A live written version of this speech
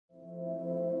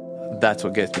that's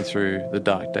what gets me through the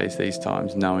dark days these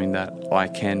times, knowing that I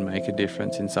can make a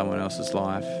difference in someone else's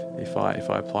life if I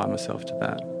apply myself to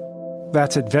that.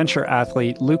 That's adventure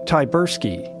athlete Luke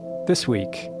Tyburski this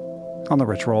week on the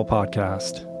Rich Roll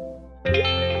Podcast.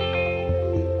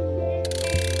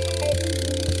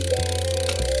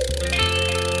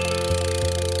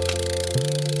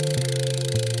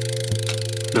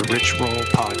 The Rich Roll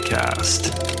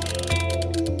Podcast.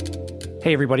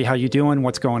 Hey everybody, how you doing?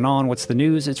 What's going on? What's the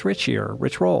news? It's Rich here,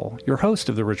 Rich Roll, your host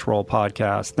of the Rich Roll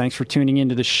Podcast. Thanks for tuning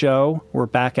into the show. We're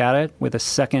back at it with a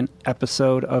second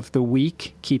episode of the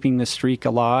week, keeping the streak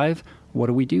alive. What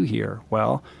do we do here?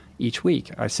 Well, each week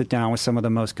I sit down with some of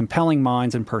the most compelling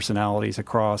minds and personalities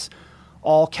across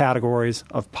all categories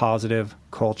of positive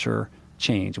culture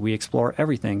change. We explore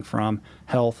everything from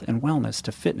health and wellness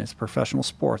to fitness, professional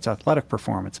sports, athletic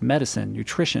performance, medicine,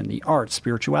 nutrition, the arts,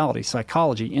 spirituality,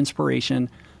 psychology,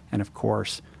 inspiration, and of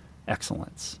course,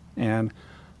 excellence. And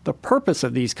the purpose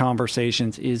of these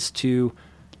conversations is to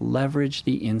leverage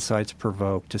the insights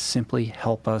provoked to simply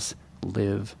help us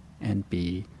live and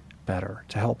be better,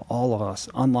 to help all of us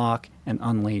unlock and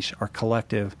unleash our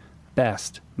collective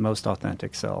best, most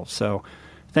authentic selves. So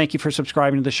thank you for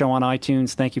subscribing to the show on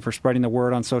iTunes. Thank you for spreading the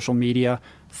word on social media.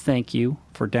 Thank you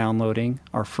for downloading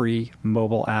our free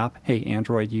mobile app. Hey,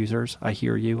 Android users, I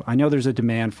hear you. I know there's a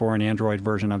demand for an Android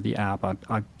version of the app.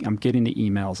 I'm getting the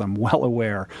emails. I'm well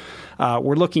aware.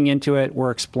 We're looking into it.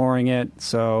 We're exploring it.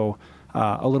 So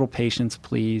a little patience,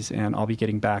 please, and I'll be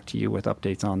getting back to you with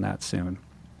updates on that soon.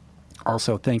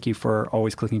 Also, thank you for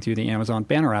always clicking through the Amazon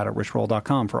banner ad at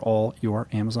richroll.com for all your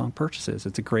Amazon purchases.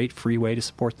 It's a great free way to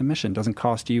support the mission. It doesn't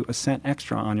cost you a cent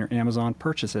extra on your Amazon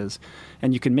purchases.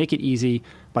 And you can make it easy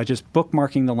by just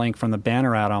bookmarking the link from the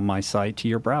banner ad on my site to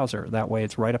your browser. That way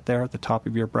it's right up there at the top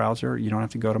of your browser. You don't have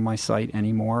to go to my site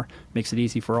anymore. Makes it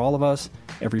easy for all of us.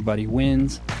 Everybody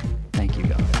wins. Thank you,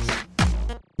 guys.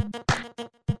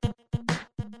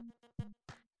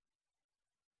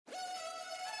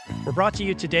 We're brought to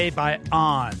you today by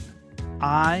On.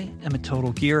 I am a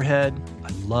total gearhead. I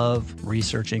love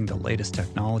researching the latest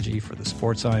technology for the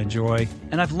sports I enjoy.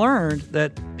 And I've learned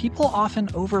that people often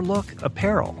overlook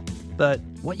apparel. But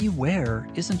what you wear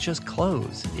isn't just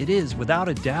clothes. It is, without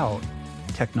a doubt,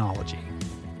 technology.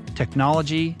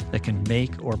 Technology that can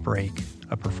make or break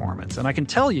a performance. And I can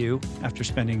tell you, after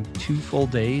spending 2 full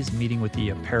days meeting with the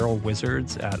apparel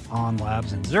wizards at On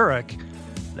Labs in Zurich,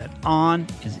 that On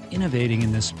is innovating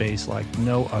in this space like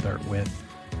no other, with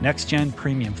next-gen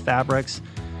premium fabrics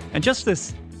and just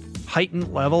this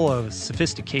heightened level of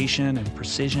sophistication and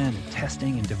precision and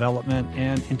testing and development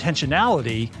and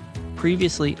intentionality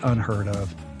previously unheard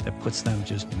of that puts them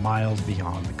just miles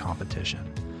beyond the competition.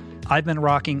 I've been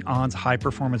rocking On's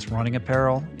high-performance running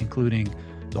apparel, including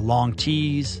the long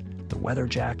tees, the weather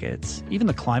jackets, even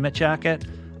the climate jacket,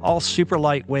 all super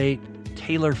lightweight,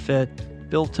 tailor-fit,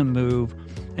 built to move,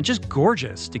 and just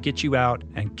gorgeous to get you out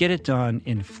and get it done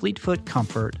in fleet-foot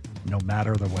comfort, no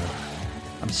matter the weather.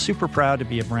 I'm super proud to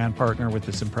be a brand partner with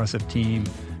this impressive team,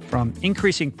 from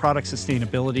increasing product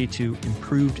sustainability to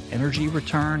improved energy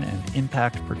return and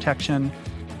impact protection.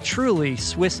 Truly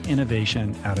Swiss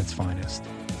innovation at its finest.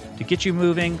 To get you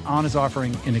moving, On is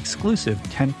offering an exclusive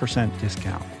 10%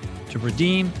 discount. To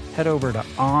redeem, head over to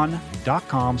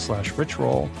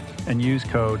on.com/richroll and use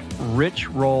code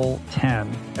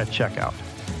RICHROLL10 at checkout.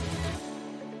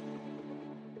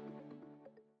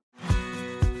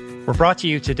 We're brought to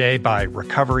you today by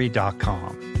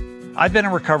recovery.com. I've been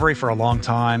in recovery for a long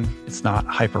time. It's not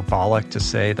hyperbolic to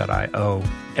say that I owe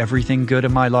everything good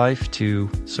in my life to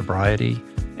sobriety.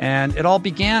 And it all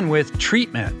began with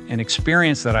treatment, an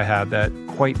experience that I had that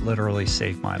quite literally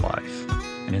saved my life.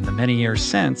 And in the many years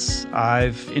since,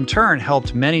 I've in turn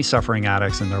helped many suffering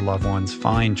addicts and their loved ones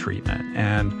find treatment.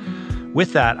 And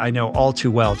with that, I know all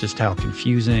too well just how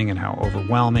confusing and how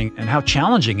overwhelming and how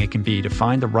challenging it can be to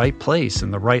find the right place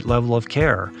and the right level of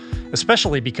care,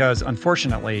 especially because,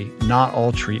 unfortunately, not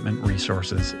all treatment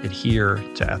resources adhere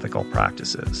to ethical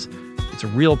practices. It's a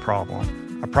real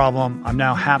problem, a problem I'm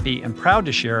now happy and proud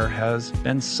to share has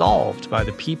been solved by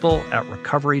the people at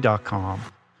recovery.com,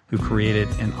 who created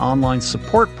an online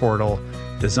support portal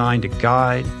designed to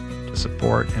guide, to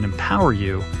support, and empower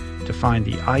you to find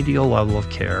the ideal level of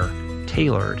care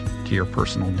tailored to your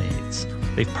personal needs.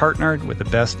 They've partnered with the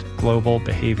best global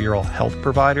behavioral health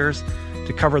providers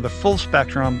to cover the full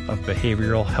spectrum of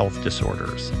behavioral health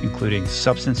disorders, including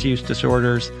substance use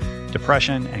disorders,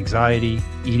 depression, anxiety,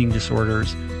 eating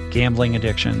disorders, gambling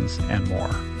addictions, and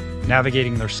more.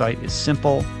 Navigating their site is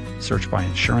simple. Search by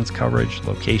insurance coverage,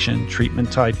 location,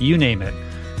 treatment type, you name it.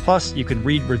 Plus, you can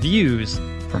read reviews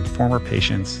from former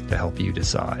patients to help you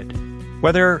decide.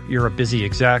 Whether you're a busy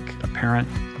exec, a parent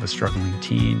of a struggling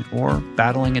teen, or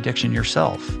battling addiction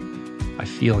yourself, I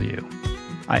feel you.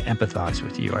 I empathize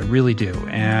with you. I really do.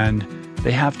 And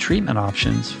they have treatment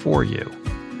options for you.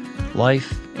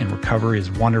 Life in recovery is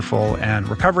wonderful, and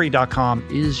recovery.com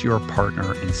is your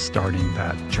partner in starting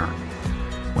that journey.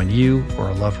 When you or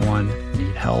a loved one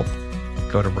need help,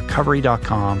 go to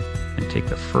recovery.com and take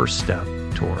the first step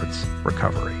towards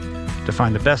recovery. To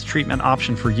find the best treatment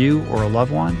option for you or a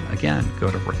loved one, again, go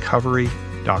to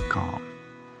recovery.com.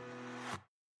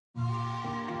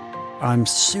 I'm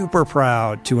super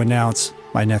proud to announce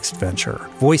my next venture,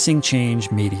 Voicing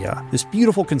Change Media. This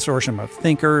beautiful consortium of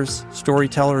thinkers,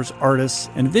 storytellers,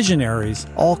 artists, and visionaries,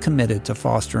 all committed to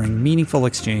fostering meaningful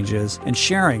exchanges and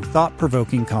sharing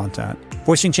thought-provoking content.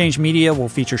 Voicing Change Media will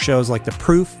feature shows like The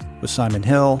Proof with Simon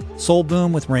Hill, Soul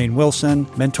Boom with Rainn Wilson,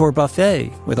 Mentor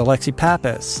Buffet with Alexi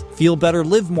Pappas, Feel Better,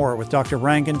 Live More with Dr.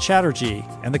 Rangan Chatterjee,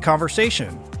 and The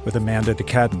Conversation with Amanda de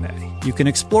Cadenet. You can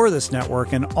explore this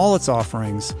network and all its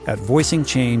offerings at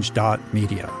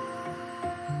voicingchange.media.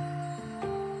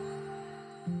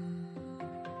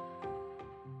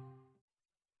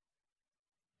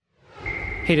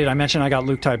 Hey, did I mention I got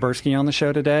Luke Tyburski on the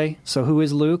show today? So who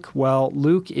is Luke? Well,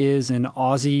 Luke is an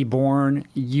Aussie-born,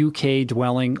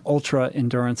 UK-dwelling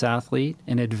ultra-endurance athlete,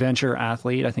 an adventure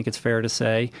athlete, I think it's fair to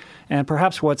say. And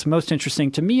perhaps what's most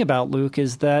interesting to me about Luke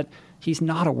is that he's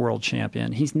not a world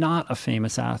champion. He's not a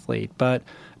famous athlete. But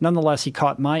nonetheless, he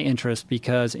caught my interest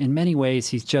because in many ways,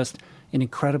 he's just an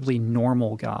incredibly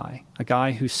normal guy, a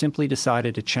guy who simply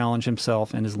decided to challenge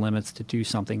himself and his limits to do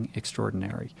something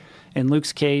extraordinary. In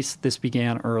Luke's case, this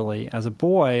began early. As a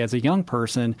boy, as a young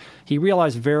person, he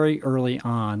realized very early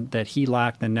on that he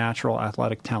lacked the natural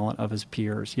athletic talent of his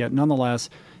peers. Yet nonetheless,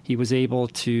 he was able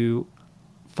to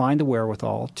find the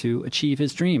wherewithal to achieve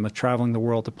his dream of traveling the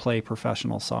world to play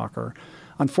professional soccer.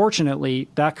 Unfortunately,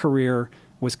 that career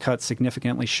was cut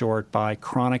significantly short by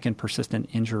chronic and persistent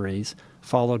injuries,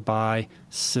 followed by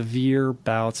severe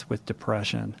bouts with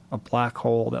depression, a black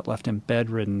hole that left him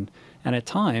bedridden, and at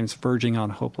times verging on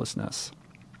hopelessness.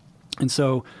 And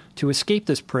so, to escape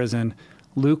this prison,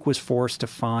 Luke was forced to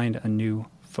find a new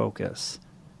focus.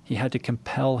 He had to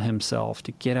compel himself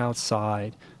to get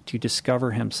outside, to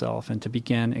discover himself, and to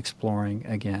begin exploring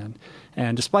again.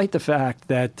 And despite the fact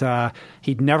that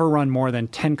he'd never run more than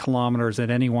 10 kilometers at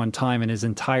any one time in his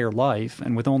entire life,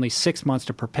 and with only 6 months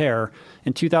to prepare,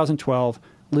 in 2012,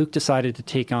 Luke decided to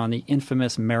take on the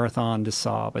infamous Marathon des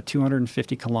Sables, a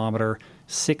 250-kilometer,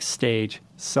 6-stage,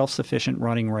 self-sufficient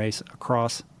running race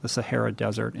across the Sahara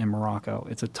Desert in Morocco.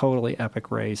 It's a totally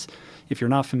epic race. If you're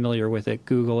not familiar with it,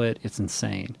 Google it. It's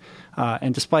insane.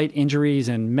 And despite injuries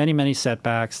and many, many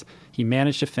setbacks, he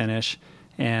managed to finish,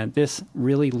 and this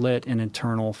really lit an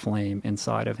internal flame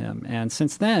inside of him. And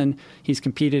since then, he's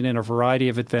competed in a variety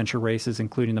of adventure races,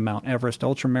 including the Mount Everest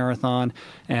Ultra Marathon.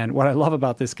 And what I love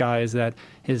about this guy is that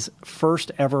his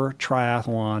first ever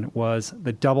triathlon was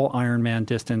the double Ironman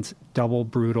distance, Double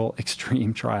Brutal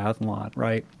Extreme Triathlon,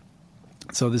 right?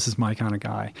 So this is my kind of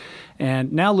guy.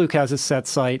 And now Luke has a set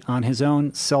sight on his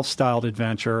own self-styled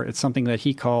adventure. It's something that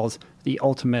he calls the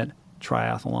ultimate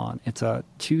triathlon. It's a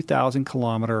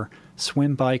 2,000-kilometer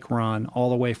swim, bike, run all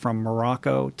the way from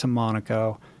Morocco to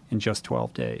Monaco in just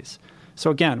 12 days. So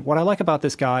again, what I like about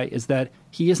this guy is that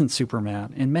he isn't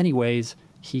Superman. In many ways,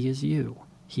 he is you.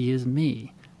 He is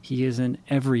me. He is an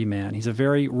everyman. He's a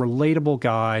very relatable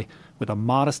guy with a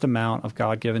modest amount of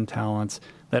God-given talents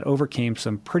that overcame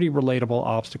some pretty relatable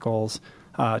obstacles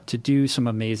to do some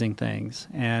amazing things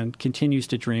and continues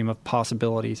to dream of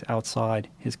possibilities outside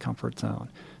his comfort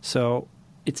zone. So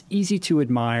it's easy to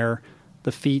admire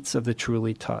the feats of the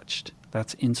truly touched.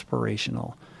 That's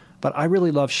inspirational. But I really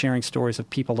love sharing stories of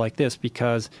people like this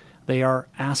because they are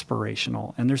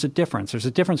aspirational. And there's a difference. There's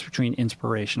a difference between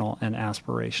inspirational and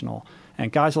aspirational.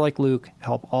 And guys like Luke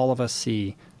help all of us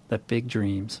see that big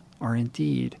dreams are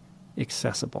indeed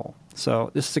accessible. So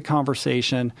this is a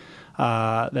conversation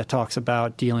that talks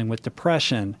about dealing with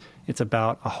depression. It's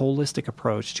about a holistic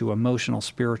approach to emotional,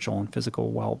 spiritual, and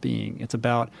physical well-being. It's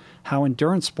about how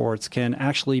endurance sports can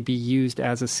actually be used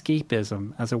as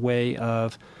escapism, as a way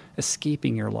of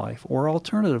escaping your life, or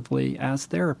alternatively, as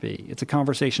therapy. It's a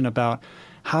conversation about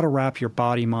how to wrap your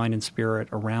body, mind, and spirit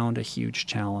around a huge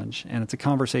challenge. And it's a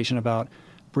conversation about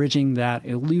bridging that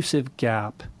elusive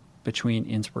gap between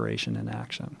inspiration and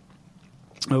action.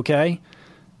 Okay?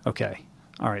 Okay.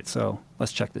 All right, so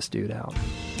let's check this dude out.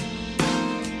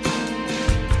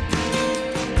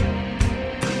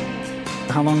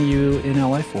 How long are you in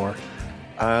LA for?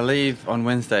 I leave on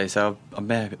Wednesday, so I'm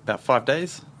there about 5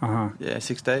 days. Uh-huh. Yeah,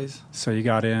 6 days. So you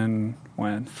got in,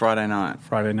 When? Friday night.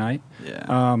 Friday night?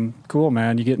 Yeah. Cool,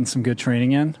 man. You getting some good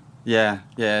training in? Yeah,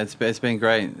 it's been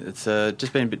great. It's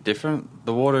just been a bit different.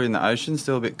 The water in the ocean's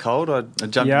still a bit cold. I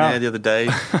jumped in there the other day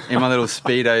in my little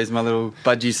Speedos, my little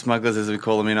budgie smugglers, as we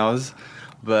call them in Oz.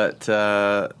 But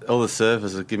all the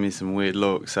surfers will give me some weird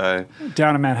looks. So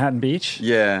down in Manhattan Beach?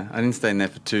 Yeah, I didn't stay in there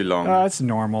for too long. It's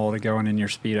normal to go in your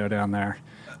Speedo down there.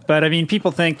 But, I mean,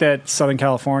 people think that Southern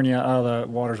California, the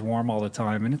water's warm all the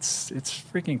time, and it's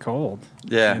freaking cold.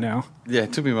 Yeah. You know? Yeah,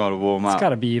 it took me a while to warm up. It's got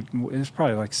to be, it's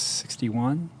probably like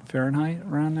 61 Fahrenheit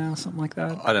around now, something like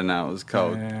that. I don't know, it was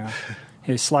cold. Yeah.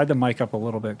 Hey, slide the mic up a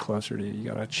little bit closer to you. You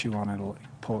got to chew on it,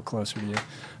 pull it closer to you.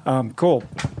 Cool.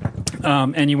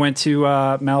 And you went to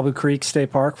Malibu Creek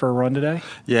State Park for a run today?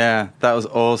 Yeah, that was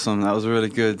awesome. That was really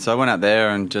good. So I went out there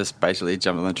and just basically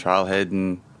jumped on the trailhead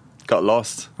and got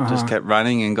lost. Just kept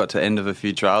running and got to the end of a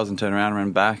few trails and turned around and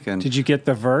ran back. And did you get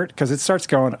the vert? Because it starts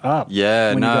going up when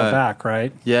you go back,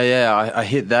 right? Yeah. I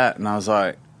hit that and I was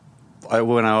like,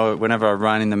 whenever I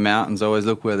run in the mountains, I always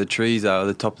look where the trees are,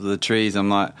 the top of the trees. I'm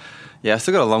like, yeah, I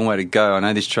still got a long way to go. I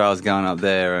know this trail's going up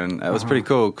there, and it was pretty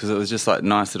cool because it was just like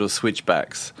nice little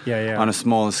switchbacks on a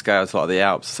smaller scale to like the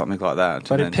Alps or something like that.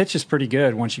 But it pitches pretty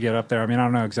good once you get up there. I mean, I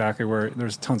don't know exactly where.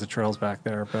 There's tons of trails back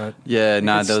there, but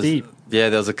it's steep. Yeah,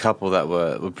 there was a couple that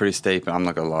were pretty steep. I'm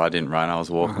not gonna lie, I didn't run. I was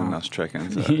walking. I was trekking.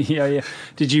 So. Yeah.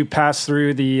 Did you pass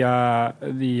through the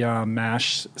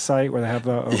MASH site where they have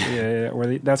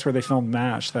that's where they filmed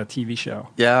MASH, that TV show?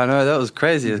 Yeah, I know, that was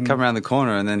crazy. It's come around the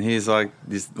corner, and then here's like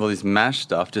all this MASH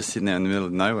stuff just sitting there in the middle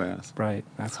of nowhere. Right,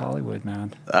 that's Hollywood,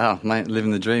 man. Oh, mate,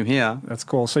 living the dream here. That's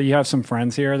cool. So you have some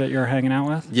friends here that you're hanging out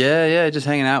with? Yeah, just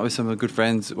hanging out with some of the good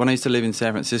friends. When I used to live in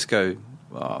San Francisco,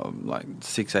 like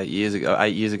 8 years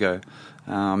ago,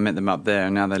 I met them up there,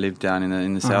 and now they live down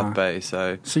in the South Bay.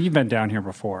 So you've been down here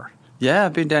before? Yeah,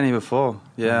 I've been down here before.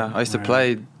 Yeah, I used to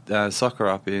play soccer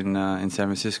up in San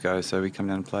Francisco, so we come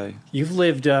down and play. You've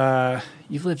lived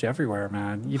everywhere,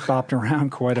 man. You've bopped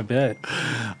around quite a bit.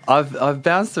 I've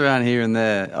bounced around here and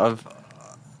there.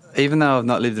 Even though I've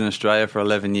not lived in Australia for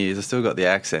 11 years, I've still got the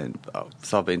accent,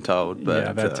 so I've been told.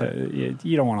 But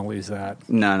you don't want to lose that.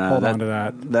 No. Hold on to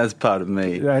that. That's part of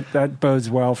me. That bodes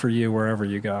well for you wherever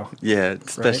you go. Yeah,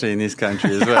 especially in this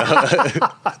country as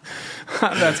well.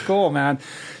 That's cool, man.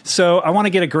 So I want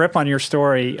to get a grip on your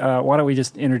story. Why don't we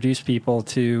just introduce people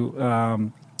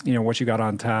to what you got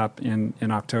on tap in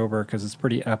October, because it's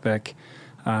pretty epic.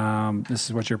 This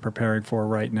is what you're preparing for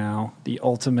right now, the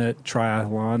ultimate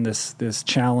triathlon, this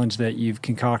challenge that you've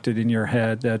concocted in your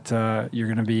head that you're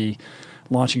going to be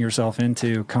launching yourself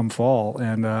into come fall,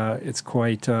 and it's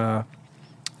quite the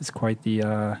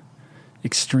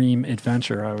extreme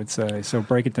adventure, I would say. So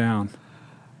break it down.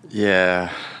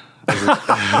 Yeah.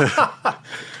 Are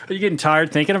you getting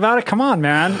tired thinking about it? Come on,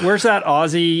 man. Where's that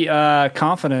Aussie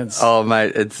confidence? Oh,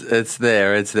 mate, it's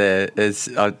there. It's there.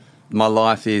 My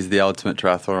life is the ultimate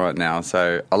triathlon right now,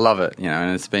 so I love it,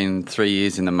 and it's been 3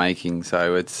 years in the making,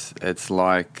 so it's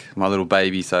like my little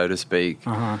baby, so to speak.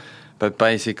 But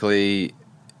basically,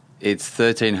 it's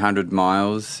 1,300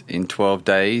 miles in 12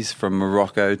 days from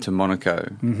Morocco to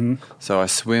Monaco. So I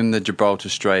swim the Gibraltar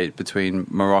Strait between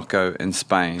Morocco and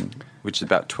Spain, which is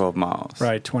about 12 miles.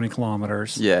 Right, 20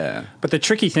 kilometers. Yeah. But the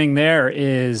tricky thing there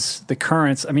is the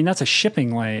currents. I mean, that's a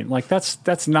shipping lane. Like,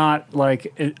 that's not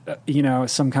like,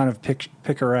 some kind of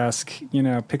picturesque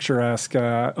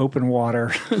open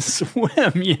water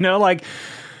swim, like,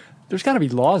 there's got to be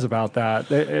laws about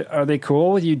that. Are they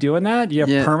cool with you doing that? Do you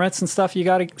have permits and stuff you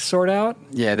got to sort out?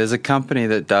 Yeah, there's a company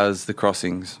that does the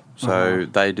crossings. So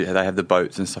they have the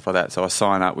boats and stuff like that. So I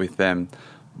sign up with them.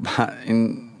 But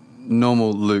in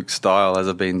normal Luke style, as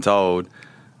I've been told,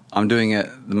 I'm doing it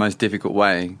the most difficult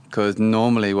way, because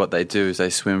normally what they do is they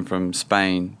swim from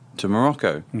Spain to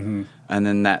Morocco, and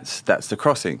then that's the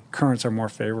crossing. Currents are more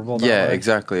favorable that way.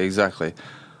 Exactly.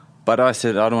 But I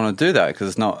said I don't want to do that because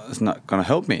it's not going to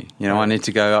help me. Right. I need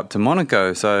to go up to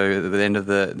Monaco, so at the end of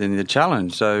the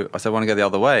challenge. So I said I want to go the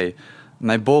other way, and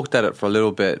they balked at it for a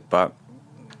little bit, but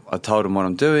I told them what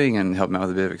I'm doing and helped me out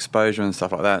with a bit of exposure and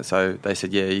stuff like that. So they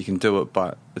said, yeah, you can do it,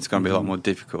 but it's going to be a lot more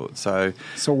difficult. So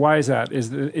why is that?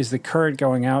 Is the current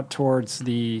going out towards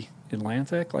the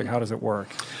Atlantic? Like, how does it work?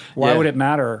 Why would it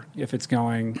matter if it's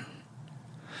going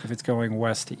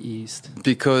west to east?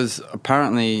 Because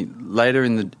apparently later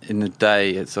in the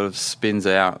day it sort of spins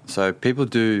out. So people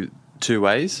do two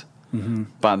ways.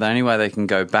 But the only way they can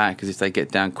go back is if they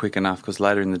get down quick enough, because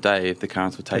later in the day, if the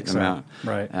currents will take them out.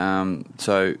 Right. And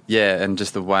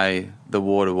just the way the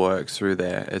water works through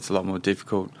there, it's a lot more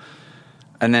difficult.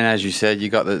 And then, as you said, you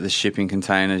got the shipping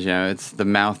containers. You know, it's the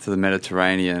mouth to the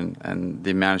Mediterranean, and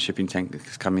the amount of shipping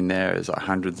tankers coming there is like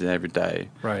hundreds every day.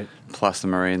 Right. Plus the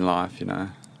marine life, you know.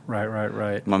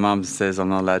 Right. My mum says I'm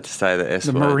not allowed to say the S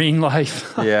word. The marine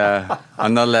life. Yeah,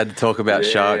 I'm not allowed to talk about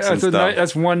sharks and stuff.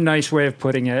 That's one nice way of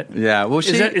putting it. Yeah. Well,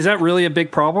 is that really a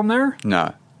big problem there?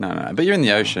 No. But you're in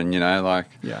the ocean, you know, like.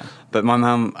 Yeah. But my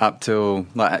mum, up till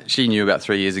like she knew about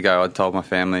 3 years ago, I'd told my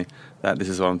family that this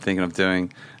is what I'm thinking of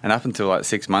doing. And up until like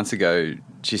 6 months ago,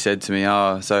 she said to me,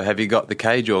 "Oh, so have you got the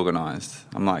cage organised?"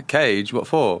 I'm like, "Cage? What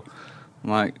for?" I'm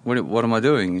like, what am I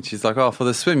doing? And she's like, "Oh, for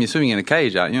the swim. You're swimming in a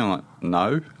cage, aren't you?" I'm like,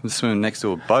 "No, I'm swimming next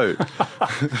to a boat."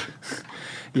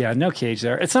 Yeah, no cage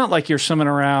there. It's not like you're swimming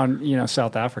around, you know,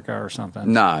 South Africa or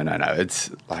something. No.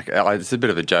 It's like it's a bit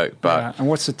of a joke, but. Yeah. And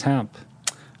what's the temp?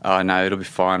 Oh, no, it'll be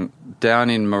fine. Down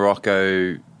in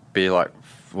Morocco, be like,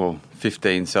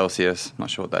 15 Celsius. Not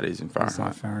sure what that is in Fahrenheit. It's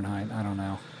not Fahrenheit. I don't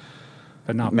know.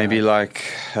 But not maybe bad. like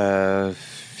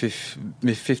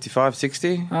 55,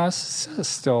 60. It's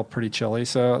still pretty chilly,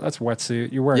 so that's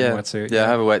wetsuit. You're wearing a wetsuit. Yeah, I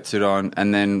have a wetsuit on,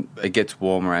 and then it gets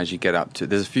warmer as you get up to...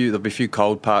 There'll be a few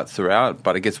cold parts throughout,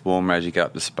 but it gets warmer as you get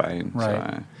up to Spain.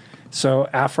 Right. So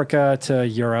Africa to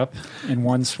Europe in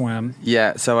one swim.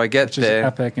 Yeah, so I get there. Which is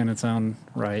epic in its own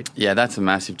right. Yeah, that's a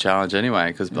massive challenge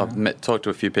anyway, because I've talked to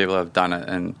a few people who have done it,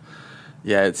 and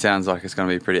yeah, it sounds like it's going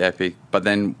to be pretty epic. But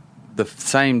then the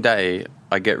same day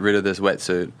I get rid of this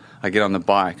wetsuit, I get on the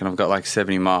bike, and I've got like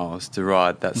 70 miles to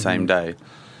ride that same day.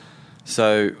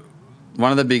 So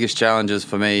one of the biggest challenges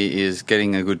for me is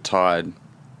getting a good tide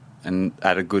and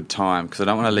at a good time, because I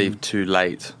don't want to leave too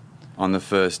late on the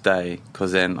first day,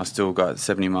 because then I still got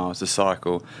 70 miles to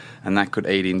cycle, and that could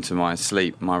eat into my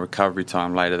sleep, my recovery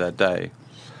time later that day.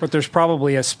 But there's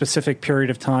probably a specific period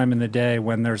of time in the day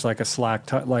when there's like a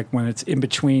slack, like when it's in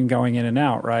between going in and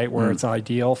out, right, where it's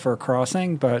ideal for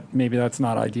crossing, but maybe that's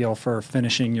not ideal for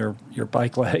finishing your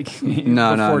bike leg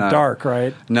before dark,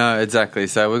 right? No, exactly.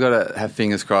 So we've got to have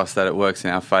fingers crossed that it works in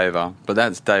our favour. But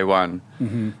that's day one.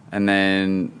 And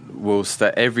then we'll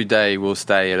stay every day. We'll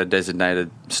stay at a designated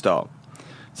stop.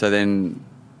 So then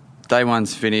day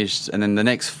one's finished, and then the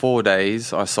next 4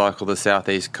 days I cycle the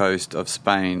southeast coast of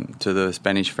Spain to the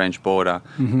Spanish-French border,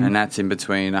 and that's in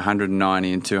between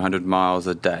 190 and 200 miles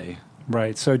a day.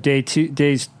 Right. So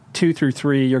days 2 through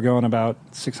 3, you're going about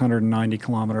 690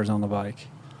 kilometers on the bike.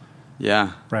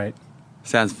 Yeah. Right.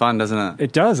 Sounds fun, doesn't it?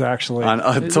 It does, actually.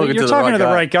 You're talking to the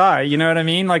right guy. You know what I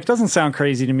mean? Like, it doesn't sound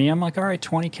crazy to me. I'm like, all right,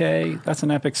 20K, that's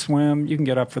an epic swim. You can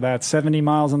get up for that. 70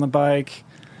 miles on the bike.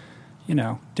 You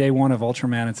know, day one of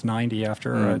Ultraman, it's 90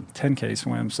 after a 10K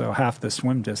swim, so half the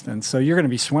swim distance. So you're going to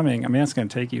be swimming. I mean, it's going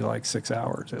to take you like 6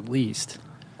 hours at least.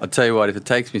 I'll tell you what, if it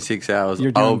takes me 6 hours,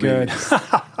 I'll be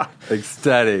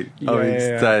ecstatic. I'll be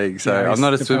ecstatic. So I'm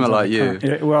not a swimmer like you.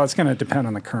 Well, it's going to depend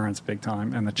on the currents big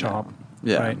time and the chop.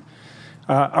 Yeah. Right.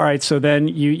 All right, so then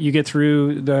you get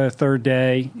through the third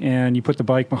day and you put the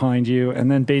bike behind you, and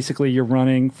then basically you're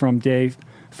running from day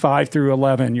 5 through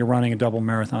 11, you're running a double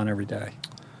marathon every day.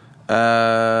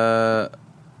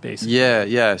 Basically.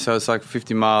 Yeah. So it's like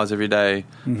 50 miles every day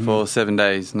for 7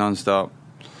 days, nonstop.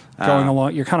 Going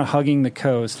along, you're kind of hugging the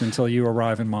coast until you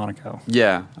arrive in Monaco.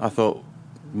 Yeah, I thought,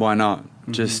 why not?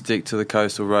 Just stick to the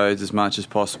coastal roads as much as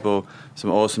possible. Some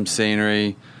awesome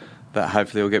scenery that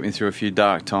hopefully will get me through a few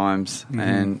dark times.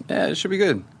 And yeah, it should be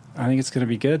good. I think it's going to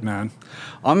be good, man.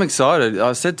 I'm excited.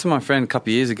 I said to my friend a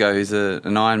couple of years ago, he's an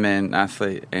Ironman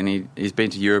athlete, and he's been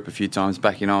to Europe a few times.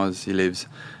 Back in Oz, he lives,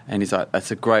 and he's like,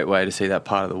 that's a great way to see that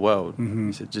part of the world.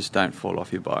 He said, just don't fall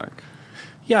off your bike.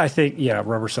 Yeah, I think,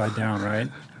 rubber side down, right?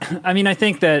 I mean, I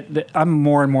think that I'm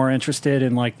more and more interested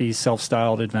in like these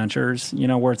self-styled adventures, you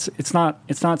know, where it's not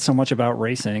so much about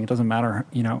racing. It doesn't matter,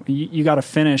 you know, you got to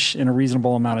finish in a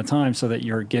reasonable amount of time so that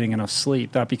you're getting enough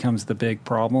sleep. That becomes the big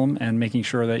problem, and making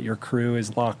sure that your crew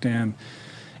is locked in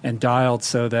and dialed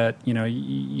so that, you know,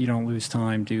 you don't lose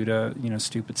time due to, you know,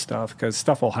 stupid stuff, because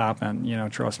stuff will happen, you know,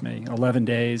 trust me. 11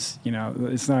 days, you know,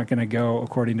 it's not going to go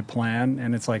according to plan,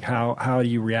 and it's like how do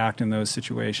you react in those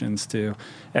situations to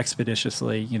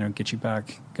expeditiously, you know, get you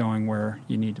back going where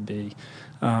you need to be.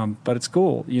 But it's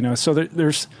cool, you know, so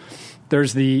there's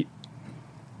the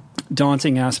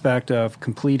daunting aspect of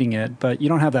completing it, but you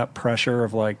don't have that pressure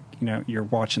of like, you know, you're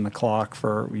watching the clock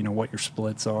for, you know, what your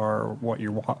splits are, or what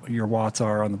your watts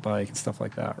are on the bike and stuff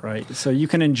like that, right? So you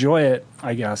can enjoy it,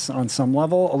 I guess, on some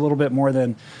level a little bit more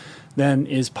than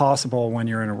is possible when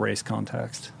you're in a race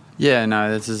context. Yeah,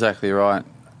 no, that's exactly right.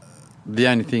 The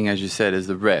only thing, as you said, is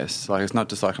the rest. Like, it's not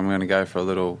just like I'm going to go for a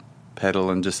little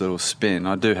pedal and just a little spin.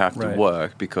 I do have to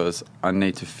work, because I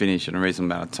need to finish in a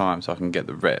reasonable amount of time so I can get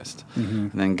the rest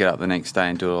and then get up the next day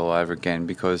and do it all over again,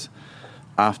 because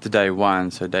after day 1,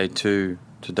 so day 2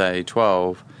 to day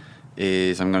 12,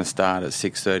 is I'm going to start at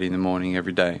 6:30 in the morning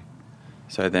every day.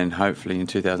 So then hopefully in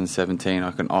 2017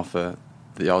 I can offer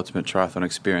the ultimate triathlon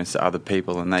experience to other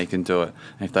people, and they can do it.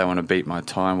 And if they want to beat my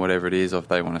time, whatever it is, or if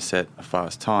they want to set a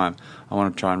fast time, I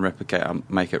want to try and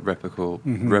make it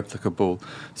replicable,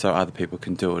 so other people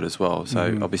can do it as well.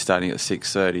 So I'll be starting at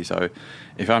 6:30. So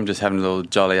if I'm just having a little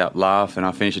jolly up laugh and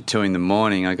I finish at 2 in the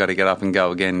morning, I got to get up and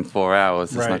go again in 4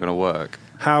 hours. It's not going to work.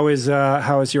 How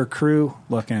is your crew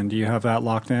looking? Do you have that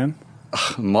locked in?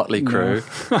 Motley crew.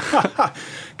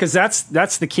 Because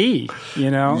that's the key, you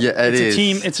know. Yeah,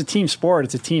 it's a team sport.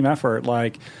 It's a team effort.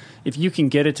 Like, if you can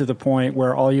get it to the point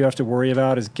where all you have to worry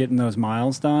about is getting those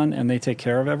miles done, and they take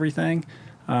care of everything,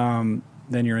 then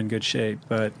you're in good shape.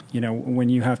 But you know, when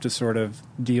you have to sort of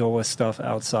deal with stuff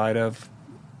outside of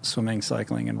swimming,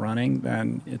 cycling, and running,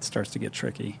 then it starts to get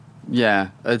tricky. Yeah,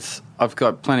 I've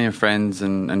got plenty of friends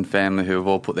and family who have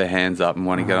all put their hands up and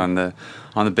want to get on the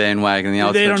bandwagon.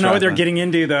 They don't know what they're getting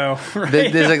into, though.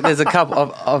 Right? There's a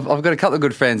couple. I've got a couple of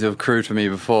good friends who have crewed for me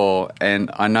before, and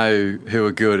I know who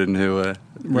are good and who are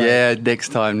next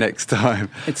time.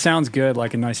 It sounds good,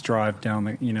 like a nice drive down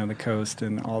the coast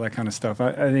and all that kind of stuff.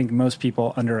 I think most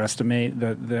people underestimate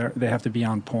that they have to be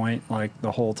on point like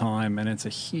the whole time, and it's a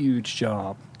huge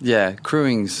job. Yeah,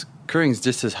 crewing's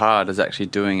just as hard as actually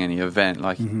doing any event.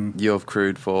 Like you've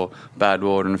crewed for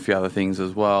Badwater and a few other things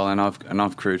as well, and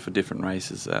I've crewed for different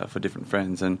races for different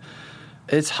friends, and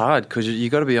it's hard because you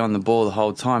got to be on the ball the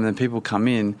whole time. And then people come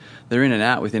in, they're in and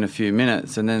out within a few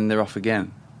minutes, and then they're off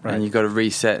again, and you got to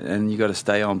reset and you got to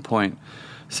stay on point.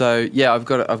 So yeah, I've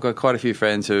got quite a few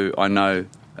friends who I know,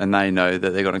 and they know that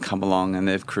they're going to come along, and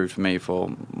they've crewed for me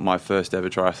for my first ever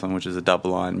triathlon, which is a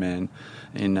double Ironman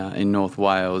in North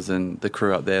Wales, and the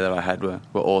crew up there that I had were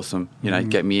awesome. You know,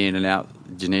 get me in and out.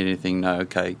 Do you need anything? No,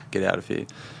 okay, get out of here.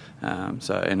 And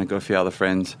I've got a few other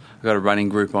friends. I've got a running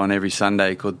group on every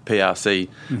Sunday called PRC.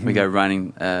 We go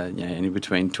running in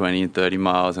between 20 and 30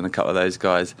 miles, and a couple of those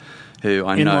guys who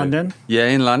I know. In London? Yeah,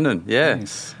 in London, yeah.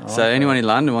 Nice. So anyone in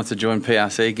London wants to join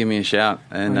PRC, give me a shout.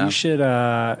 And you should,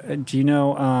 do you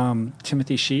know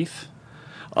Timothy Sheaf?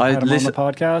 I had him on the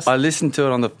podcast. I listened to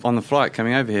it on the flight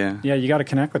coming over here. Yeah, you got to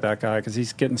connect with that guy because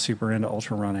he's getting super into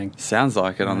ultra running. Sounds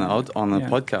like it on the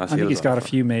podcast. I think he's got a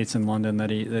few mates in London that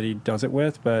he does it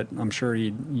with, but I'm sure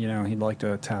he'd like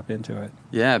to tap into it.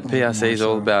 Yeah, PRC is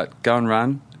all about go and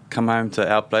run, come home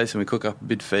to our place, and we cook up a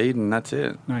bit feed, and that's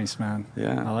it. Nice, man.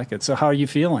 Yeah, I like it. So how are you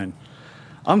feeling?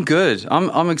 I'm good.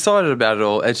 I'm excited about it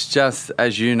all. It's just,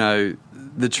 as you know,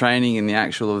 the training and the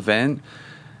actual event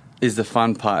is the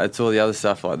fun part. It's all the other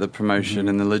stuff like the promotion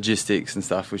and the logistics and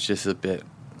stuff, which is a bit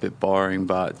boring,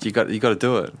 but you got to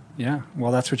do it. Yeah,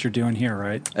 well, that's what you're doing here,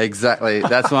 right? Exactly.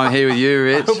 That's why I'm here with you,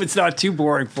 Rich. I hope it's not too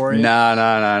boring for you.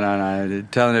 No.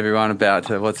 Telling everyone about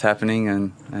what's happening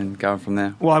and going from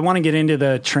there. Well, I want to get into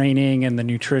the training and the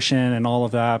nutrition and all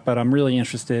of that, but I'm really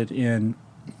interested in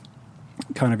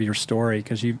kind of your story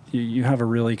because you have a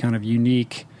really kind of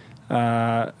unique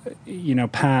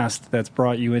past that's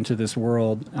brought you into this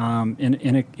world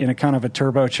in a kind of a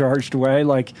turbocharged way.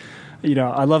 Like,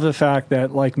 I love the fact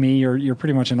that, like me, you're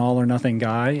pretty much an all or nothing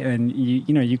guy, and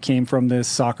you came from this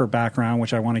soccer background,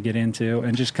 which I want to get into,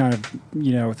 and just kind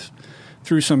of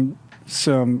through some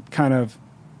kind of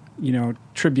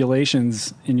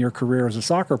tribulations in your career as a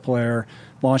soccer player,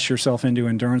 launched yourself into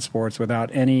endurance sports without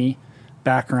any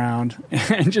background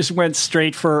and just went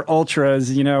straight for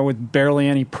ultras, with barely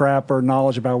any prep or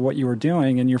knowledge about what you were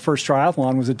doing. And your first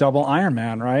triathlon was a double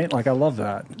Ironman, right? Like, I love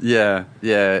that. Yeah.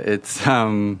 It's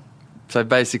so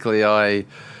basically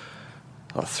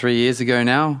 3 years ago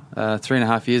now,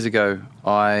 3.5 years ago,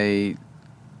 I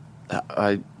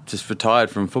just retired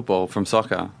from football, from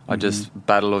soccer. I just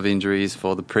battle of injuries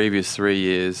for the previous 3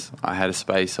 years. I had a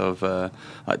space of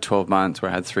 12 months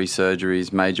where I had 3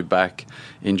 surgeries, major back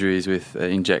injuries with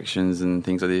injections and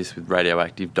things like this, with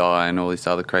radioactive dye and all this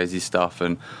other crazy stuff.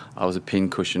 And I was a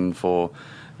pincushion for,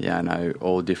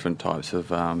 all different types of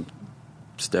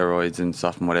steroids and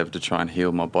stuff and whatever to try and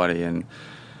heal my body. And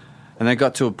they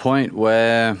got to a point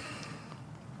where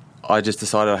I just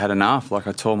decided I had enough. Like,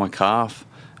 I tore my calf.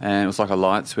 And it was like a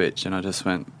light switch, and I just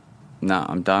went, nah,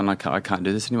 I'm done. I can't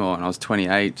do this anymore. And I was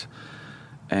 28,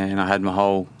 and I had my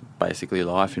whole, basically,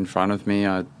 life in front of me.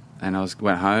 Went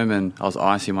home, and I was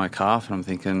icing my calf, and I'm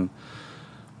thinking,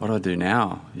 what do I do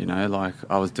now? Like,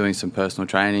 I was doing some personal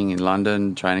training in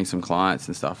London, training some clients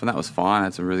and stuff, and that was fine. I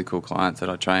had some really cool clients that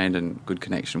I trained and good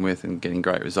connection with and getting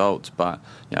great results. But,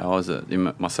 I was a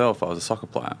soccer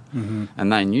player,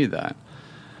 and they knew that.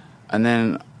 And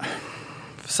then,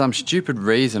 for some stupid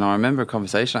reason, I remember a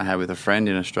conversation I had with a friend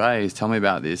in Australia who's telling me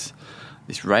about this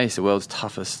this race, the world's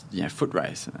toughest, foot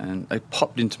race. And it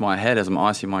popped into my head as I'm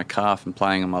icing my calf and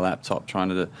playing on my laptop, trying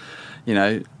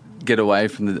to, get away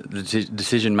from the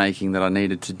decision making that I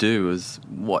needed to do was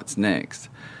what's next.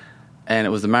 And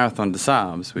it was the Marathon des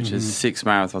Sables, which is 6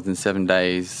 marathons in 7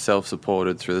 days,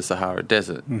 self-supported through the Sahara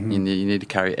Desert. You need to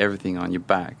carry everything on your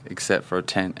back except for a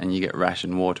tent, and you get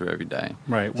rationed water every day.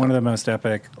 Right, one of the most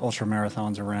epic ultra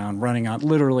marathons around,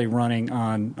 literally running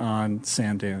on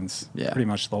sand dunes pretty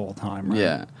much the whole time. Right?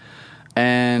 Yeah,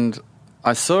 and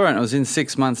I saw it, and it was in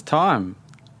 6 months' time.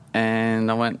 And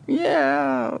I went,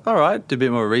 yeah, all right. Did a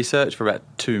bit more research for about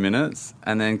 2 minutes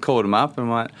and then called him up and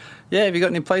went, yeah, have you got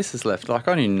any places left? Like,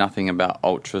 I knew nothing about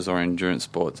ultras or endurance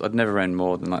sports. I'd never ran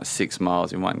more than 6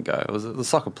 miles in one go. I was a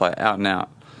soccer player, out and out.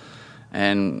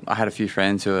 And I had a few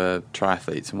friends who were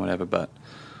triathletes and whatever, but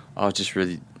I just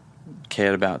really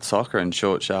cared about soccer and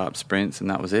short, sharp sprints, and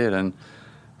that was it. And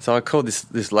so I called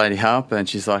this lady up, and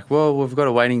she's like, well, we've got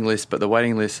a waiting list, but the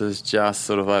waiting list has just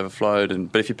sort of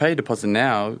overflowed. But if you pay a deposit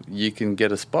now, you can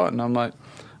get a spot. And I'm like,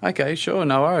 okay, sure,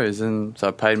 no worries. And so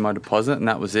I paid my deposit, and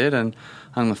that was it. And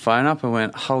hung the phone up and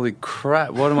went, holy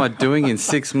crap, what am I doing in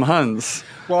 6 months?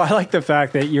 Well, I like the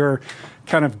fact that you're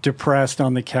kind of depressed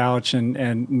on the couch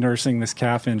and nursing this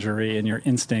calf injury, and your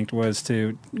instinct was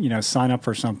to, sign up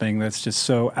for something that's just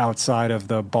so outside of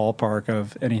the ballpark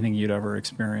of anything you'd ever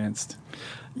experienced.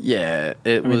 Yeah,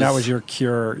 that was your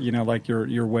cure, like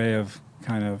your way of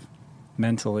kind of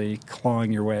mentally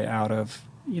clawing your way out of,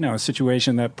 a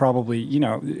situation that probably,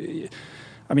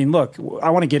 look, I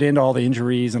want to get into all the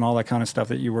injuries and all that kind of stuff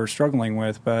that you were struggling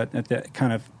with, but at the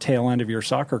kind of tail end of your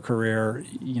soccer career,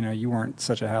 you weren't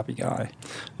such a happy guy.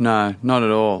 No, not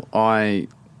at all. I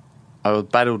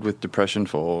battled with depression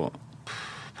for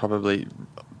probably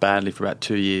badly for about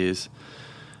 2 years.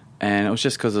 And it was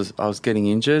just because I was getting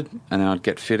injured, and then I'd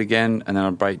get fit again, and then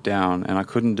I'd break down, and I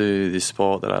couldn't do this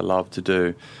sport that I love to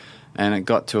do. And it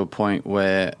got to a point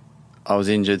where I was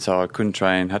injured, so I couldn't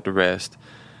train, had to rest.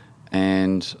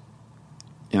 And,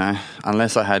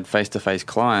 unless I had face-to-face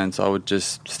clients, I would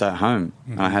just stay at home.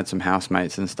 And I had some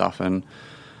housemates and stuff, and,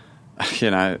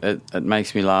 it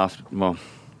makes me laugh. Well,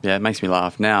 yeah, it makes me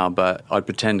laugh now, but I'd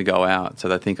pretend to go out, so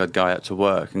they'd think I'd go out to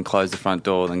work and close the front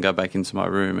door, then go back into my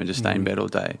room and just stay in bed all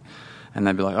day. And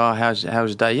they'd be like, oh, how's your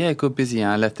day? Yeah, good, busy.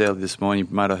 I left early this morning.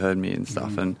 You might have heard me and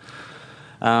stuff. And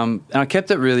I kept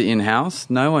it really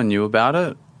in-house. No one knew about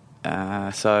it.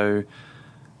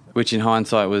 Which in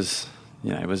hindsight was,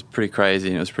 it was pretty crazy,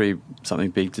 and it was pretty something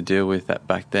big to deal with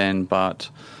back then, but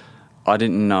I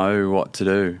didn't know what to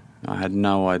do. I had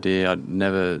no idea. I'd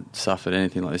never suffered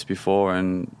anything like this before,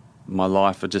 and my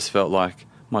life, I just felt like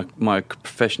my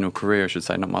professional career, I should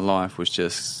say, not my life, was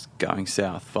just going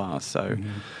south fast. So,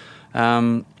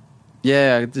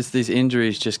 just these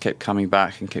injuries just kept coming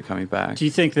back and kept coming back. Do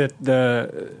you think that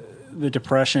the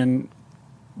depression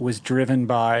was driven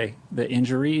by the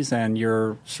injuries and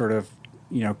your sort of,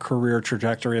 career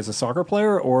trajectory as a soccer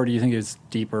player, or do you think it's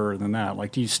deeper than that?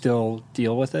 Like, do you still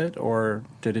deal with it, or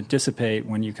did it dissipate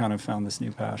when you kind of found this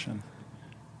new passion?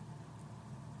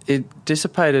 It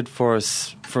dissipated for a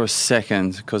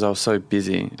second because I was so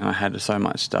busy and I had so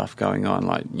much stuff going on.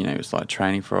 Like, it was like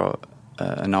training for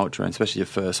an ultra, and especially your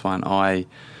first one. I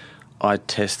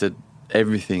tested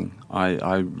everything.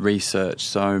 I researched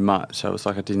so much. So it was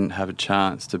like I didn't have a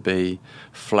chance to be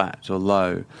flat or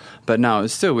low. But no,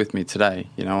 it's still with me today.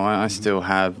 I still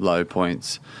have low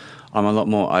points. I'm a lot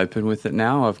more open with it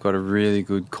now. I've got a really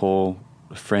good core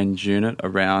friends unit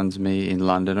around me in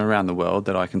London, around the world,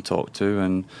 that I can talk to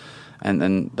and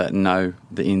that know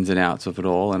the ins and outs of it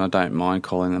all. And I don't mind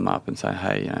calling them up and say,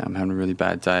 hey, I'm having a really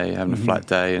bad day, having a flat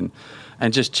day,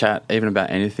 and just chat even about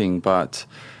anything. But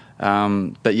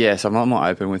yes, I'm a lot more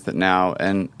open with it now,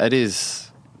 and it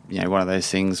is, one of those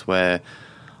things where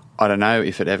I don't know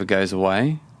if it ever goes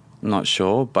away. I'm not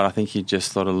sure, but I think you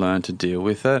just sort of learn to deal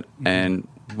with it. And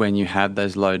when you have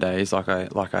those low days, like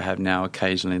I have now,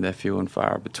 occasionally, they're few and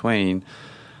far between.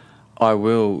 I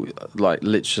will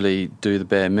literally do the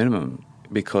bare minimum,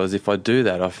 because if I do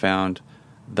that, I found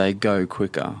they go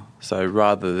quicker. So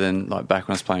rather than back when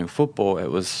I was playing football,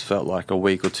 it felt like a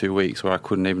week or 2 weeks where I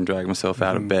couldn't even drag myself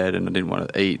out of bed and I didn't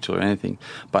want to eat or anything.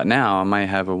 But now I may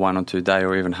have a 1 or 2 day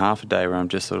or even half a day where I'm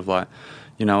just sort of like,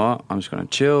 you know what, I'm just going to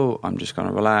chill, I'm just going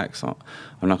to relax, I'm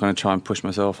not going to try and push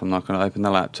myself, I'm not going to open the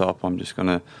laptop, I'm just going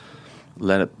to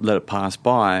let it pass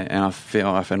by, and I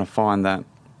find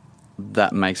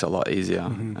that makes it a lot easier,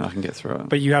 and I can get through it.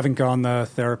 But you haven't gone the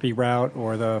therapy route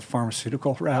or the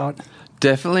pharmaceutical route?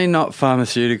 Definitely not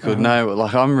pharmaceutical. No,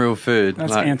 I'm real food.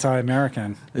 That's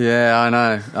anti-American. Yeah, I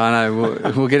know.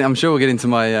 We'll get. I'm sure we'll get into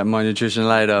my nutrition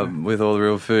later with all the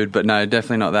real food, but no,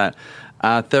 definitely not that.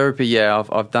 Therapy, yeah,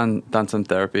 I've done some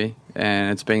therapy,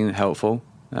 and it's been helpful,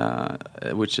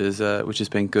 which has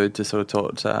been good to sort of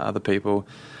talk to other people,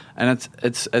 and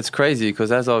it's crazy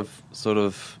because as I've sort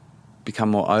of become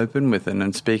more open with it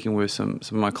and speaking with some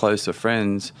of my closer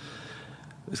friends,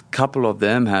 a couple of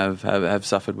them have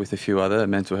suffered with a few other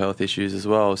mental health issues as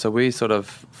well. So we sort of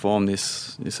form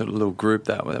this sort of little group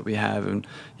that we have, and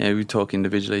we talk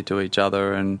individually to each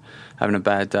other and having a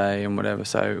bad day and whatever.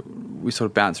 So we sort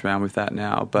of bounce around with that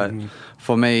now. But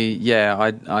for me,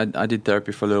 I did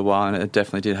therapy for a little while, and it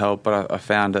definitely did help. But I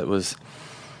found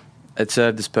it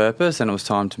served its purpose, and it was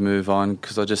time to move on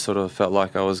because I just sort of felt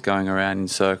like I was going around in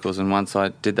circles. And once I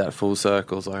did that full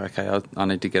circle, I was like, okay, I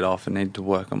need to get off and need to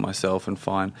work on myself and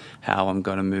find how I'm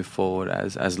going to move forward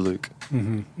as Luke.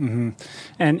 And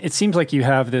it seems like you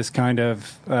have this kind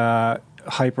of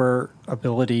hyper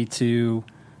ability to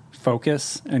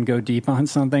focus and go deep on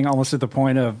something, almost at the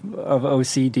point of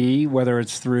OCD, whether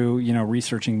it's through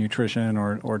researching nutrition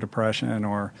or depression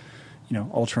or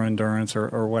ultra endurance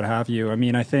or what have you. I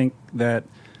mean, I think that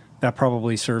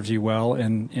probably serves you well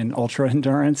in ultra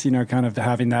endurance, kind of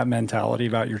having that mentality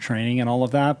about your training and all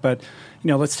of that. But,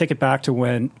 let's take it back to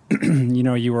when,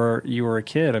 you were a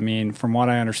kid. I mean, from what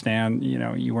I understand,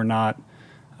 you were not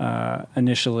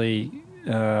initially,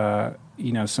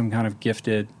 some kind of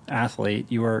gifted athlete.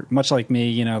 You were much like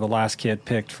me, the last kid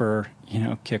picked for,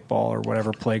 kickball or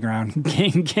whatever playground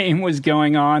game was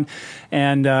going on.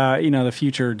 And, the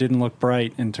future didn't look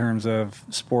bright in terms of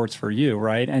sports for you,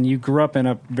 right? And you grew up in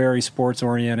a very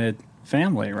sports-oriented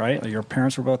family, right? Your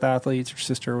parents were both athletes. Your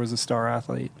sister was a star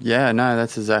athlete. Yeah, no,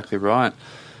 that's exactly right.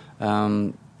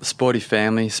 Sporty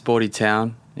family, sporty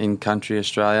town in country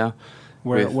Australia.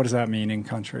 What does that mean in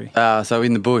country? So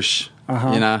in the bush.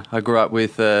 I grew up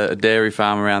with a dairy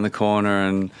farm around the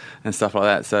corner and stuff like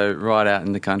that. So right out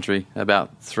in the country,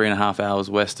 about 3.5 hours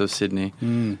west of Sydney,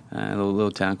 a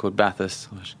little town called Bathurst.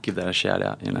 I should give that a shout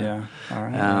out. Yeah, all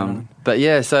right. But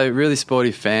yeah, so really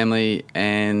sporty family,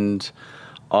 and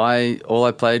all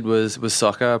I played was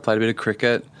soccer. I played a bit of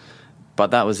cricket,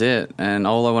 but that was it. And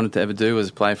all I wanted to ever do was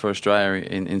play for Australia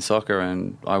in soccer,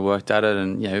 and I worked at it.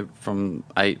 And from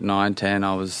 8, 9, 10,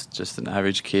 I was just an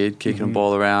average kid kicking a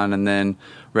ball around. And then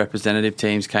representative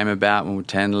teams came about when we were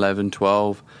 10, 11,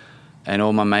 12, and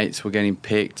all my mates were getting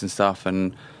picked and stuff.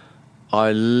 And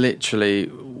I literally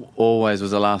always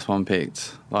was the last one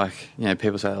picked. Like,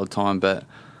 people say that all the time, but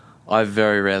I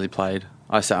very rarely played.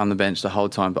 I sat on the bench the whole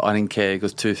time, but I didn't care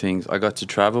because two things. I got to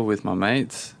travel with my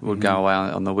mates, would go away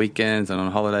on the weekends and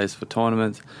on holidays for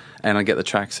tournaments, and I get the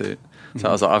tracksuit. So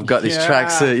I was like, I've got this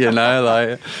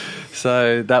tracksuit,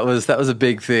 So that was a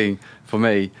big thing for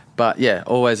me. But yeah,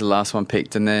 always the last one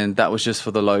picked, and then that was just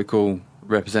for the local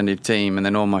representative team, and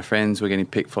then all my friends were getting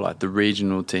picked for like the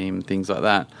regional team, things like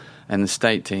that, and the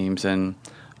state teams, and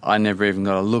I never even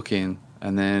got a look in.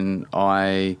 And then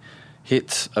I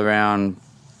hit around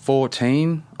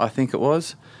 14, I think it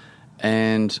was,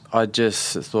 and I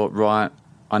just thought, right,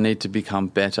 I need to become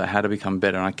better. How to become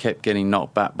better? And I kept getting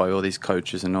knocked back by all these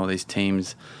coaches and all these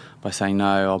teams by saying,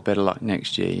 no, better luck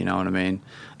next year, you know what I mean?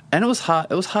 And it was hard.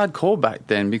 It was hardcore back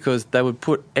then because they would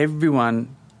put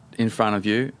everyone in front of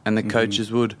you, and the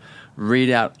coaches would read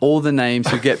out all the names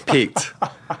who get picked.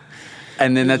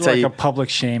 And then that's like a public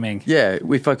shaming. Yeah,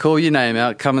 if I call your name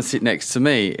out, come and sit next to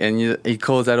me. And he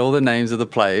calls out all the names of the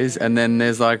players, and then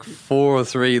there's like 4 or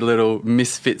 3 little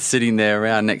misfits sitting there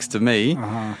around next to me.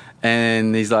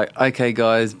 And he's like, okay,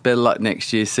 guys, better luck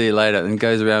next year. See you later. And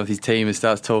goes around with his team and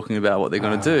starts talking about what they're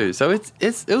going to do. So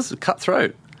it was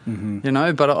cutthroat,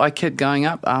 but I kept going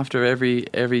up after every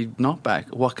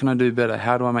knockback. What can I do better?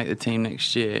 How do I make the team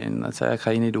next year? And I'd say,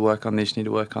 okay, you need to work on this, you need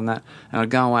to work on that. And I'd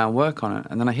go away and work on it.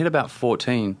 And then I hit about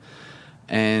 14,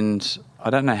 and I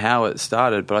don't know how it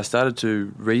started, but I started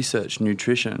to research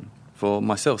nutrition for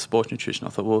myself, sports nutrition.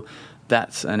 I thought, well,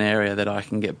 that's an area that I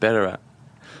can get better at.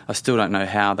 I still don't know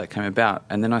how that came about.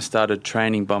 And then I started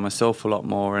training by myself a lot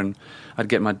more, and I'd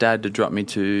get my dad to drop me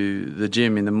to the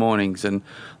gym in the mornings, and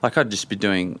like I'd just be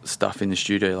doing stuff in the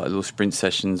studio, like little sprint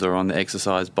sessions or on the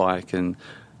exercise bike, and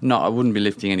I wouldn't be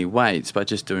lifting any weights, but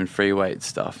just doing free weight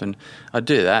stuff. And I'd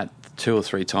do that 2 or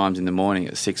 3 times in the morning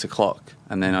at 6 o'clock,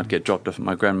 and then I'd get dropped off at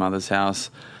my grandmother's house,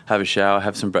 have a shower,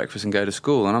 have some breakfast, and go to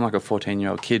school. And I'm like a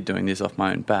 14-year-old kid doing this off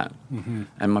my own bat.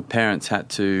 And my parents had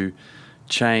to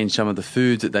change some of the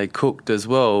foods that they cooked as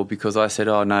well, because I said,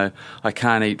 oh no, I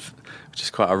can't eat, which is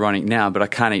quite ironic now, but I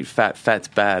can't eat fat. Fat's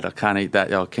bad. I can't eat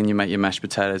that. Oh, can you make your mashed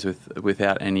potatoes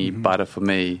without any butter for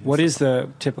me? What is the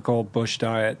typical bush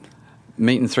diet?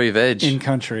 Meat and 3 veg. In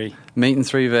country? Meat and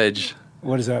 3 veg.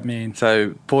 What does that mean?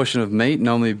 So portion of meat,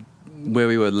 normally where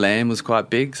we were, lamb was quite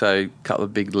big, so a couple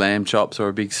of big lamb chops or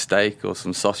a big steak or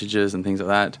some sausages and things like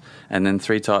that, and then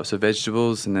 3 types of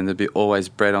vegetables, and then there'd be always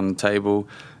bread on the table,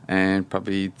 and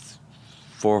probably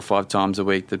 4 or 5 times a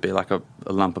week there'd be like a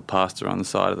lump of pasta on the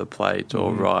side of the plate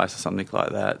or rice or something like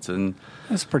that. And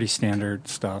that's pretty standard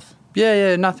stuff.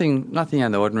 Yeah, nothing out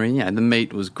of the ordinary. Yeah, the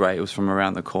meat was great. It was from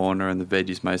around the corner, and the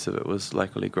veggies, most of it was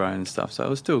locally grown and stuff. So it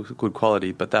was still good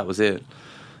quality, but that was it.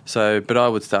 So, but I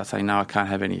would start saying, no, I can't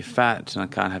have any fat, and I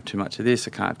can't have too much of this,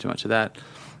 I can't have too much of that.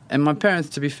 And my parents,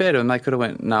 to be fair to them, they could have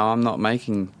went, no, I'm not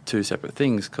making 2 separate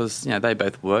things, because they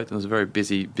both worked. It was a very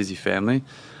busy family.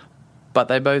 But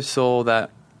they both saw that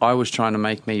I was trying to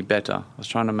make me better. I was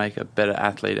trying to make a better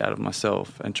athlete out of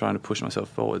myself and trying to push myself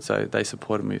forward. So they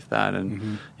supported me with that.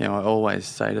 And, I always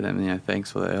say to them,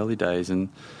 thanks for the early days. And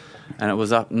it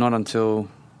was up not until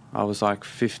I was like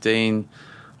 15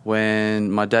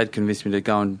 when my dad convinced me to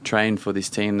go and train for this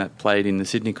team that played in the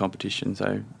Sydney competition.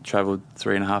 So travelled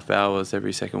 3.5 hours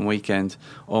every second weekend.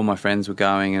 All my friends were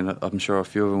going, and I'm sure a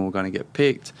few of them were going to get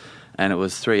picked. And it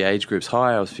was 3 age groups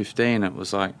higher. I was 15. It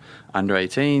was like under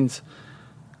 18s.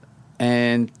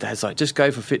 And Dad's like, just go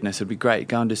for fitness. It'd be great.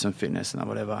 Go and do some fitness and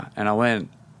whatever. And I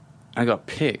went, I got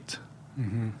picked.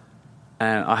 And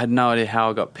I had no idea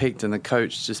how I got picked. And the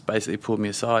coach just basically pulled me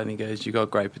aside and he goes, you got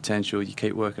great potential. You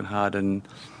keep working hard and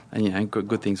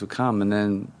good things will come. And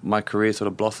then my career sort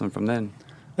of blossomed from then.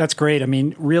 That's great. I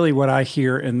mean, really what I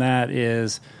hear in that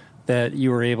is that you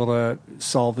were able to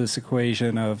solve this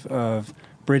equation of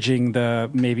bridging the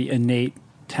maybe innate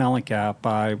talent gap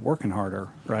by working harder,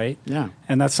 right? Yeah.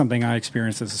 And that's something I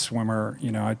experienced as a swimmer.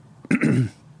 I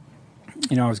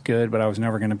was good, but I was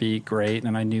never going to be great,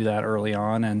 and I knew that early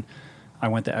on, and I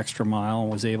went the extra mile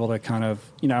and was able to kind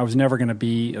of, I was never going to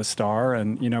be a star,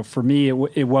 and, for me,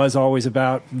 it was always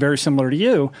about, very similar to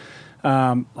you,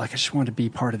 I just wanted to be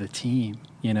part of the team,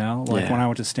 when I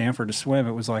went to Stanford to swim,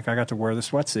 it was like I got to wear the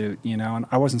sweatsuit, and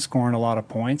I wasn't scoring a lot of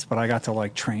points, but I got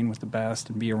to train with the best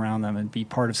and be around them and be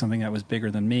part of something that was bigger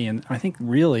than me. And I think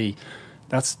really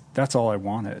that's all I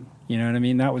wanted. You know what I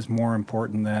mean? That was more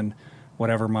important than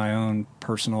whatever my own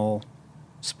personal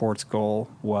sports goal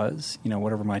was,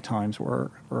 whatever my times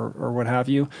were or what have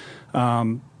you.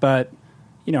 But,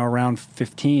 around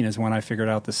 15 is when I figured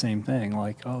out the same thing.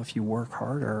 If you work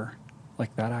harder,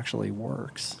 that actually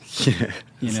works. Yeah.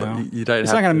 You don't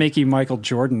it's not going to make you Michael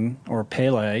Jordan or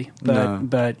Pele,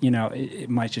 but it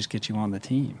might just get you on the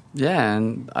team. Yeah,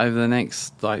 and over the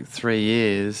next 3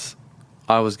 years,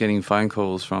 I was getting phone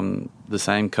calls from the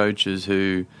same coaches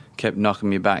who kept knocking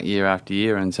me back year after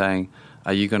year and saying,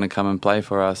 are you going to come and play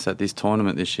for us at this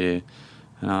tournament this year?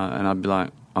 And I'd be like,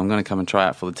 I'm going to come and try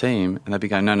out for the team. And they'd be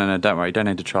going, no, don't worry, you don't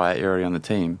need to try out, you're already on the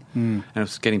team. And it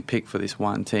was getting picked for this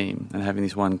one team and having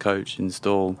this one coach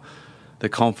install the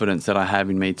confidence that I have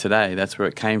in me today. That's where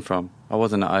it came from. I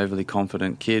wasn't an overly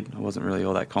confident kid. I wasn't really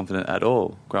all that confident at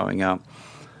all growing up.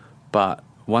 But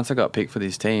once I got picked for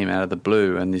this team out of the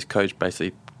blue, and this coach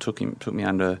basically took me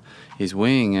under his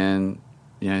wing and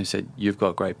said, you've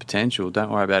got great potential.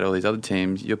 Don't worry about all these other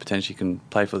teams. You potentially can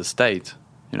play for the state.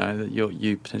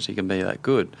 You potentially can be that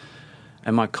good.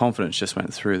 And my confidence just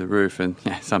went through the roof. And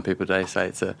some people today say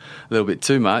it's a little bit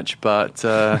too much, but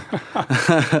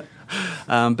but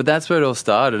that's where it all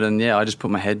started. And I just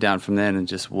put my head down from then and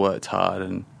just worked hard.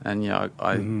 And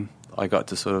I got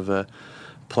to sort of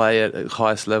play at the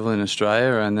highest level in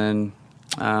Australia, and then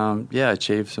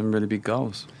achieve some really big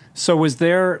goals. So was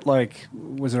there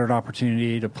an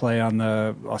opportunity to play on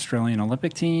the Australian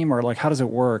Olympic team, or how does it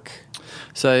work?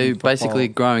 So basically,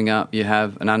 growing up, you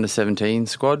have an under-17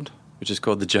 squad, which is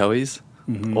called the Joeys.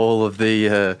 All of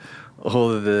the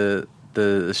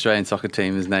Australian soccer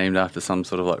team is named after some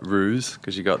sort of ruse,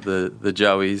 because you got the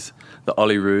Joeys, the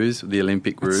Olyroos, the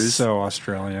Olympic Roos. So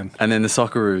Australian. And then the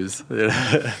Socceroos.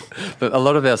 But a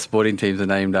lot of our sporting teams are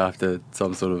named after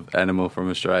some sort of animal from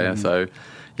Australia. So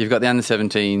you've got the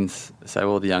under-17s, so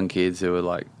all the young kids who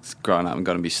are growing up and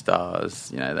going to be stars,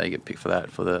 they get picked for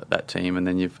that team. And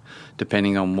then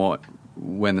depending on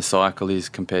when the cycle is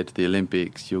compared to the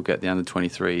Olympics, you'll get the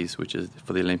under-23s, which is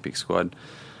for the Olympic squad.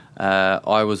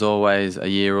 I was always a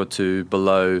year or two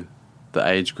below the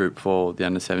age group for the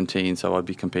under-17, so I'd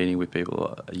be competing with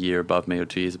people a year above me or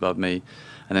 2 years above me.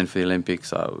 And then for the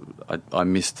Olympics, I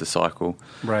missed the cycle.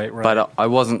 Right. But I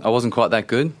wasn't quite that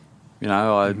good.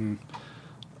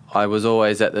 I was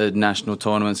always at the national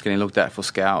tournaments getting looked at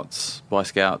by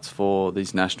scouts for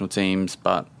these national teams,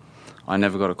 but I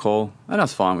never got a call, and I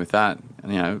was fine with that.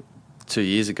 2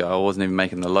 years ago, I wasn't even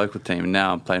making the local team, and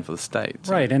now I'm playing for the state.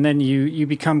 Right, and then you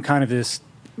become kind of this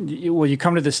well, you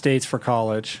come to the States for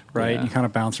college, right? Yeah. You kind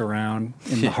of bounce around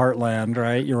in the heartland,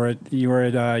 right? You were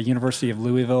at University of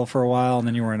Louisville for a while, and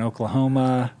then you were in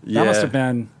Oklahoma. That Yeah. must have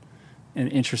been an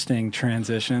interesting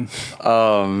transition.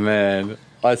 Oh man!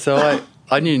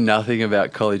 I knew nothing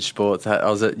about college sports. I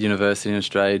was at university in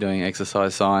Australia doing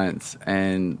exercise science,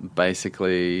 and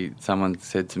basically someone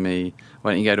said to me,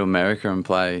 "Why don't you go to America and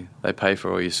play? They pay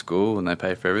for all your school and they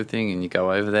pay for everything, and you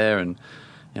go over there and."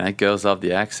 You know, girls love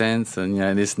the accents and, you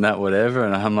know, this and that, whatever.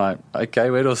 And I'm like, okay,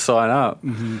 where do I sign up?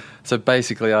 Mm-hmm. So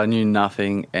basically I knew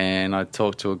nothing, and I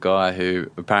talked to a guy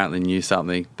who apparently knew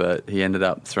something, but he ended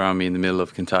up throwing me in the middle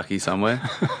of Kentucky somewhere.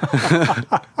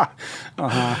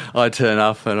 I turn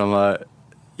up and I'm like,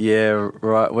 yeah,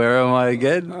 right, where am I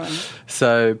again?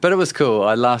 So, but it was cool.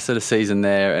 I lasted a season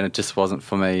there and it just wasn't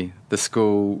for me. The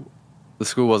school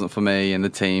wasn't for me, and the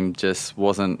team just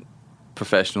wasn't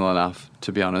professional enough,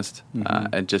 to be honest,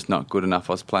 and just not good enough.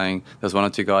 I was playing, there was one or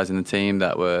two guys in the team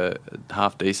that were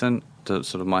half decent to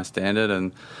sort of my standard,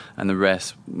 and the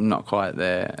rest not quite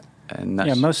there. And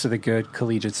that's, most of the good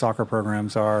collegiate soccer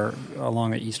programs are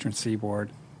along the eastern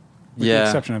seaboard, with the Yeah.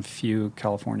 exception of a few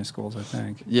California schools, I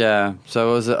think. Yeah,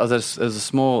 so it was a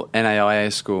small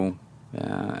NAIA school,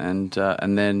 and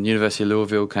then University of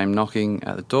Louisville came knocking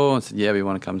at the door and said, yeah, we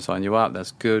want to come sign you up.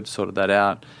 That's good, sorted that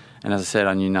out. And as I said,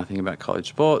 I knew nothing about college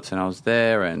sports, and I was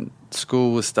there, and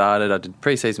school was started. I did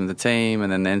pre-season with the team,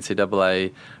 and then the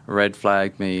NCAA red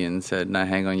flagged me and said, no,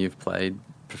 hang on, you've played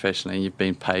professionally, you've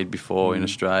been paid before in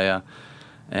Australia.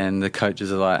 And the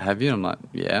coaches are like, have you? And I'm like,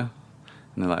 yeah.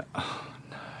 And they're like, oh,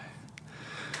 no.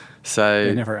 So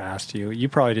They never asked you. You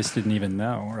probably just didn't even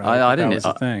know, right? I didn't. That was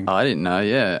the thing. I didn't know,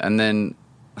 yeah. And then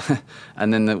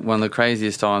one of the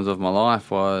craziest times of my life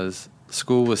was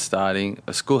school was starting.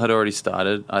 School had already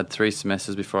started. I had 3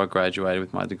 semesters before I graduated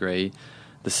with my degree.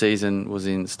 The season was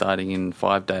starting in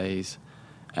 5 days,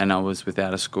 and I was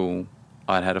without a school.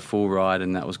 I'd had a full ride,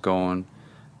 and that was gone,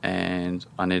 and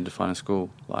I needed to find a school.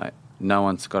 Like, no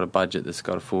one's got a budget that's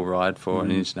got a full ride for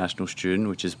an international student,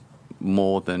 which is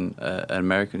more than an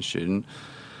American student.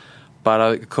 But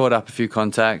I caught up a few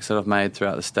contacts that I've made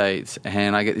throughout the States,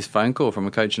 and I get this phone call from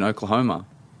a coach in Oklahoma.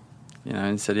 You know,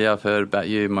 and said, yeah, I've heard about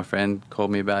you. My friend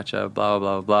called me about you, blah,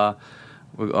 blah, blah, blah.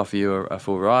 We'll offer you a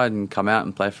full ride and come out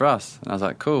and play for us. And I was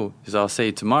like, cool. He said, I'll see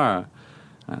you tomorrow.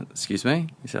 Excuse me?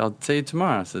 He said, I'll see you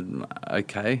tomorrow. I said,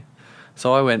 okay.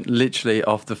 So I went literally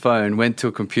off the phone, went to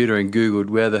a computer and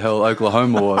Googled where the hell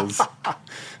Oklahoma was.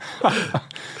 I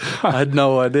had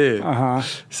no idea.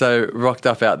 So rocked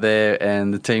up out there,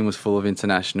 and the team was full of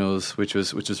internationals, which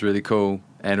was really cool,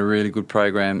 and a really good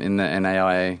program in the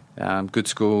NAIA. Good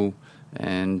school.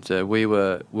 And we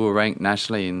were ranked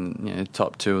nationally in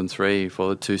top 2 and 3 for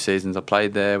the 2 seasons I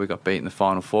played there. We got beat in the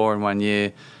Final Four in one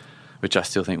year, which I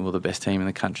still think we were the best team in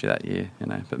the country that year,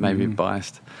 but maybe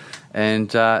biased. And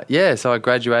so I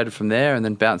graduated from there and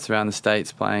then bounced around the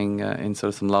States playing in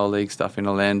sort of some lower league stuff in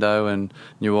Orlando and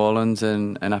New Orleans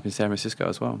and up in San Francisco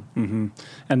as well. Mm-hmm.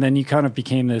 And then you kind of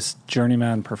became this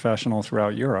journeyman professional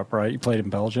throughout Europe, right? You played in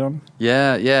Belgium?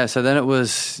 Yeah. So then it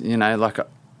was,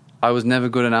 I was never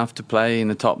good enough to play in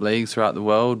the top leagues throughout the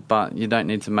world, but you don't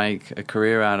need to make a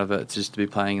career out of it just to be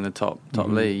playing in the top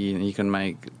league. You can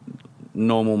make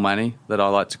normal money, that I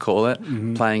like to call it,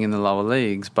 playing in the lower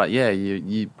leagues. But yeah,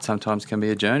 you sometimes can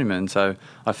be a journeyman. So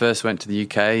I first went to the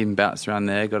UK and bounced around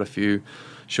there, got a few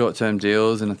short-term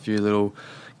deals and a few little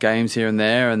games here and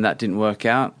there, and that didn't work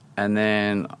out. And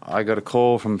then I got a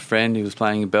call from a friend who was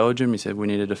playing in Belgium. He said, we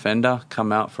need a defender,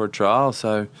 come out for a trial.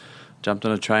 So jumped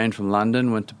on a train from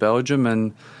London, went to Belgium,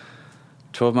 and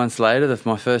 12 months later,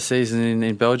 my first season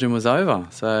in Belgium was over.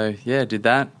 So, yeah, did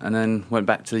that, and then went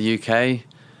back to the UK,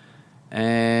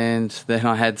 and then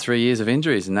I had 3 years of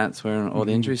injuries, and that's where all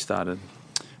the injuries started.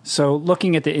 So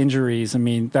looking at the injuries, I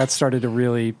mean, that started to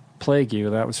really plague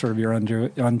you. That was sort of your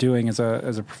undoing as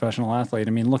a professional athlete.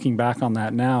 I mean, looking back on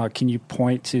that now, can you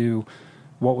point to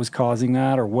what was causing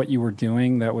that or what you were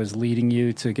doing that was leading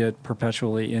you to get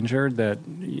perpetually injured? That,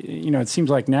 it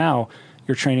seems like now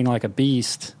you're training like a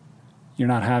beast. You're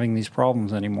not having these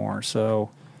problems anymore. So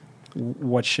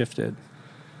what shifted?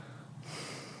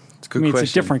 It's a good question.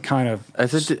 It's a different kind of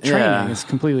training. Yeah. It's a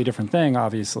completely different thing,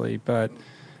 obviously, but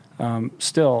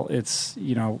still it's,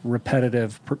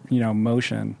 repetitive,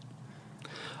 motion.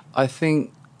 I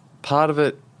think part of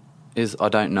it is I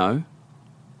don't know.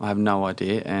 I have no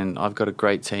idea, and I've got a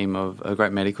great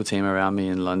medical team around me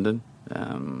in London,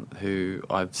 who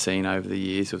I've seen over the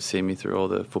years, who've seen me through all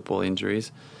the football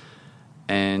injuries,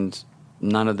 and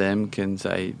none of them can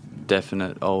say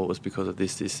definite, it was because of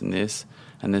this, this, and this.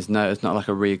 And it's not like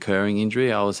a reoccurring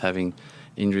injury. I was having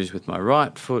injuries with my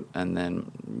right foot, and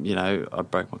then, I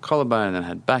broke my collarbone and then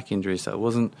had back injuries. So it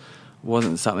wasn't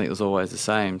something that was always the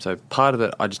same. So part of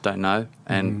it I just don't know,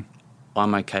 and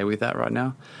I'm okay with that right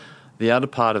now. The other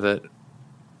part of it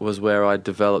was where I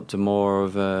developed more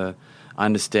of a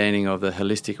understanding of the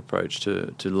holistic approach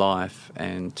to life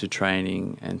and to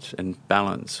training and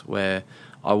balance, where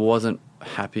I wasn't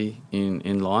happy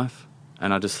in life,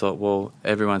 and I just thought, well,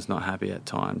 everyone's not happy at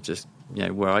times. Just,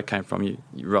 where I came from, you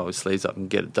roll your sleeves up and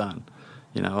get it done.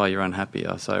 You're unhappy.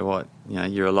 So what?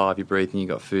 You're alive, you're breathing, you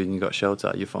got food and you got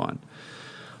shelter, you're fine.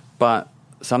 But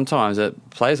sometimes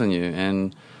it plays on you,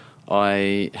 and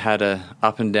I had a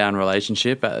up and down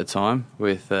relationship at the time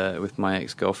with my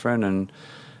ex-girlfriend,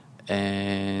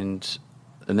 and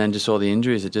then just all the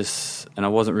injuries. And I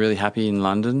wasn't really happy in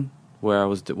London where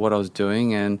what I was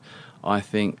doing, and I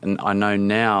think, and I know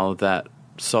now that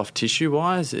soft tissue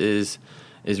wise is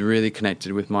really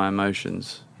connected with my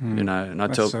emotions. And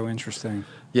that's so interesting.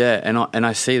 Yeah, and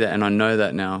I see that, and I know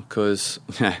that now, because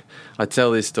I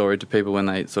tell this story to people when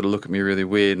they sort of look at me really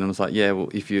weird, and I was like, yeah, well,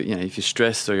 if you're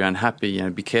stressed or you're unhappy,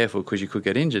 be careful, because you could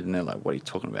get injured. And they're like, what are you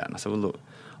talking about? And I said, well, look,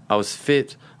 I was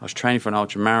fit, I was training for an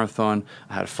ultra marathon,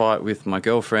 I had a fight with my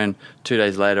girlfriend. 2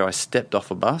 days later, I stepped off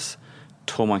a bus,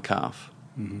 tore my calf,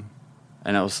 and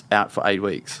I was out for 8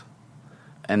 weeks.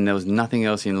 And there was nothing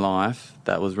else in life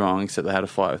that was wrong except I had a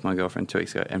fight with my girlfriend 2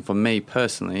 weeks ago. And for me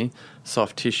personally,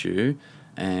 soft tissue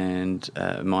and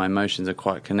my emotions are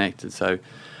quite connected. So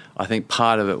I think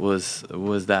part of it was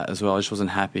that as well. I just wasn't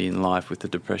happy in life with the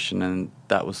depression, and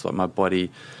that was like my body,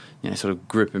 sort of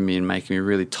gripping me and making me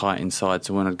really tight inside.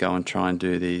 So when I'd go and try and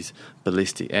do these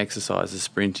ballistic exercises,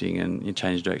 sprinting and you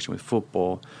change direction with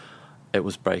football, it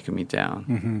was breaking me down.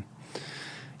 Mm-hmm.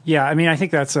 Yeah, I mean, I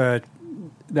think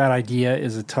that idea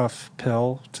is a tough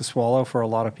pill to swallow for a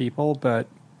lot of people, but,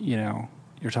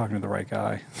 you're talking to the right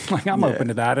guy. Like, I'm open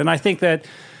to that. And I think that,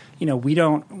 we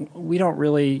don't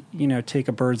really, take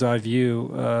a bird's eye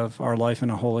view of our life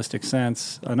in a holistic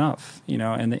sense enough,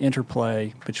 and the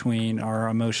interplay between our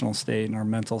emotional state and our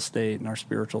mental state and our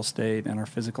spiritual state and our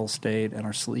physical state and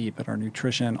our sleep and our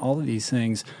nutrition. All of these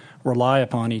things rely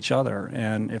upon each other.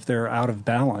 And if they're out of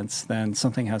balance, then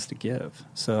something has to give.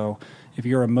 So if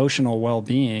your emotional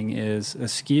well-being is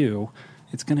askew,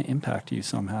 it's going to impact you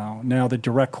somehow. Now, the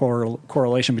direct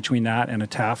correlation between that and a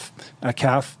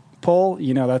calf pull,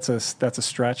 that's a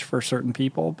stretch for certain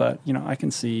people, but I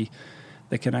can see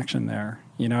the connection there.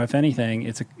 If anything,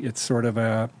 it's sort of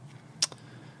a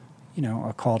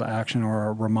call to action or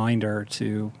a reminder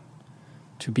to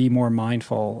be more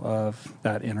mindful of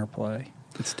that interplay.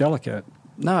 It's delicate.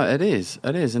 No, it is,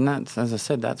 and that's, as I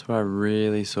said, that's where I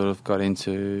really sort of got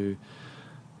into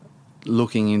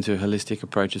looking into holistic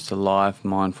approaches to life,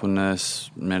 mindfulness,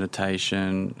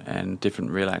 meditation, and different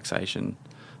relaxation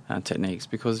techniques.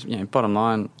 Because, bottom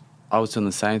line, I was doing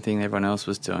the same thing everyone else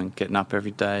was doing, getting up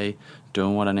every day,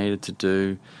 doing what I needed to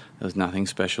do. There was nothing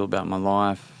special about my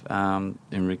life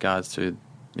in regards to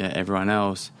everyone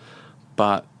else.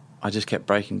 But I just kept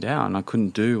breaking down. I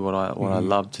couldn't do what I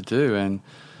loved to do. And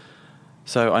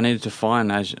so I needed to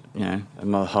find, as in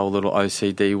my whole little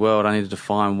OCD world, I needed to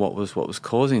find what was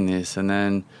causing this. And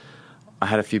then I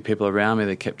had a few people around me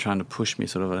that kept trying to push me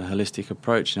sort of a holistic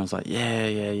approach. And I was like,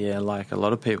 yeah, like a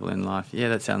lot of people in life,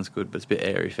 that sounds good, but it's a bit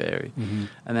airy-fairy. Mm-hmm.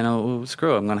 And then,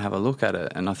 screw it, I'm going to have a look at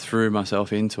it. And I threw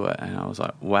myself into it, and I was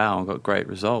like, wow, I got great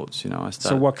results.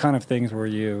 So what kind of things were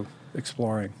you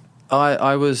exploring?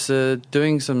 I was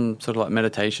doing some sort of like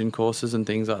meditation courses and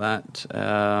things like that,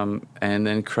 and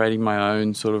then creating my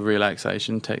own sort of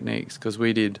relaxation techniques, because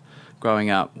we did, growing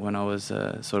up when I was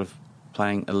sort of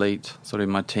playing elite, sort of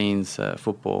in my teens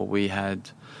football, we had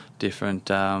different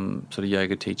sort of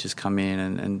yoga teachers come in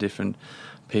and different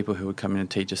people who would come in and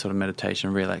teach us sort of meditation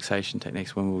and relaxation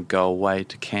techniques when we would go away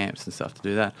to camps and stuff to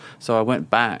do that. So I went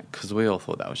back, because we all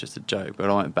thought that was just a joke, but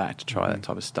I went back to try that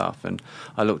type of stuff, and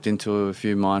I looked into a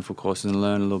few mindful courses and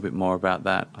learned a little bit more about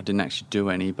that. I didn't actually do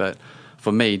any, but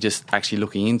for me, just actually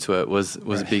looking into it was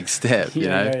a big step, you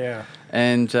know? Yeah.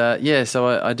 And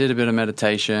so I did a bit of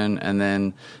meditation and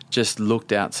then just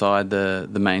looked outside the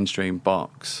mainstream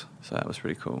box. So that was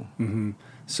pretty cool. Mm-hmm.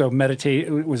 So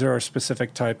was there a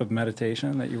specific type of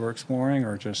meditation that you were exploring,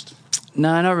 or just in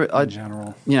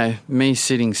general? Me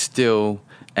sitting still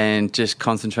and just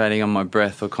concentrating on my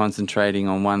breath, or concentrating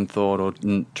on one thought, or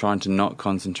trying to not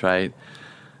concentrate.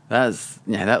 That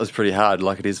was pretty hard,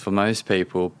 like it is for most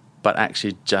people. But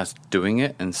actually just doing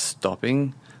it and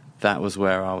stopping, that was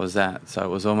where I was at. So it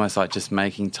was almost like just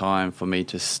making time for me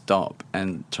to stop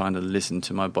and trying to listen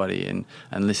to my body and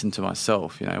listen to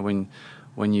myself.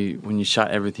 when you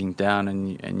shut everything down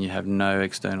and you have no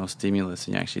external stimulus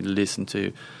and you actually listen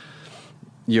to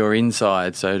your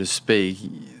inside, so to speak,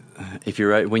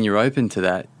 when you're open to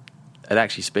that, it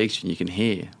actually speaks to you. You can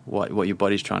hear what your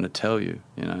body's trying to tell you,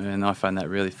 and I find that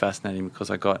really fascinating because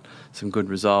I got some good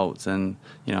results, and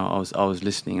I was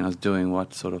listening and I was doing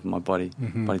what sort of my body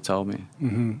told me.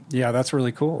 Mm-hmm. Yeah, that's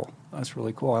really cool. That's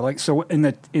really cool. I like. So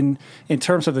in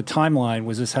terms of the timeline,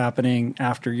 was this happening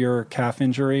after your calf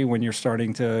injury when you're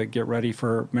starting to get ready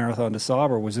for Marathon des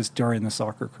Sables, or was this during the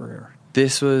soccer career?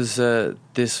 This was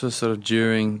sort of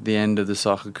during the end of the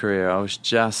soccer career. I was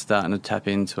just starting to tap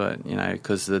into it,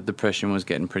 because the depression was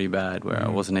getting pretty bad, where I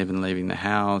wasn't even leaving the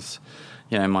house.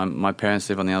 My parents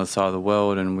live on the other side of the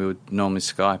world, and we would normally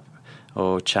Skype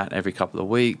or chat every couple of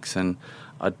weeks, and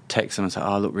I'd text them and say,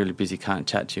 "Oh, I look really busy, can't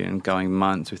chat to you," and going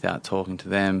months without talking to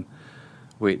them,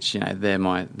 which they're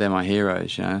my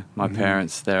heroes. My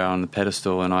parents, they're on the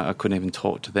pedestal, and I couldn't even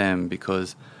talk to them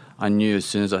because I knew as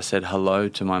soon as I said hello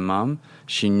to my mum,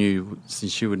 she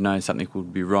would know something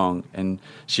would be wrong, and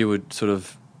she would sort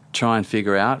of try and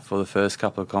figure out for the first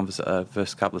couple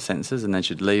of sentences, and then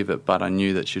she'd leave it. But I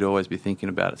knew that she'd always be thinking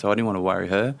about it, so I didn't want to worry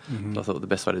her. So I thought the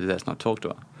best way to do that is not talk to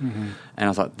her. And I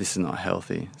was like, this is not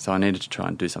healthy, so I needed to try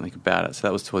and do something about it. So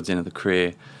that was towards the end of the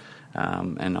career,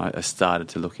 and I started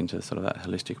to look into sort of that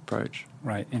holistic approach.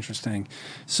 Right, interesting.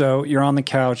 So you're on the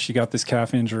couch, you got this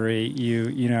calf injury,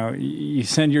 you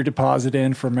send your deposit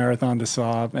in for Marathon des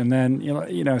Sables, and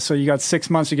then so you got 6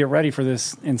 months to get ready for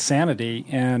this insanity.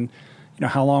 And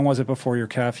how long was it before your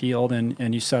calf healed,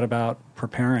 and you set about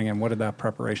preparing, and what did that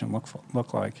preparation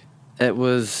look like? It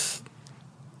was,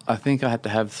 I think I had to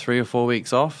have 3 or 4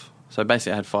 weeks off. So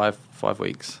basically I had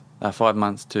 5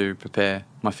 months to prepare.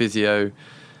 My physio,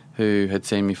 who had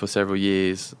seen me for several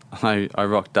years, I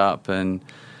rocked up and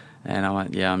I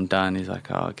went, "Yeah, I'm done." He's like,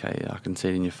 "Oh, okay, I can see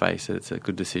it in your face that it's a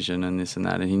good decision and this and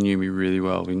that." And he knew me really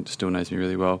well. He still knows me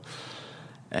really well.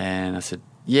 And I said,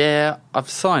 "Yeah, I've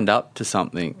signed up to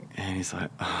something." And he's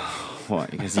like, "Oh,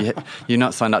 what?" He goes, "You're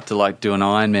not signed up to do an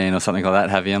Ironman or something like that,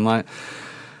 have you?" I'm like,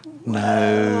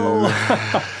 "No,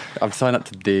 I've signed up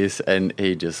to this." And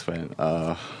he just went,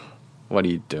 "Oh, what are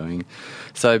you doing?"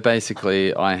 So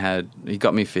basically he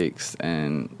got me fixed,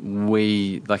 and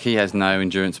he has no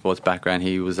endurance sports background.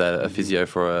 He was a physio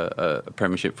for a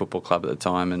premiership football club at the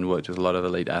time and worked with a lot of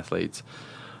elite athletes.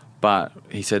 But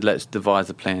he said, let's devise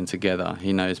a plan together.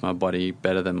 He knows my body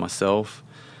better than myself,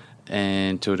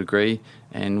 and to a degree,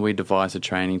 and we devised a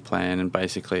training plan, and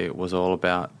basically it was all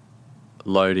about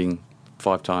loading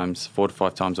 4 to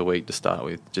 5 times a week to start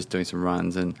with, just doing some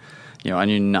runs. And I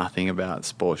knew nothing about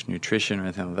sports nutrition or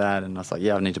anything like that, and I was like,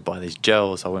 I need to buy these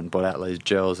gels. I went and bought out these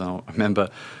gels, and I remember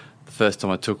the first time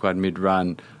I took one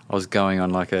mid-run, I was going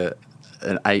on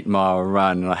an 8-mile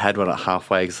run, and I had one at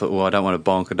halfway because I thought, I don't want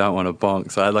to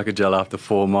bonk. So I had a gel after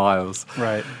 4 miles.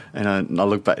 Right. And I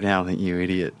look back now and think, you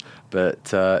idiot. But,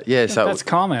 so... That's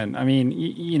common. I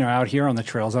mean, out here on the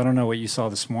trails, I don't know what you saw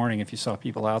this morning, if you saw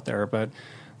people out there, but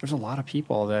there's a lot of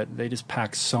people that they just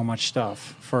pack so much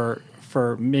stuff for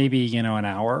maybe, an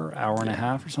hour and a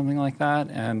half or something like that.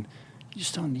 And you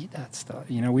just don't need that stuff.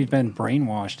 We've been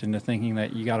brainwashed into thinking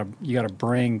that you gotta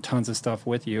bring tons of stuff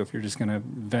with you if you're just going to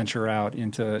venture out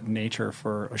into nature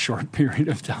for a short period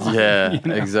of time. Yeah,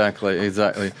 exactly. We're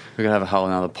going to have a whole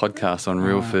another podcast on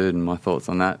real food and my thoughts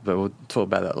on that, but we'll talk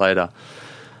about that later.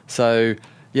 So,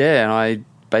 and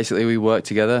we worked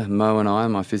together, Mo and I,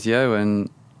 my physio, and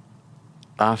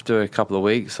after a couple of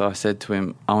weeks, I said to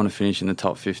him, I want to finish in the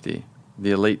top 50.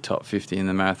 The elite top 50 in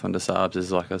the Marathon des Sables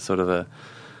is like a sort of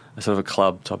a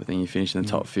club type of thing. You finish in the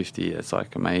top 50, it's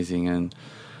amazing.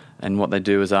 And what they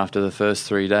do is after the first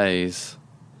 3 days,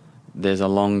 there's a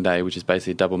long day, which is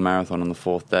basically a double marathon on the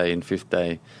 4th day and 5th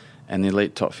day, and the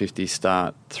elite top 50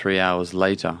 start 3 hours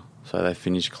later, so they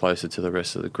finish closer to the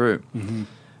rest of the group.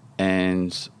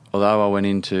 And although I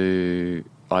wanted to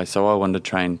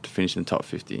train to finish in the top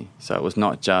 50, so it was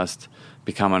not just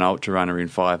become an ultra runner in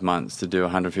 5 months to do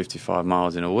 155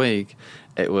 miles in a week,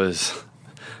 it was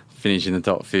finish in the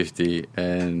top 50.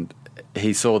 And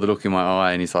he saw the look in my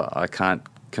eye and he's like, I can't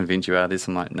convince you out of this.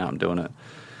 I'm like, no, I'm doing it.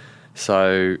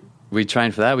 So we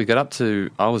trained for that. We got up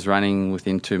to, I was running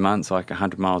within 2 months,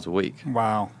 100 miles a week.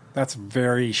 Wow. That's a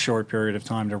very short period of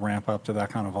time to ramp up to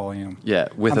that kind of volume. Yeah.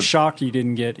 I'm shocked you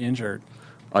didn't get injured.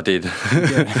 I did.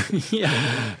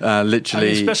 Yeah.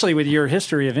 Literally. Especially with your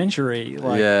history of injury.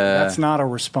 That's not a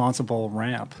responsible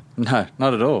ramp. No,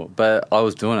 not at all. But I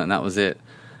was doing it and that was it.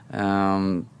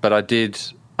 But I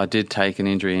did take an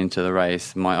injury into the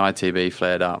race. My ITB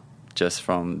flared up just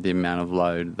from the amount of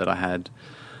load that I had.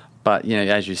 But, you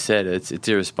know, as you said, it's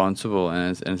irresponsible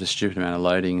and it's a stupid amount of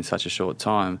loading in such a short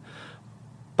time.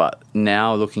 But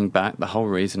now looking back, the whole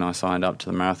reason I signed up to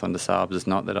the Marathon des Sables is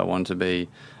not that I want to be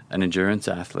an endurance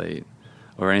athlete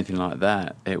or anything like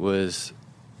that. It was,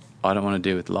 I don't want to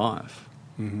deal with life.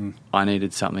 Mm-hmm. I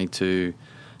needed something to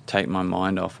take my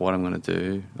mind off what I'm going to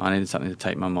do. I needed something to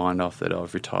take my mind off that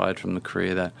I've retired from the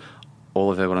career that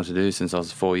all I've ever wanted to do since I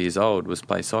was 4 years old was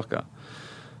play soccer.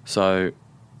 So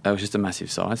it was just a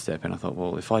massive sidestep, and I thought,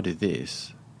 well, if I do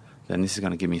this, then this is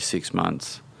going to give me 6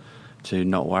 months to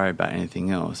not worry about anything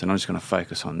else, and I'm just going to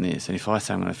focus on this. And if I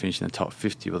say I'm going to finish in the top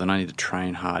 50, well, then I need to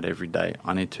train hard every day.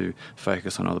 I need to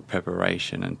focus on all the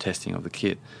preparation and testing of the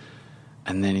kit.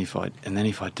 And then if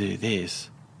I do this,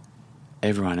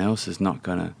 everyone else is not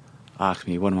going to ask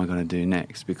me, what am I going to do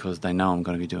next? Because they know I'm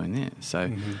going to be doing this.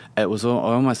 So it was I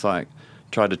almost like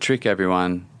tried to trick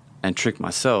everyone and trick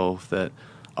myself that,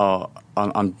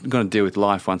 I'm going to deal with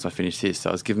life once I finish this. So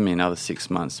it was giving me another 6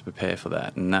 months to prepare for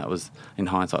that. And that was, in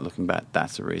hindsight, looking back,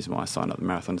 that's the reason why I signed up the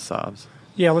Marathon des Sables.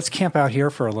 Yeah, let's camp out here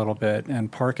for a little bit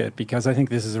and park it, because I think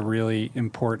this is a really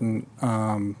important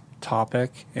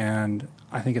topic, and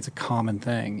I think it's a common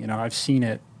thing. You know, I've seen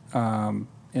it in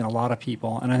a lot of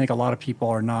people, and I think a lot of people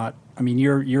are not. I mean,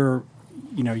 you're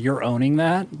owning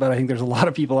that, but I think there's a lot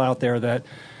of people out there that,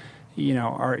 you know,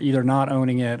 are either not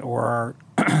owning it or are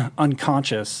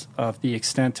unconscious of the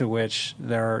extent to which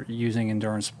they're using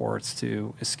endurance sports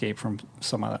to escape from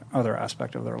some other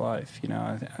aspect of their life. You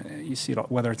know, you see it,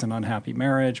 whether it's an unhappy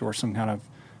marriage or some kind of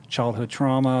childhood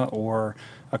trauma or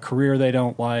a career they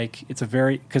don't like. It's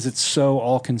because it's so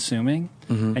all-consuming,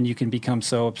 and you can become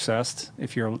so obsessed.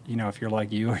 If you're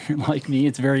like you or you're like me,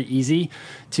 it's very easy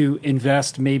to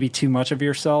invest maybe too much of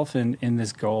yourself in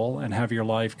this goal and have your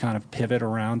life kind of pivot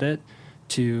around it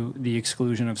to the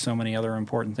exclusion of so many other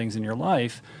important things in your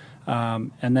life.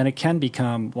 And then it can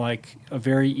become like a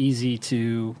very easy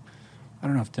to, I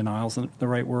don't know if denial's the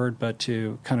right word, but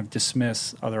to kind of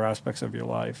dismiss other aspects of your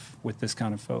life with this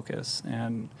kind of focus.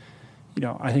 And, you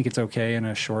know, I think it's okay in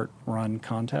a short run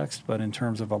context, but in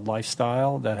terms of a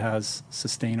lifestyle that has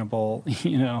sustainable,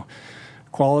 you know,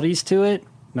 qualities to it,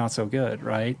 not so good,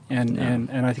 right? And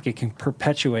I think it can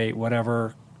perpetuate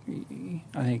whatever,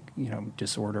 I think, you know,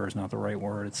 disorder is not the right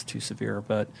word, it's too severe,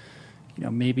 but, you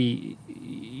know, maybe,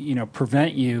 you know,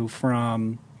 prevent you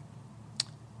from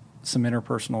some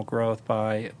interpersonal growth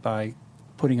by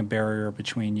putting a barrier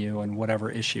between you and whatever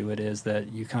issue it is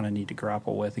that you kind of need to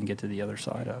grapple with and get to the other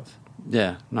side of.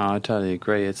 Yeah, no, I totally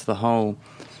agree. It's the whole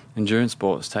endurance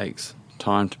sports takes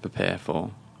time to prepare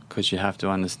for, because you have to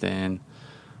understand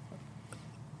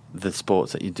the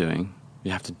sports that you're doing.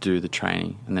 You have to do the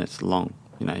training, and it's long.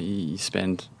 You know, you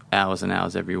spend hours and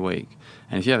hours every week.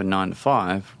 And if you have a 9 to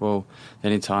 5, well,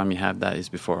 any time you have that is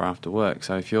before or after work.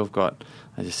 So if you've got,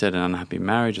 as you said, an unhappy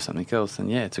marriage or something else,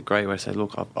 then yeah, it's a great way to say,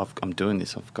 look, I'm doing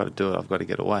this. I've got to do it. I've got to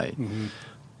get away. Mm-hmm.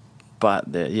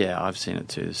 But yeah, I've seen it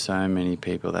too. There's so many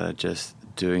people that are just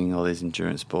doing all these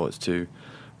endurance sports to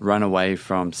run away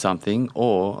from something,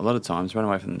 or a lot of times run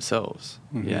away from themselves.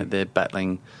 Mm-hmm. Yeah, they're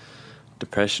battling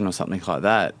depression or something like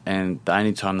that, and the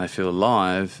only time they feel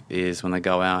alive is when they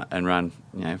go out and run,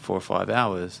 you know, 4 or 5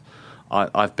 hours.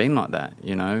 I've been like that,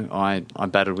 you know. I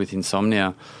battled with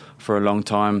insomnia for a long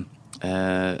time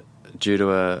due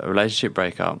to a relationship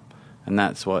breakup, and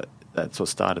that's what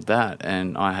started that.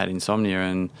 And I had insomnia,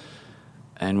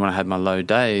 and when I had my low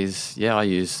days, yeah, I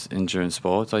used endurance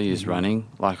sports. I used running.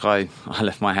 Like I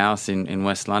left my house in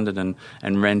West London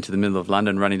and ran to the middle of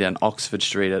London, running down Oxford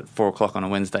Street at 4 o'clock on a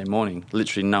Wednesday morning.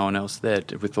 Literally no one else there,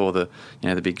 with all the, you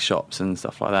know, the big shops and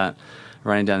stuff like that.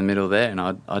 Running down the middle there, and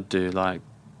I'd do like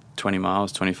 20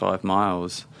 miles, 25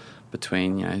 miles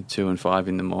between, you know, 2 and 5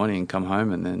 in the morning, come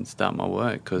home and then start my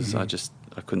work, because I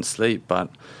couldn't sleep. But,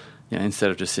 you know,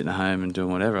 instead of just sitting at home and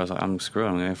doing whatever, I was like, I'm screwed,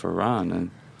 I'm going to go for a run. And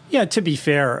yeah, to be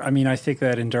fair, I mean, I think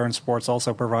that endurance sports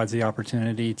also provides the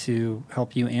opportunity to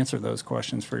help you answer those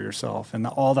questions for yourself. And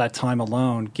all that time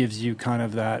alone gives you kind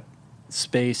of that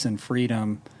space and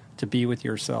freedom to be with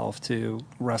yourself, to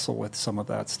wrestle with some of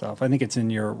that stuff. I think it's in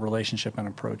your relationship and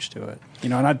approach to it. You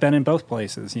know, and I've been in both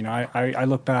places. You know, I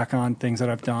look back on things that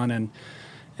I've done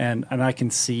and I can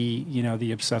see, you know,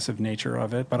 the obsessive nature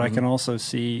of it, but I can also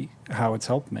see how it's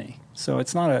helped me. So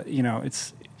it's not a, you know,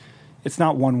 it's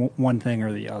not one thing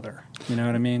or the other. You know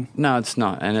what I mean? No, it's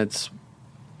not. And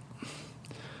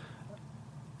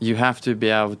you have to be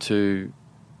able to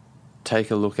take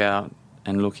a look out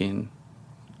and look in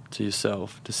to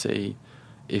yourself to see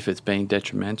if it's being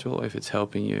detrimental or if it's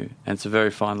helping you. And it's a very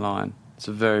fine line. It's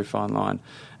a very fine line.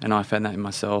 And I found that in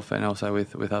myself, and also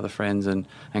with other friends and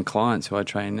clients who I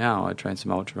train now. I train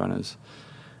some ultra runners.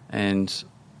 And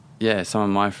some of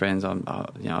my friends,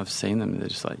 I've seen them. They're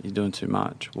just like, you're doing too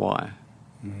much. Why?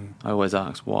 I always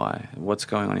ask why. What's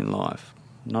going on in life?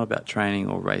 Not about training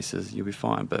or races. You'll be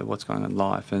fine, but what's going on in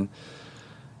life? And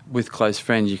with close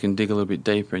friends, you can dig a little bit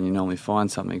deeper and you normally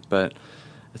find something. But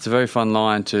it's a very fun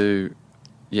line to,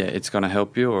 it's going to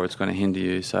help you or it's going to hinder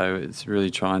you. So it's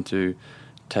really trying to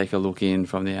take a look in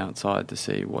from the outside to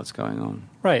see what's going on.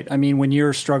 Right. I mean, when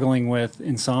you're struggling with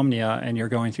insomnia and you're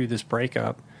going through this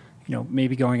breakup,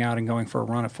 maybe going out and going for a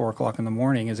run at 4 o'clock in the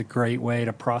morning is a great way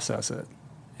to process it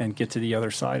and get to the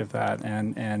other side of that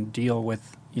and deal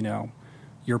with,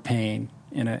 your pain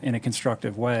in a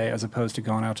constructive way, as opposed to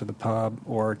going out to the pub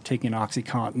or taking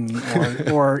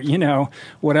OxyContin or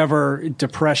whatever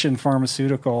depression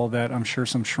pharmaceutical that I'm sure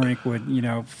some shrink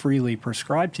would, freely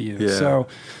prescribe to you. Yeah. So,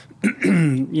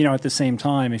 at the same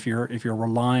time, if you're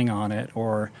relying on it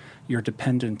or you're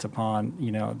dependent upon,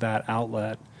 that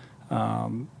outlet,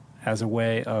 as a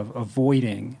way of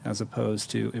avoiding as opposed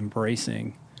to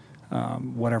embracing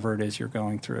whatever it is you're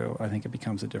going through, I think it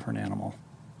becomes a different animal.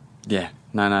 Yeah,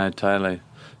 no, totally.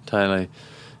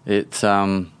 It's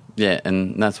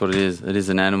and that's what it is. It is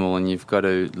an animal, and you've got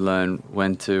to learn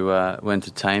when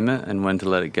to tame it and when to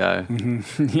let it go.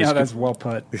 Mm-hmm. Yeah, that's well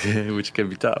put. Which can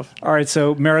be tough. All right,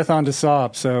 so marathon to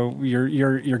Saab. So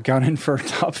you're gunning for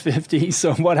top 50.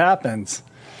 So what happens?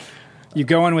 You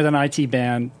go in with an IT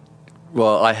band.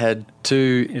 Well, I had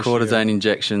 2 cortisone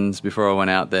injections before I went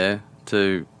out there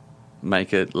to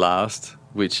make it last,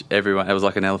 which it was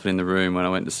like an elephant in the room when I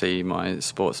went to see my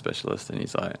sports specialist, and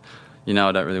he's like, I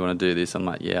don't really want to do this. I'm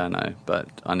like, yeah, I know, but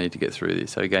I need to get through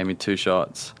this. So he gave me 2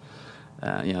 shots.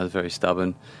 I was very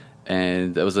stubborn,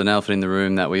 and there was an elephant in the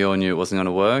room that we all knew it wasn't going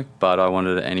to work, but I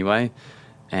wanted it anyway,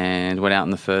 and went out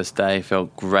on the first day,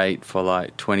 felt great for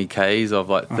like 20 Ks of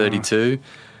like 32.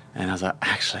 And I was like,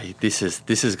 actually, this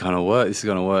is going to work. This is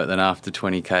going to work. Then after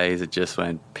 20 Ks, it just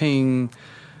went ping.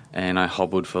 And I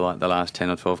hobbled for like the last 10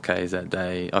 or 12 Ks that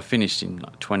day. I finished in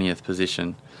like 20th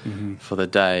position for the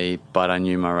day, but I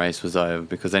knew my race was over,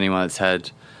 because anyone that's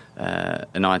had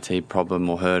an IT problem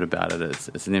or heard about it,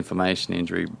 it's an inflammation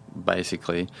injury,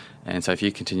 basically. And so if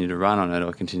you continue to run on it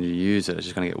or continue to use it, it's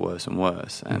just going to get worse and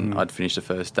worse. And I'd finished the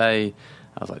first day.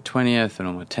 I was like 20th, and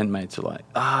all my tent mates were like,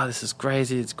 this is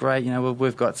crazy, it's great,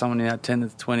 we've got someone in our tent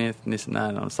that's 20th and this and that.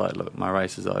 And I was like, look, my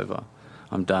race is over.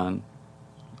 I'm done,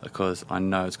 because I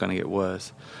know it's going to get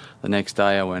worse. The next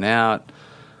day I went out,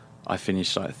 I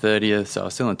finished like 30th, so I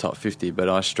was still in the top 50, but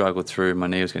I struggled through. My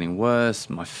knee was getting worse,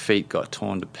 my feet got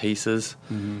torn to pieces.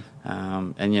 And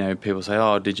people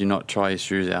say, did you not try your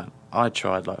shoes out? I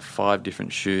tried like 5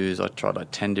 different shoes. I tried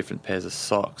like 10 different pairs of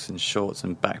socks and shorts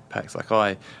and backpacks. Like,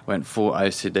 I went full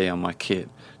OCD on my kit,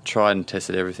 tried and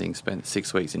tested everything, spent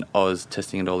 6 weeks in Oz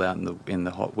testing it all out in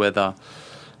the hot weather.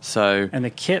 And the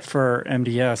kit for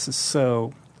MDS is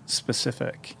so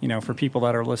specific. For people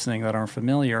that are listening that aren't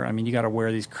familiar, I mean, you got to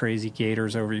wear these crazy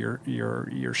gaiters over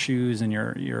your shoes and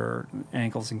your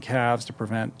ankles and calves to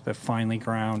prevent the finely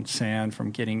ground sand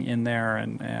from getting in there,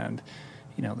 and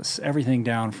everything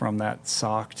down from that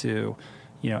sock to,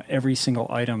 every single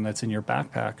item that's in your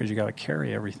backpack, because you got to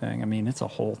carry everything. I mean, it's a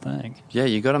whole thing. Yeah,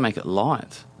 you got to make it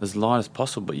light as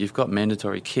possible. But you've got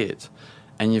mandatory kit,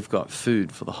 and you've got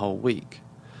food for the whole week.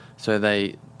 So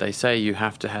they say you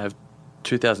have to have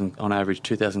 2,000 on average,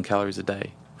 2,000 calories a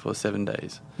day for 7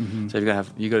 days. So you've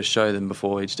got to show them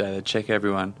before each day. They check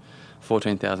everyone,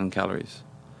 14,000 calories.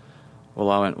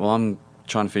 Well, I went, I'm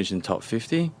trying to finish in the top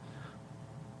 50.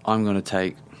 I'm going to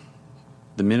take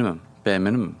the minimum, bare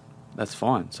minimum. That's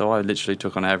fine. So I literally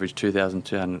took on average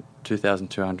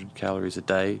 2,200 calories a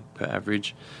day per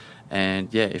average.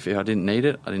 And if I didn't need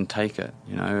it, I didn't take it,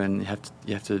 and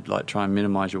you have to like try and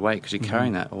minimize your weight, because you're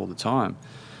carrying that all the time.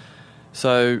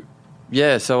 So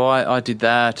I did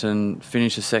that and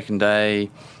finished the second day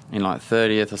in like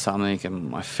 30th or something,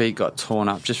 and my feet got torn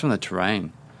up just from the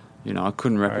terrain. I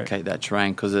couldn't replicate that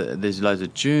terrain, because there's loads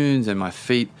of dunes, and my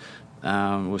feet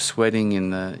were sweating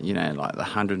in the, like the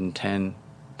 110,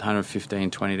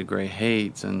 115, 20 degree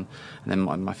heats, and then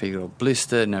my feet got all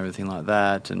blistered and everything like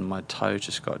that, and my toes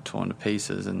just got torn to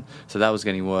pieces, and so that was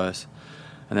getting worse.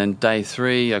 And then day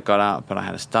 3, I got up and I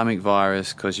had a stomach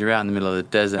virus, because you're out in the middle of the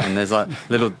desert and there's like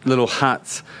little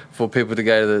huts for people to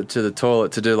go to the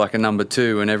toilet to do like a number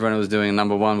 2, and everyone who was doing a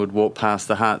number 1 would walk past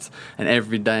the huts. And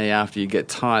every day after you get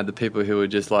tired, the people who were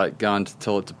just like going to the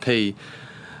toilet to pee,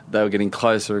 they were getting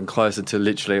closer and closer to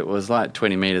literally, it was like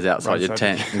 20 metres outside your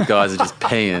tent, and guys are just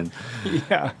peeing.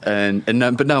 Yeah.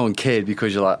 But no one cared,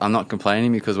 because you're like, I'm not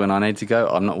complaining, because when I need to go,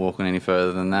 I'm not walking any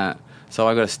further than that. So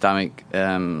I got a stomach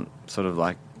sort of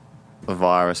like a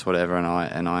virus, whatever,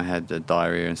 and I had the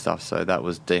diarrhea and stuff, so that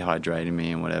was dehydrating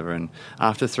me and whatever. And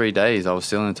after 3 days, I was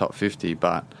still in the top 50,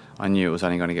 but I knew it was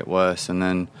only going to get worse. And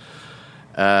then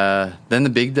the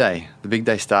big day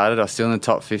started. I was still in the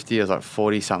top 50. I was like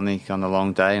 40 something on the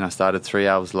long day, and I started 3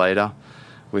 hours later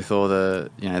with all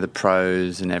the, you know, the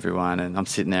pros and everyone, and I'm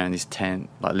sitting there in this tent,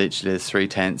 like literally there's 3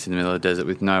 tents in the middle of the desert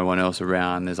with no one else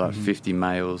around. There's like 50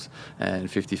 males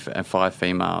and 55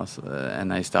 females,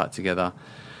 and they start together,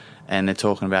 and they're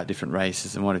talking about different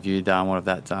races and what have you done, what have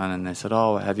that done, and they said,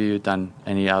 oh, have you done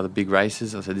any other big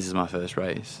races? I said, this is my first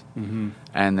race.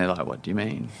 And they're like, what do you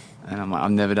mean? And I'm like,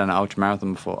 I've never done an ultra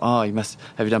marathon before. Oh, have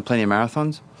you done plenty of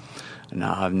marathons?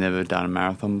 No, I've never done a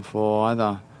marathon before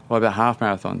either. What about half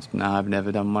marathons? No, I've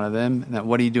never done one of them. Now,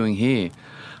 what are you doing here?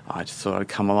 I just thought I'd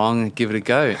come along and give it a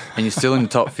go. And you're still in the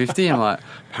top 50? I'm like,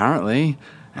 apparently.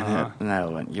 And they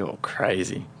all went, you're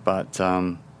crazy. But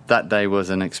that day was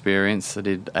an experience. I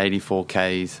did 84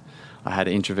 Ks. I had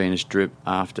an intravenous drip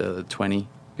after the 20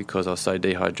 because I was so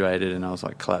dehydrated and I was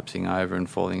like collapsing over and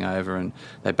falling over. And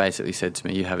they basically said to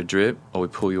me, you have a drip or we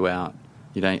pull you out.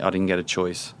 I didn't get a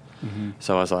choice.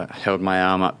 So I was like, held my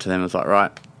arm up to them. I was like,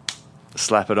 right,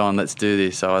 slap it on, let's do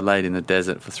this. So I laid in the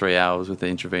desert for 3 hours with the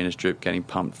intravenous drip getting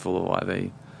pumped full of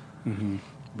IV,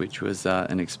 which was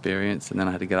an experience. And then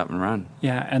I had to get up and run.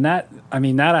 Yeah, and that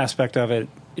aspect of it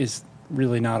is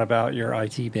really not about your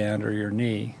IT band or your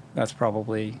knee. That's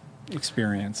probably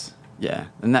experience. Yeah,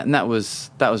 and that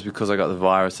was because I got the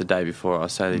virus the day before. I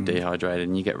was so dehydrated,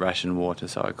 and you get ration water,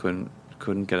 so I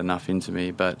couldn't get enough into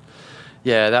me. But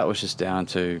yeah, that was just down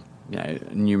to, you know,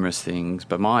 numerous things,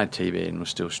 but my TBN was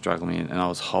still struggling, and I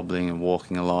was hobbling and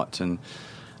walking a lot, and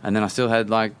then I still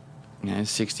had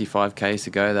 65 Ks to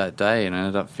go that day, and I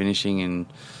ended up finishing in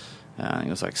I think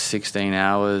it was like 16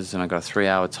 hours, and I got a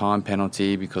 3-hour time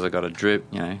penalty because I got a drip.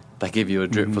 You know, they give you a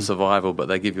drip for survival, but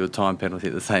they give you a time penalty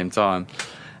at the same time.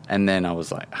 And then I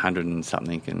was like 100 and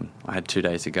something, and I had 2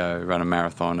 days to go, run a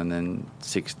marathon, and then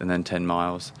 10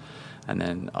 miles. And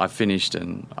then I finished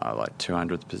in like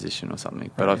 200th position or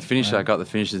something. But I finished. I got the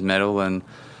finisher's medal, and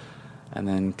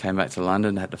then came back to London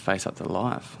and had to face up to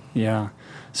life. Yeah.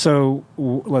 So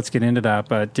let's get into that.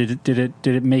 But did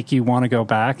it make you want to go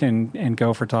back and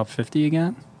go for top 50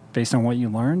 again, based on what you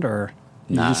learned, or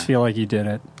you just feel like you did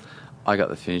it? I got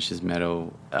the finisher's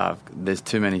medal. There's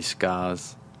too many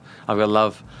scars. I've got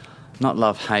not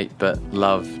love hate, but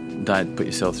love. Don't put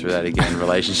yourself through that again.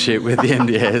 Relationship with the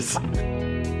MDS.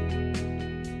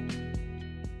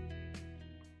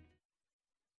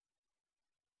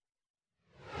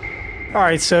 All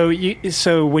right,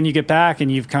 so when you get back and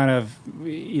you've kind of,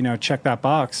 checked that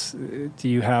box, do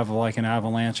you have like an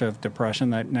avalanche of depression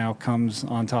that now comes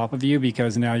on top of you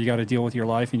because now you got to deal with your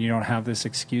life and you don't have this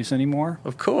excuse anymore?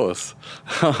 Of course.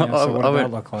 Yeah, so what did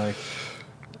that look like?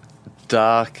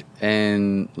 Dark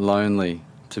and lonely,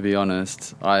 to be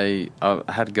honest. I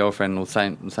had a girlfriend, the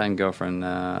same girlfriend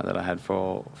that I had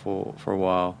for a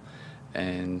while,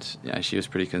 and she was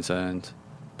pretty concerned.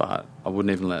 But I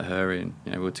wouldn't even let her in.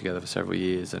 We were together for several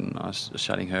years, and I was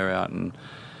shutting her out,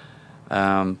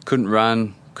 and couldn't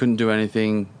run, couldn't do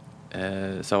anything.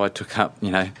 So I took up,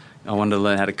 I wanted to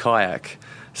learn how to kayak.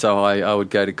 So I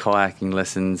would go to kayaking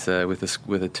lessons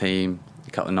with a team a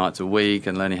couple of nights a week,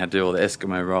 and learning how to do all the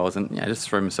Eskimo rolls, and just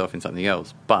throw myself in something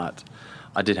else. But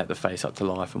I did have to face up to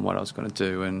life and what I was going to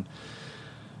do, and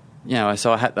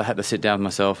so I had to sit down with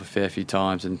myself a fair few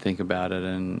times and think about it,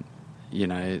 and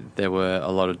there were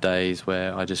a lot of days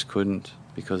where I just couldn't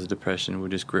because the depression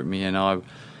would just grip me, and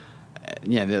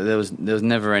there was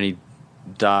never any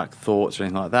dark thoughts or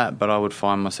anything like that, but I would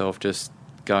find myself just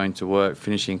going to work,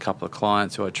 finishing a couple of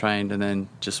clients who I trained, and then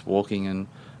just walking and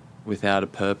without a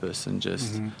purpose, and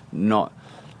just not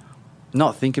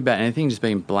think about anything, just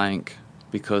being blank,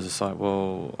 because it's like,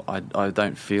 well, I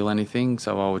don't feel anything,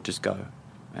 so I would just go.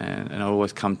 And I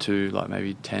always come to like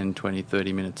maybe 10, 20,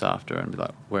 30 minutes after and be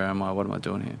like, where am I? What am I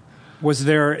doing here? Was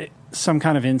there some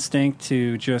kind of instinct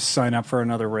to just sign up for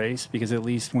another race? Because at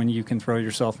least when you can throw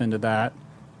yourself into that,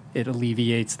 it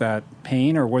alleviates that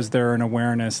pain. Or was there an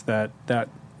awareness that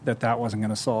wasn't going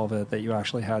to solve it, that you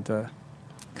actually had to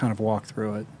kind of walk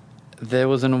through it? There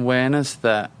was an awareness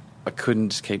that I couldn't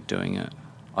just keep doing it.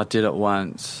 I did it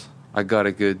once. I got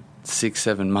a good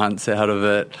 6-7 months out of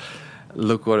it.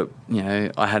 Look what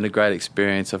I had a great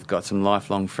experience. I've got some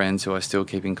lifelong friends who I still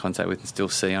keep in contact with and still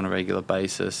see on a regular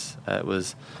basis. It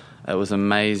was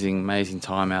amazing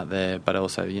time out there, but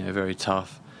also very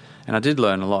tough. And I did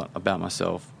learn a lot about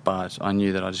myself, but I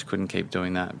knew that I just couldn't keep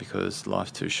doing that because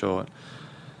life's too short.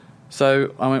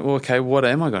 So I went, well, okay, what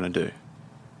am I going to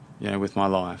do? With my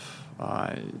life.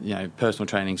 Personal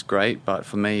training's great, but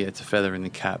for me, it's a feather in the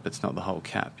cap. It's not the whole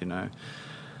cap,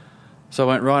 So I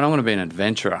went, right, I'm going to be an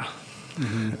adventurer.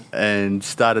 And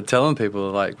started telling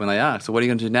people, like, when they ask, so what are you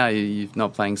going to do now? You're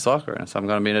not playing soccer. And so I'm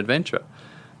going to be an adventurer.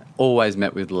 Always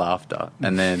met with laughter.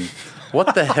 And then,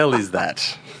 what the hell is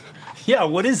that? Yeah,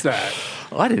 what is that?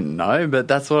 I didn't know, but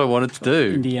that's what I wanted to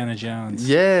do. Indiana Jones.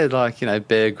 Yeah, like,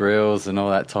 Bear Grylls and all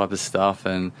that type of stuff.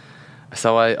 And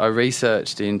so I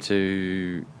researched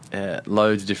into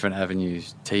loads of different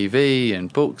avenues, TV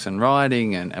and books and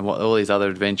writing and what all these other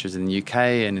adventures in the UK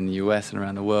and in the US and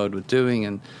around the world were doing.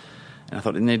 And I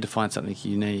thought, I need to find something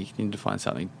unique, I need to find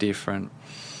something different.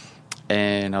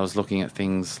 And I was looking at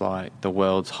things like the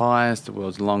world's highest, the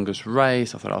world's longest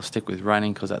race. I thought I'll stick with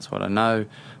running because that's what I know.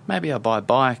 Maybe I'll buy a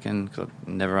bike, and cause I've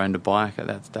never owned a bike at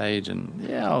that stage. And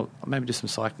I'll maybe do some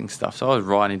cycling stuff. So I was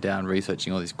writing down,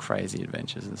 researching all these crazy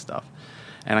adventures and stuff.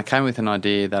 And I came with an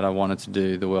idea that I wanted to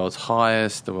do the world's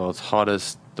highest, the world's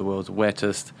hottest, the world's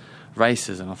wettest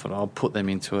races. And I thought I'll put them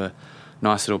into a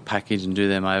nice little package and do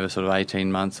them over sort of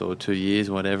 18 months or 2 years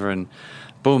or whatever. And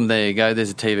boom, there you go.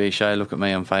 There's a TV show. Look at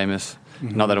me, I'm famous.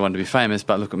 Not that I want to be famous,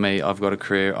 but look at me, I've got a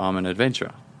career, I'm an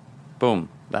adventurer. Boom,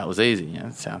 that was easy.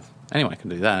 Anyone can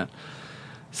do that.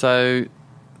 So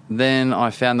then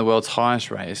I found the world's highest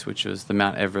race, which was the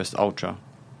Mount Everest Ultra.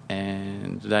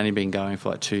 And it only been going for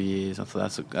like 2 years. I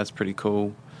thought that's pretty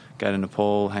cool. Go to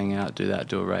Nepal, hang out, do that,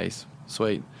 do a race.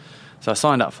 Sweet. So I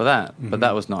signed up for that, but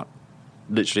that was not...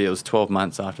 Literally, it was 12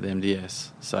 months after the MDS.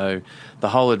 So the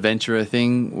whole adventurer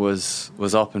thing was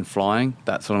up and flying.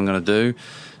 That's what I'm going to do.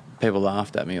 People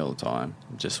laughed at me all the time.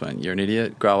 Just went, you're an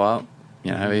idiot, grow up.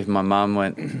 Even my mum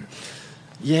went,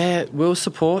 yeah, we'll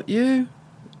support you,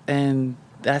 and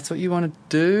that's what you want to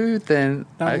do, then...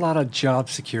 Not a lot of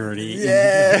job security.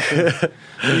 Yeah.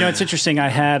 It's interesting. I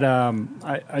had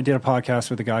I did a podcast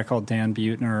with a guy called Dan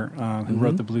Buettner who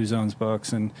wrote the Blue Zones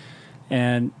books, and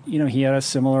he had a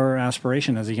similar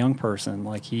aspiration as a young person.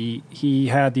 Like he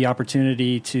had the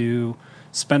opportunity to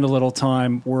spend a little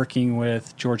time working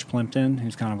with George Plimpton,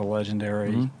 who's kind of a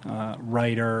legendary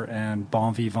writer and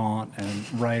bon vivant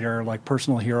and writer, like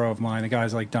personal hero of mine. The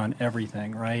guy's like done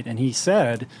everything, right? And he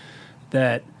said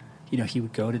that, he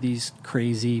would go to these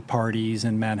crazy parties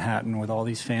in Manhattan with all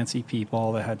these fancy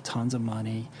people that had tons of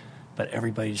money, but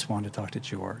everybody just wanted to talk to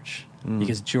George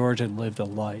because George had lived a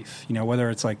life. Whether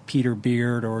it's like Peter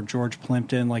Beard or George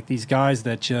Plimpton, like these guys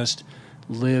that just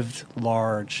lived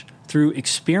large through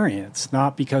experience,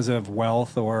 not because of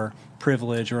wealth or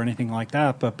privilege or anything like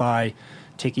that, but by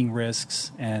taking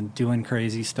risks and doing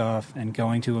crazy stuff and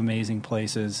going to amazing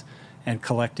places and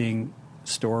collecting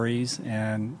stories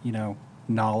and,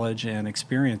 knowledge and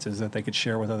experiences that they could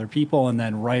share with other people and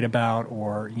then write about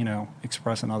or,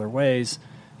 express in other ways.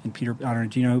 And Peter, I don't know,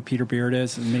 do you know who Peter Beard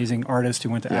is? An amazing artist who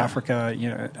went to Africa.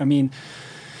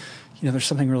 There's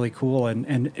something really cool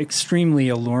and extremely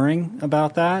alluring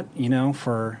about that,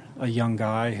 for a young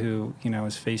guy who,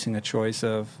 is facing a choice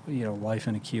of, life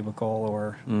in a cubicle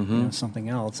or something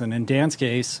else. And in Dan's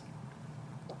case,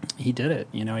 he did it.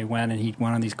 He went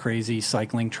on these crazy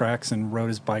cycling treks and rode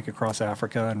his bike across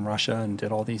Africa and Russia and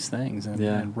did all these things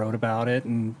and wrote about it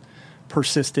and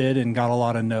persisted and got a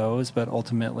lot of no's, but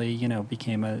ultimately,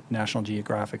 became a National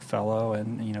Geographic fellow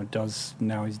and,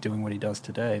 now he's doing what he does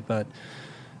today. But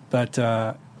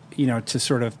to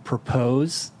sort of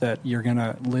propose that you're going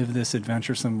to live this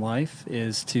adventuresome life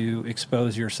is to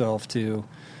expose yourself to,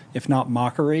 if not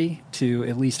mockery, to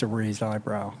at least a raised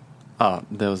eyebrow. Oh,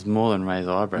 there was more than raised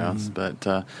eyebrows. But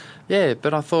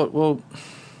I thought, well,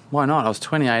 why not? I was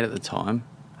 28 at the time,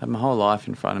 had my whole life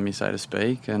in front of me, so to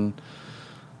speak, and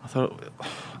I thought,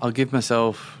 I'll give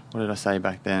myself, what did I say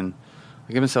back then?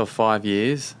 I'll give myself 5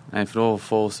 years, and if it all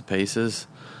falls to pieces,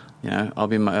 I'll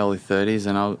be in my early 30s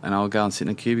and I'll go and sit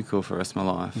in a cubicle for the rest of my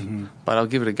life. But I'll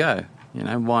give it a go,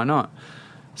 why not?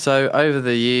 So over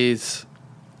the years,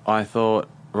 I thought,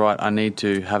 right, I need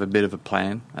to have a bit of a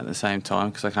plan at the same time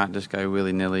because I can't just go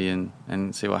willy-nilly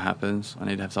and see what happens. I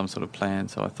need to have some sort of plan.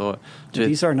 So I thought...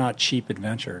 These are not cheap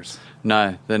adventures.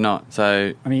 No, they're not.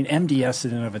 So MDS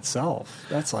in and of itself,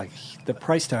 that's like... The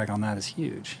price tag on that is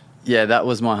huge. Yeah, that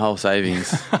was my whole savings.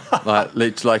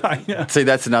 See,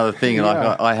 that's another thing. Yeah.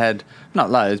 Like I had,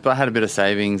 not loads, but I had a bit of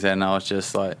savings and I was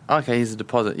just like, okay, here's a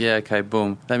deposit. Yeah, okay,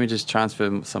 boom. Let me just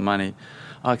transfer some money.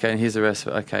 Okay, and here's the rest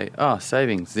of it. Okay,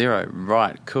 savings, 0.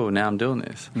 Right, cool, now I'm doing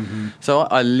this. So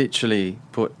I literally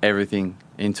put everything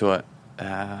into it.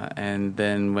 And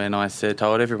then when I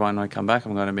told everyone I come back,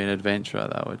 I'm going to be an adventurer,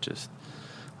 they were just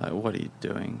like, what are you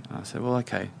doing? And I said, well,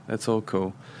 okay, that's all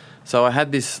cool. So I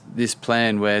had this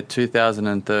plan where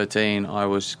 2013 I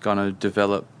was going to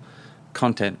develop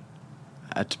content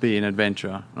to be an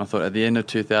adventurer. And I thought at the end of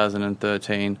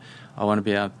 2013, I want to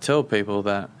be able to tell people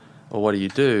that, well, what do you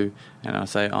do? And I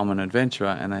say, I'm an adventurer.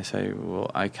 And they say, well,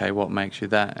 okay, what makes you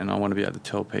that? And I want to be able to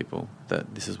tell people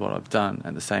that this is what I've done.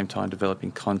 At the same time,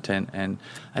 developing content and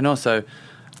also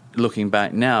looking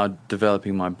back now,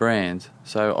 developing my brand.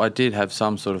 So I did have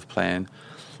some sort of plan.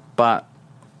 But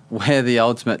where the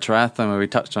ultimate triathlon, where we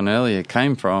touched on earlier,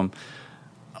 came from,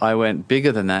 I went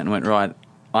bigger than that and went, right,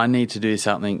 I need to do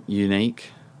something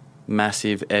unique,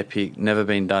 massive, epic, never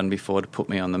been done before to put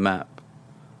me on the map.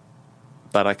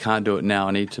 But I can't do it now.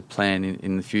 I need to plan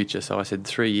in the future. So I said,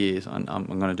 3 years, I'm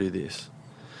going to do this.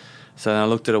 So then I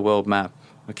looked at a world map,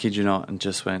 I kid you not, and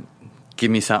just went, give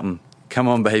me something. Come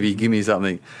on, baby, give me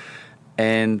something.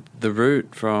 And the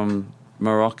route from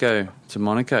Morocco to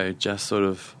Monaco just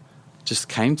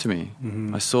came to me.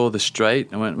 I saw the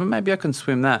straight and went, well, maybe I can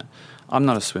swim that. I'm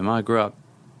not a swimmer. I grew up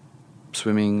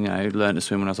swimming, learned to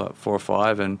swim when I was like 4 or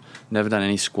 5 and never done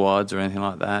any squads or anything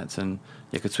like that. And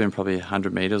you could swim probably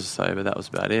 100 metres or so, but that was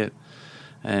about it.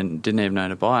 And didn't even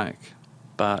own a bike.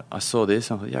 But I saw this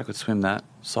and I thought, yeah, I could swim that,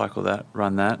 cycle that,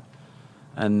 run that.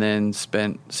 And then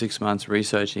spent 6 months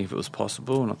researching if it was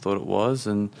possible, and I thought it was.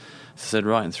 And so I said,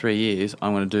 right, in 3 years,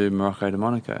 I'm going to do Morocco to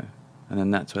Monaco. And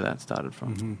then that's where that started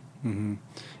from. And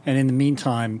in the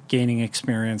meantime, gaining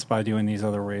experience by doing these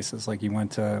other races, like you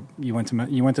went to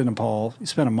Nepal. You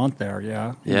spent a month there,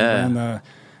 yeah. Yeah. And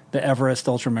the Everest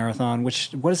Ultra Marathon.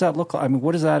 What does that look like? I mean,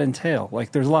 what does that entail?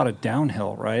 Like, there's a lot of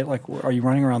downhill, right? Like, are you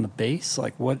running around the base?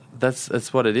 Like, what?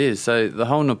 That's what it is. So the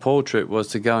whole Nepal trip was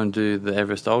to go and do the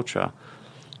Everest Ultra.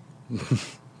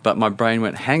 But my brain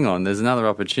went, hang on, there's another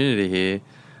opportunity here.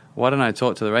 Why don't I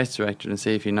talk to the race director and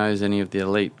see if he knows any of the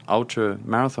elite ultra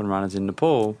marathon runners in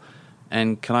Nepal,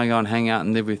 and can I go and hang out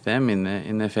and live with them in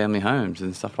their family homes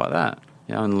and stuff like that,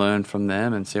 and learn from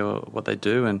them and see what they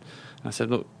do. And I said,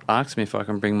 look, ask me if I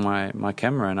can bring my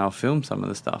camera and I'll film some of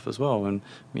the stuff as well, and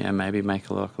maybe make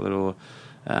a little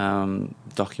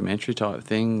documentary type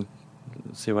thing,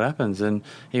 see what happens. And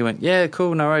he went, yeah,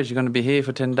 cool, no worries, you're going to be here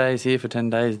for 10 days,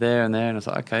 there and there. And I was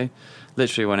like, okay.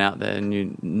 Literally went out there and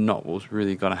knew not what was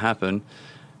really going to happen.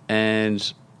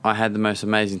 And I had the most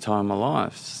amazing time of my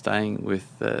life, staying with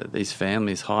these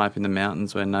families high up in the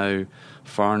mountains where no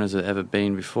foreigners had ever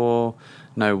been before,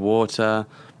 no water,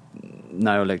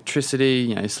 no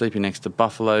electricity, sleeping next to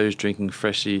buffaloes, drinking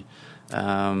freshly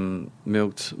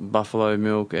milked buffalo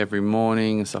milk every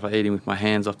morning and stuff, like eating with my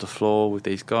hands off the floor with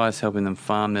these guys, helping them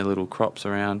farm their little crops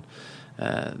around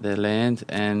their land.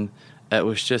 And it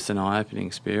was just an eye-opening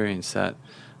experience that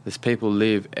these people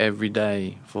live every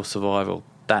day for survival.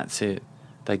 That's it.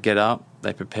 They get up,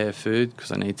 they prepare food because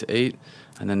they need to eat,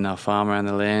 and then they'll farm around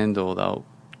the land, or they'll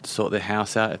sort their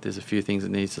house out if there's a few things that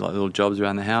needs, like little jobs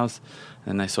around the house,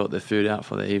 and they sort their food out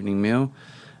for their evening meal,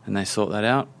 and they sort that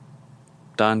out.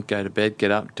 Done, go to bed, get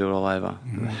up, do it all over.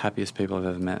 The happiest people I've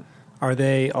ever met. Are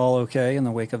they all okay in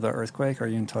the wake of the earthquake? Are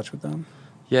you in touch with them?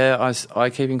 Yeah, I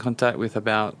keep in contact with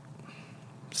about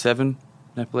 7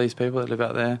 Nepalese people that live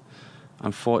out there.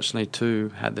 Unfortunately,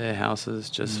 2 had their houses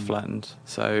just flattened.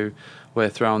 So we're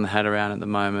throwing the hat around at the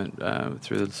moment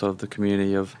through the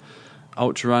community of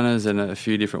ultra runners and a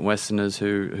few different Westerners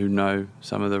who know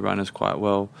some of the runners quite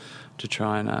well, to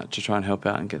try and help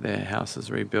out and get their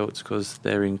houses rebuilt, because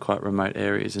they're in quite remote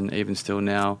areas. And even still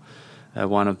now,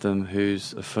 one of them,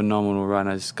 who's a phenomenal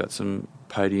runner, has got some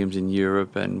podiums in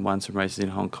Europe and won some races in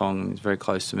Hong Kong, and he's very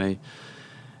close to me.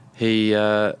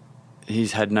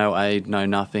 He's had no aid, no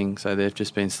nothing, so they've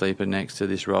just been sleeping next to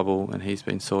this rubble, and he's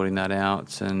been sorting that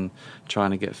out and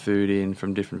trying to get food in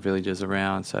from different villages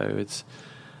around. So it's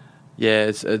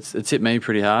hit me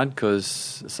pretty hard,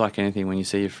 because it's like anything, when you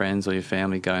see your friends or your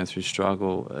family going through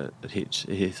struggle, it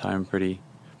hits home pretty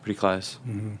close.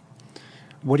 Mm-hmm.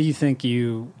 What do you think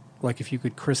if you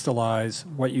could crystallize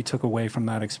what you took away from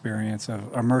that experience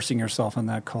of immersing yourself in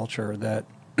that culture that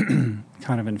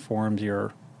kind of informs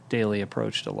your daily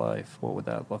approach to life, what would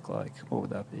that look like? What would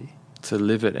that be? To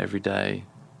live it every day,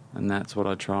 and that's what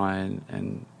I try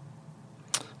and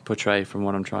portray from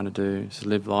what I'm trying to do, is to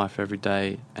live life every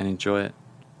day and enjoy it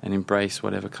and embrace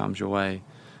whatever comes your way,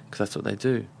 because that's what they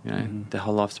do. Their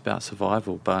whole life's about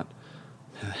survival, but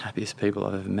they're the happiest people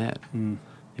I've ever met. And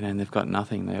they've got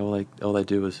nothing. All they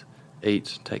do is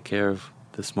eat, take care of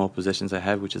the small possessions they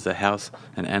have, which is their house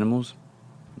and animals.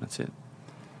 That's it.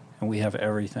 And we have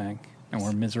everything, and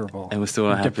we're miserable, and we're still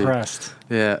not happy. Depressed.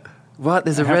 Yeah. What?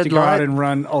 There's a red light. Have to go out and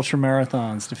run ultra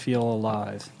marathons to feel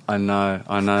alive. I know.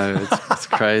 It's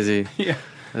crazy. Yeah,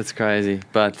 it's crazy.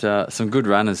 But some good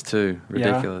runners too.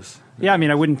 Ridiculous. Yeah, I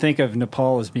mean, I wouldn't think of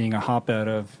Nepal as being a hotbed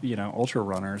of ultra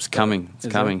runners. It's coming.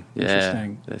 Yeah.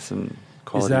 Interesting. There's some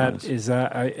quality-wise. Is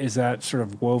that sort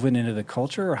of woven into the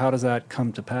culture, or how does that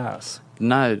come to pass?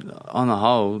 No, on the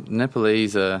whole,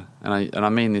 Nepalese are, and I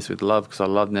mean this with love because I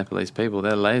love Nepalese people,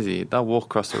 they're lazy. They'll walk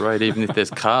across the road even if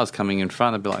there's cars coming in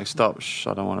front. They'll be like, stop,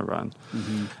 I don't want to run.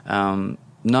 Mm-hmm.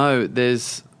 No,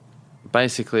 there's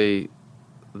basically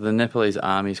the Nepalese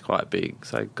army is quite big.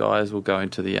 So guys will go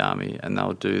into the army and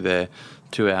they'll do their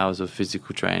 2 hours of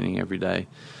physical training every day.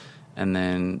 And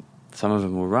then some of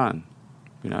them will run,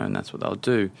 and that's what they'll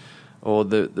do. Or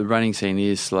the running scene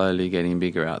is slowly getting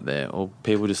bigger out there. Or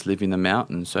people just live in the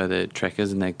mountains, so they're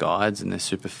trekkers and they're guides and they're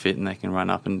super fit and they can run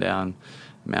up and down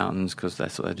mountains because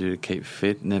that's what they do to keep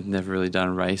fit. And they've never really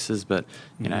done races, but,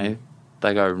 they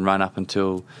go run up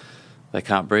until they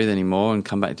can't breathe anymore and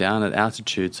come back down at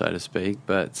altitude, so to speak.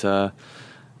 But,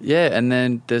 and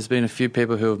then there's been a few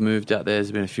people who have moved out there.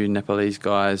 There's been a few Nepalese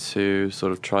guys who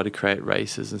sort of try to create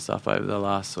races and stuff over the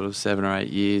last sort of 7 or 8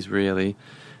 years, really.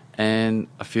 And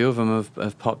a few of them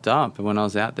have popped up. And when I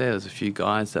was out there's a few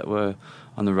guys that were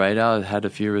on the radar, had a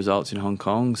few results in Hong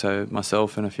Kong. So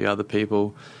myself and a few other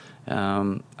people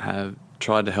have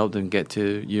tried to help them get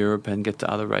to Europe and get to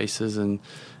other races. And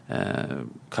a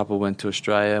couple went to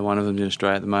Australia. One of them's in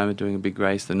Australia at the moment doing a big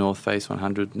race, the North Face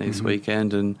 100 this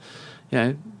weekend. And,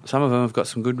 some of them have got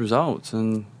some good results.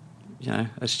 And,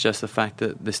 it's just the fact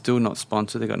that they're still not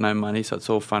sponsored. They've got no money. So it's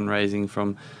all fundraising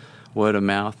from word of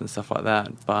mouth and stuff like that,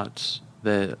 but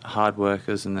they're hard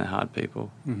workers and they're hard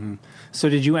people. Mm-hmm. So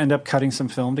did you end up cutting some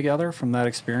film together from that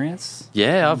experience?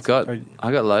 Yeah,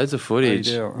 I got loads of footage.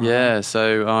 Oh, you do? Uh-huh. Yeah,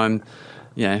 so I'm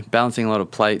balancing a lot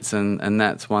of plates, and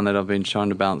that's one that I've been trying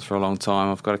to balance for a long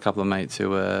time. I've got a couple of mates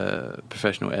who are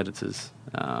professional editors,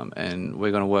 and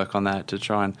we're going to work on that to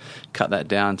try and cut that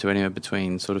down to anywhere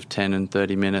between sort of 10 and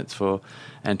 30 minutes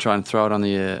and try and throw it on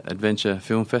the Adventure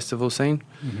Film Festival scene.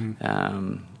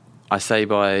 Mm-hmm. I say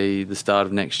by the start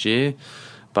of next year,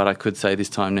 but I could say this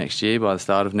time next year by the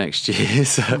start of next year.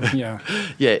 So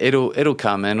it'll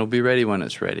come and it'll be ready when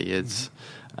it's ready. It's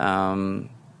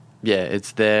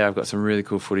it's there. I've got some really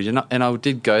cool footage, and I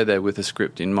did go there with a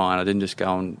script in mind. I didn't just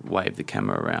go and wave the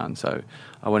camera around. So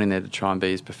I went in there to try and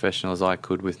be as professional as I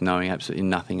could with knowing absolutely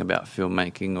nothing about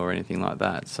filmmaking or anything like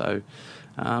that. So,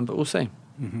 but we'll see.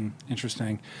 Mm-hmm.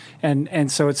 Interesting.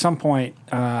 And so at some point,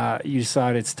 you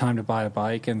decide it's time to buy a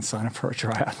bike and sign up for a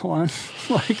triathlon.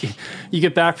 Like, you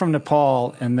get back from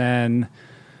Nepal, and then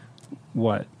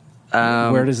what?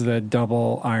 Where does the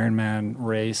double Ironman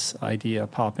race idea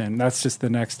pop in? That's just the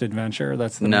next adventure?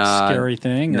 That's the next scary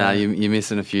thing? No, you're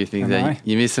missing a few things there.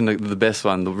 You're missing the best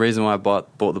one. The reason why I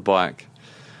bought the bike,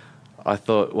 I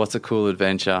thought, what's a cool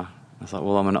adventure? I was like,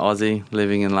 well, I'm an Aussie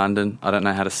living in London. I don't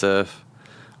know how to surf.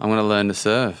 I'm going to learn to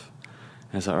surf.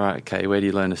 And it's like, right, okay, where do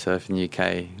you learn to surf in the UK?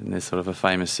 And there's sort of a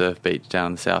famous surf beach down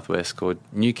in the southwest called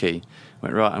Newquay. I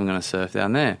went, right, I'm going to surf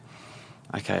down there.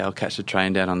 Okay, I'll catch the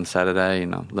train down on the Saturday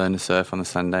and I'll learn to surf on the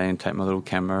Sunday and take my little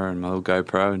camera and my little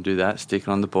GoPro and do that, stick it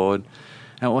on the board.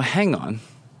 And well, hang on,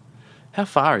 how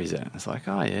far is it? It's like,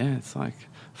 oh yeah, it's like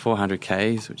 400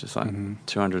 Ks, which is like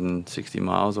 260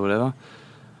 miles or whatever.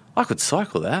 I could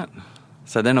cycle that.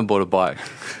 So then I bought a bike.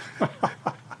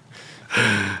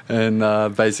 And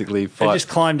basically you just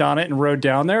climbed on it and rode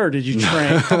down there, or did you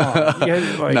train? Come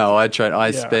on. No, I trained.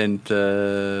 I spent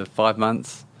 5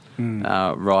 months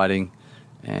riding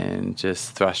and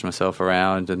just thrashed myself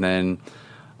around, and then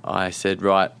I said,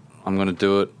 right, I'm going to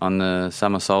do it on the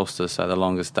summer solstice, so the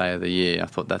longest day of the year. I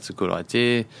thought that's a good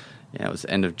idea. It was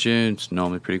the end of June. It's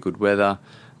normally pretty good weather.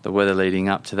 The weather leading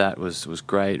up to that was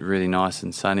great, really nice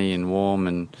and sunny and warm,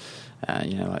 and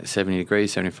like 70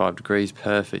 degrees, 75 degrees,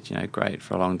 perfect, great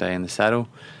for a long day in the saddle.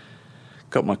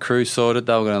 Got my crew sorted.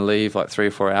 They were going to leave like 3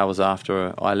 or 4 hours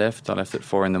after I left. I left at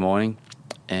 4 a.m,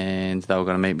 and they were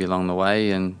going to meet me along the way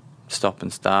and stop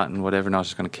and start and whatever, and I was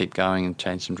just going to keep going and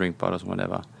change some drink bottles and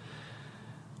whatever.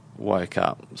 Woke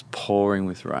up, it was pouring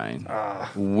with rain,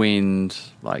 wind,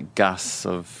 like gusts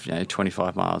of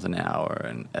 25 miles an hour,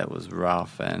 and it was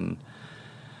rough. And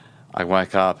I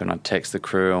woke up and I texted the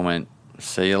crew and went,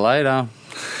 see you later.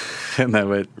 And they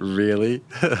went, really?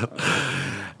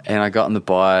 And I got on the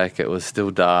bike, it was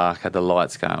still dark, had the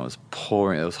lights going, it was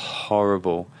pouring, it was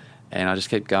horrible. And I just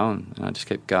kept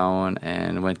going,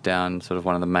 and went down sort of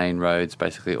one of the main roads,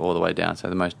 basically all the way down, so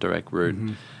the most direct route.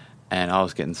 Mm-hmm. And I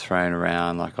was getting thrown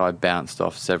around, like I bounced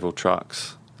off several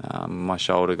trucks. My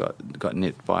shoulder got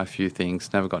nipped by a few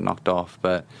things, never got knocked off,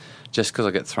 but just because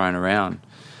I get thrown around.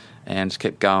 And just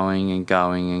kept going and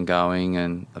going and going,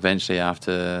 and eventually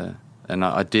and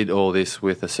I did all this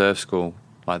with a surf school,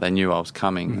 like they knew I was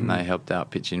coming, and they helped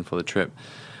out pitch in for the trip.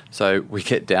 So we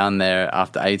get down there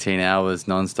after 18 hours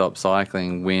non-stop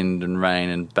cycling, wind and rain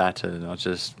and battered. I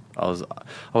I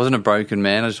wasn't a broken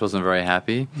man. I just wasn't very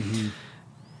happy. Mm-hmm.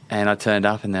 And I turned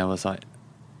up, and there was like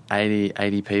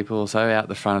 80 people or so out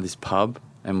the front of this pub,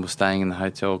 and we're staying in the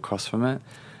hotel across from it.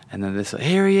 And then this,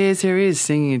 here he is,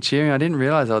 singing and cheering. I didn't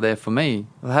realise they were there for me.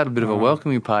 I had a bit of a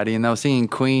welcoming party, and they were singing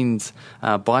Queen's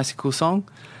Bicycle song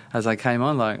as I came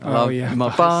on, like,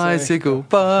 my bicycle.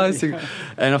 Yeah.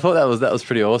 And I thought that was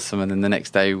pretty awesome. And then the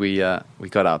next day we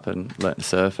got up and learnt to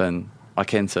surf, and I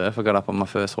can surf. I got up on my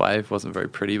first wave. It wasn't very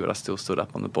pretty, but I still stood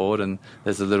up on the board, and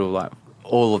there's a little, like,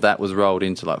 all of that was rolled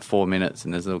into like 4 minutes,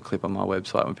 and there's a little clip on my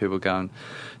website when people go and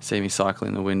see me cycle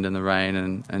in the wind and the rain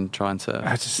and try and surf.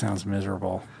 That just sounds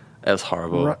miserable. It was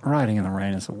horrible. Riding in the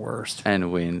rain is the worst. And the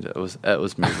wind. It was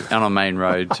miserable. And on main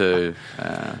road too.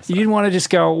 You didn't want to just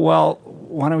go, well,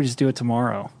 why don't we just do it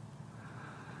tomorrow?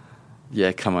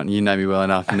 Yeah, come on. You know me well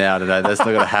enough now to know that's not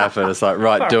going to happen. It's like,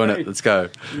 right, doing it. Let's go.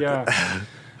 Yeah.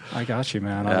 I got you,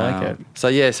 man. I like it.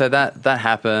 So that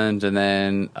happened, and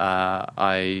then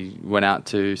I went out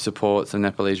to support some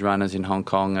Nepalese runners in Hong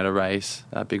Kong at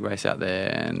a big race out there,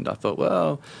 and I thought,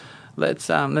 well, let's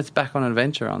back on an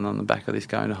adventure on the back of this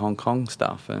going to Hong Kong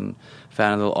stuff, and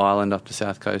found a little island off the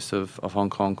south coast of Hong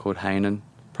Kong called Hainan,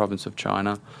 province of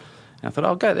China. And I thought,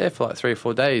 I'll go there for like 3 or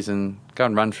 4 days and go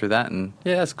and run through that, and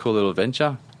yeah, that's a cool little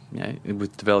adventure,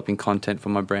 with developing content for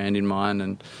my brand in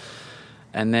mind.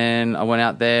 And then I went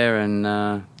out there and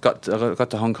got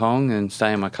to Hong Kong and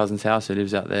stayed in my cousin's house who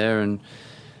lives out there, and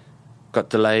got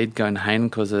delayed going to Hainan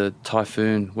because a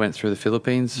typhoon went through the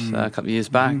Philippines a couple of years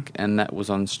back, and that was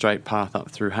on straight path up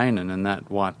through Hainan, and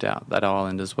that wiped out that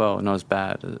island as well. Not as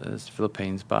bad as the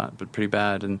Philippines, but pretty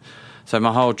bad. And so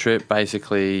my whole trip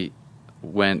basically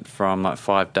went from like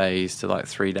 5 days to like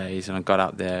 3 days, and I got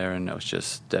up there and I was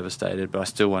just devastated, but I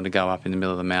still wanted to go up in the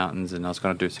middle of the mountains, and I was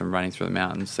going to do some running through the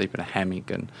mountains, sleep in a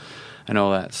hammock and all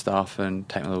that stuff, and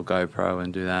take my little GoPro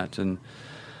and do that.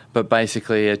 But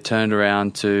basically it turned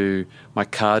around to my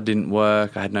card didn't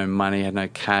work, I had no money, had no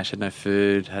cash, had no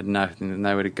food, had nothing,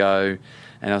 nowhere to go,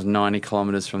 and I was 90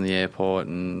 kilometres from the airport,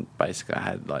 and basically I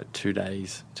had like 2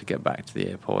 days to get back to the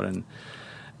airport. And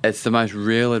it's the most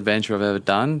real adventure I've ever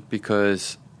done,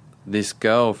 because this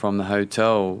girl from the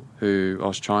hotel who I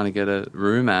was trying to get a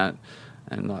room at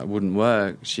and like wouldn't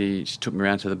work, she took me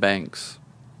around to the banks.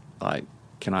 Like,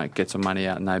 can I get some money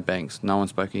out? No banks. No one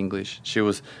spoke English. She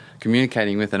was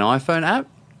communicating with an iPhone app.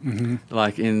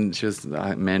 Mm-hmm. She was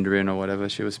like Mandarin or whatever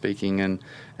she was speaking,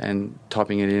 and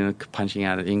typing it in and punching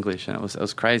out in English, and it was a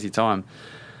crazy time.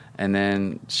 And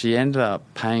then she ended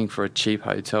up paying for a cheap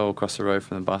hotel across the road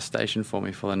from the bus station for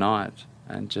me for the night,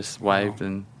 and just waved,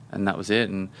 and that was it.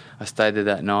 And I stayed there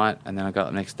that night, and then I got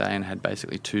up the next day and had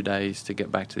basically 2 days to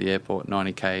get back to the airport,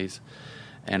 90 Ks.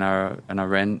 And I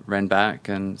ran back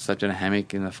and slept in a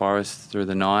hammock in the forest through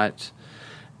the night.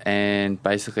 And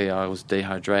basically I was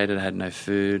dehydrated, had no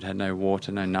food, had no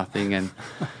water, no nothing. And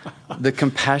the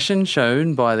compassion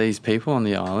shown by these people on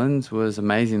the island was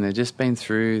amazing. They'd just been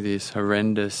through this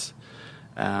horrendous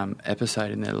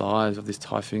episode in their lives of this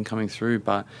typhoon coming through.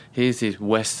 But here's this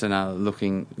Westerner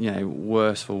looking,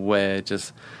 worse for wear,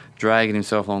 just dragging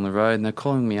himself along the road. And they're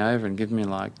calling me over and giving me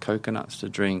like coconuts to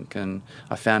drink. And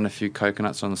I found a few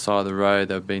coconuts on the side of the road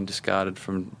that were being discarded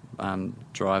from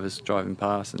drivers driving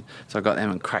past, and so I got them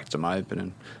and cracked them open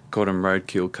and called them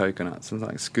roadkill coconuts, and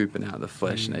like scooping out the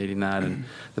flesh and eating that. And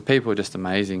the people were just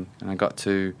amazing. And I got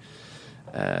to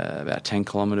about 10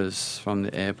 kilometres from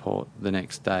the airport the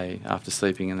next day after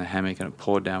sleeping in the hammock, and it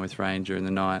poured down with rain during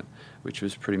the night, which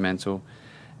was pretty mental.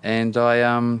 And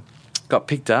I got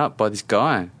picked up by this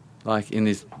guy, like in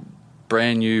this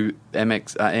brand new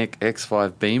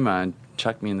X5 Beamer, and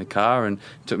chucked me in the car and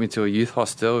took me to a youth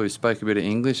hostel who spoke a bit of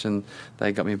English, and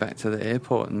they got me back to the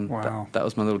airport. And wow. that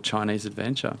was my little Chinese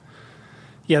adventure.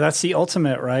 Yeah, that's the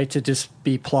ultimate, right? To just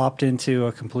be plopped into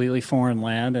a completely foreign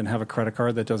land and have a credit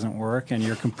card that doesn't work, and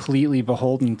you're completely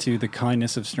beholden to the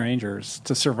kindness of strangers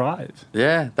to survive.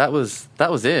 Yeah, that was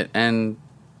it. And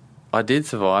I did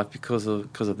survive because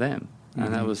of them.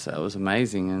 And that was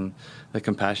amazing. And the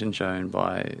compassion shown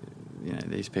by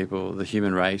these people, the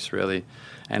human race, really.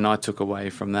 And I took away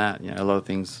from that, a lot of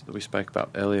things that we spoke about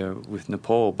earlier with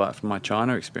Nepal, but from my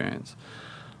China experience,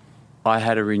 I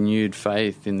had a renewed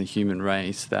faith in the human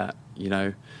race that,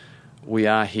 we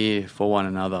are here for one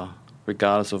another,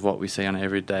 regardless of what we see on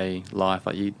everyday life.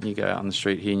 Like you go out on the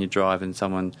street here and you drive and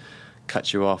someone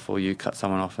cuts you off, or you cut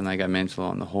someone off and they go mental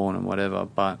on the horn and whatever.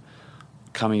 But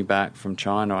coming back from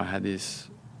China, I had this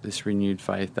renewed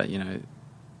faith that,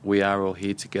 we are all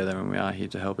here together, and we are here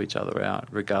to help each other out,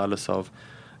 regardless of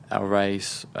our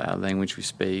race, our language we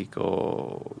speak,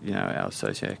 or, our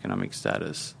socioeconomic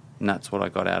status. And that's what I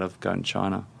got out of going to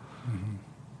China. Mm-hmm.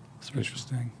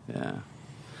 Interesting. Yeah.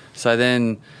 So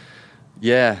then,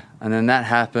 and then that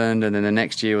happened, and then the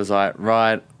next year was like,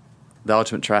 right, the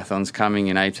Ultimate Triathlon's coming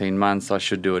in 18 months, I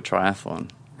should do a triathlon.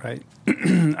 Right.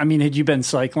 I mean, had you been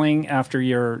cycling after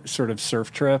your sort of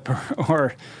surf trip,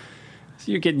 or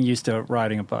you're getting used to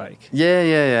riding a bike?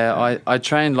 Yeah. I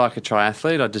trained like a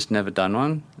triathlete. I'd just never done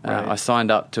one. Right. I signed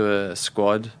up to a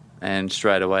squad and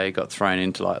straight away got thrown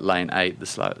into like lane 8, the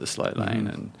slow lane,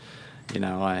 and you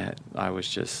know, I was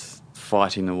just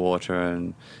fighting the water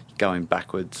and going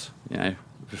backwards, you know,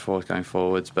 before going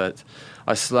forwards. But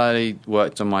I slowly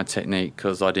worked on my technique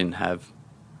because I didn't have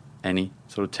any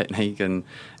sort of technique, and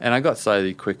I got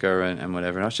slowly quicker and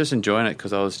whatever. And I was just enjoying it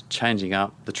because I was changing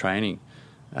up the training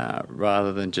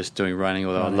rather than just doing running,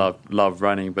 although I love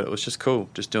running, but it was just cool,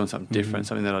 just doing something different,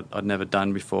 something that I'd never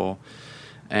done before.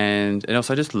 And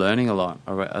also just learning a lot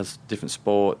as different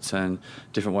sports and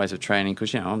different ways of training,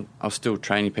 because, you know, I was still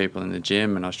training people in the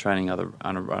gym and I was training other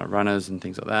runners and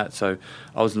things like that. So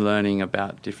I was learning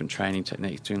about different training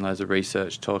techniques, doing loads of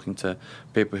research, talking to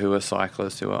people who are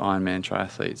cyclists, who are Ironman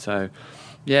triathletes. So,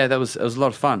 yeah, it was a lot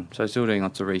of fun. So still doing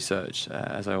lots of research,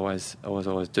 as I always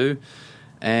do,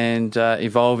 and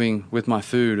evolving with my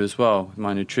food as well,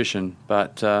 my nutrition.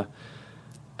 But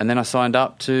and then I signed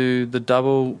up to the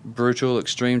Double Brutal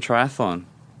Extreme Triathlon,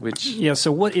 which... Yeah,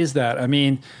 so what is that? I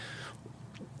mean,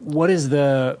 what is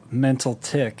the mental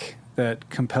tick that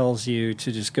compels you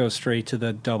to just go straight to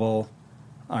the double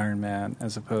Ironman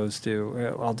as opposed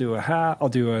to, I'll do a half, I'll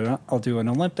do an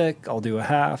Olympic, I'll do a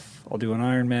half, I'll do an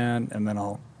Ironman, and then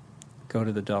I'll go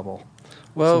to the double?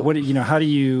 Well, so how do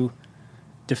you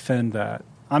defend that?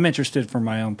 I'm interested for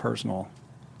my own personal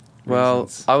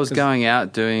reasons. I was going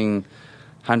out doing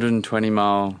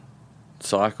 120-mile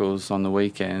cycles on the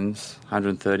weekends,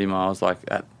 130 miles,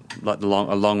 a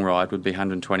long ride would be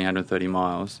 120, 130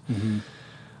 miles. Mm-hmm.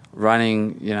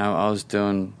 Running, I was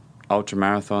doing ultra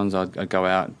marathons. I'd go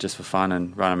out just for fun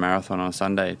and run a marathon on a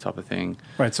Sunday type of thing.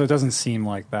 Right, so it doesn't seem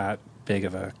like that big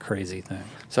of a crazy thing.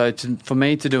 So for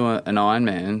me to do an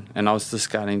Ironman, and I was just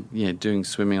starting, doing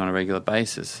swimming on a regular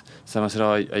basis. So I said,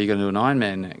 are you going to do an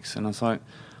Ironman next? And I was like,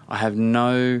 I have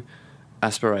no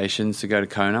aspirations to go to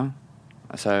Kona,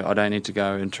 so I don't need to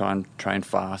go and try and train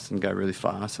fast and go really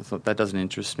fast. I thought that doesn't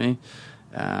interest me,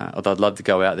 although I'd love to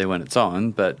go out there when it's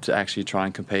on, but to actually try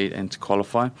and compete and to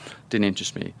qualify didn't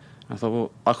interest me. I thought,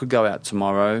 well, I could go out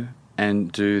tomorrow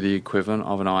and do the equivalent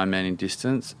of an Ironman in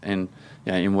distance, and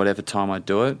in whatever time I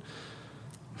do it.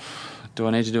 Do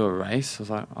I need to do a race? I was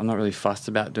like, I'm not really fussed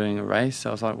about doing a race. So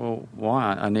I was like, well,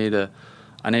 why? I need a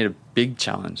big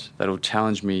challenge that'll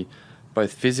challenge me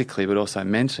both physically but also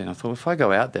mentally. And I thought, if I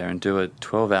go out there and do a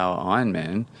 12-hour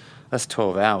Ironman, that's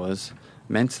 12 hours.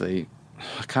 Mentally,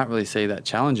 I can't really see that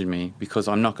challenging me because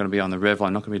I'm not going to be on the rev line,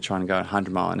 I'm not going to be trying to go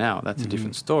 100 mile an hour. That's a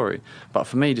different story. But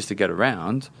for me, just to get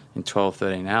around in 12,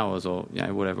 13 hours or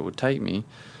whatever it would take me,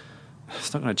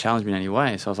 it's not going to challenge me in any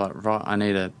way. So I was like, right, I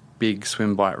need a big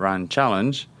swim, bike, run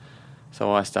challenge.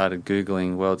 So I started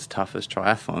Googling world's toughest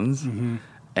triathlons,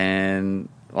 and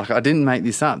I didn't make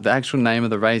this up. The actual name of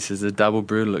the race is the Double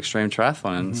Brutal Extreme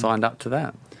Triathlon, and signed up to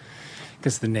that.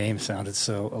 Because the name sounded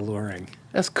so alluring.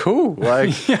 That's cool.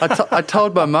 I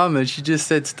told my mum, and she just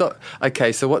said, stop.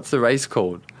 Okay, so what's the race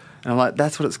called? And I'm like,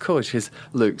 that's what it's called. She says,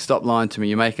 Luke, stop lying to me.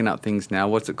 You're making up things now.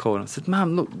 What's it called? And I said,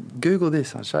 Mum, look, Google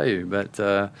this. I'll show you. But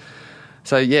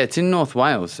so, it's in North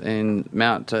Wales, in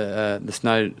the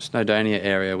Snowdonia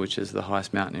area, which is the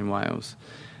highest mountain in Wales.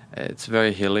 It's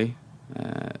very hilly.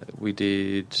 We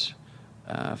did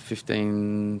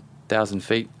 15,000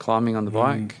 feet climbing on the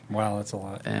bike. Wow, that's a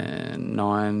lot. And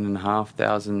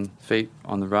 9,500 feet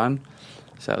on the run.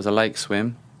 So it was a lake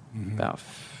swim, about,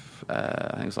 I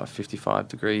think it was like 55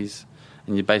 degrees.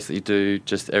 And you basically do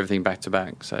just everything back to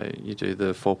back. So you do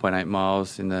the 4.8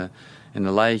 miles in the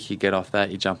lake, you get off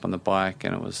that, you jump on the bike,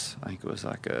 and I think it was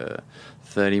like a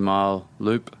 30-mile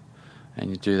loop.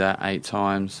 And you do that 8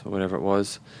 times or whatever it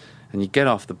was. And you get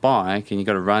off the bike and you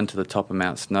got to run to the top of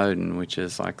Mount Snowdon, which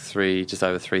is like just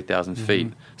over 3,000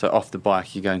 feet. So off the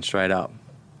bike, you're going straight up,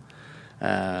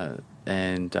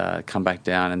 and come back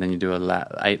down, and then you do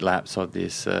 8 laps of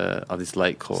this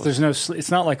lake course. So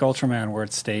it's not like Ultraman where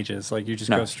it's stages. Like you just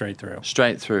go straight through.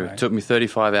 Straight through. Right. It took me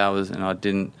 35 hours, and I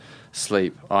didn't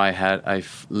sleep. I had a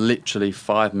literally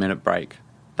 5-minute break.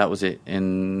 That was it.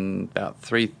 In about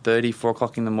 3:30, 4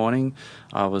 o'clock in the morning,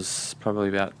 I was probably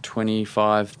about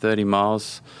 25, 30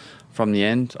 miles from the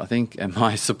end, I think, and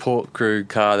my support crew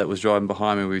car that was driving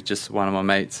behind me with just one of my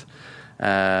mates,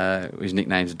 his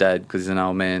nickname's Dad because he's an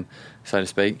old man, so to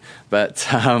speak, but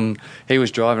he was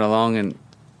driving along, and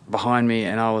behind me,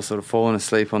 and I was sort of falling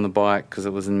asleep on the bike because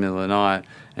it was in the middle of the night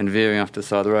and veering off to the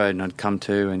side of the road, and I'd come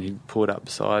to, and he pulled up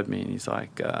beside me, and he's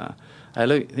like, hey,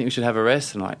 Luke, I think we should have a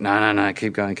rest. And I'm like, no,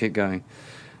 keep going.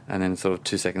 And then sort of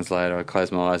 2 seconds later, I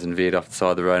closed my eyes and veered off the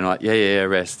side of the road, and I'm like, yeah,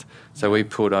 rest. So we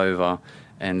pulled over,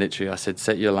 and literally I said,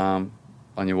 set your alarm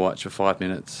on your watch for 5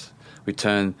 minutes. We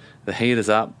turned the heaters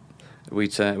up, we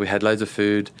had loads of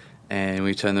food, and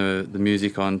we turned the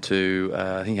music on to,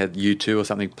 I think it had U2 or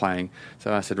something playing.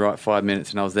 So I said, right, 5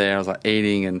 minutes, and I was there. I was like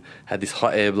eating and had this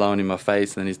hot air blowing in my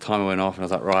face, and then his timer went off, and I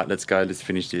was like, right, let's go, let's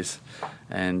finish this.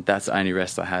 And that's the only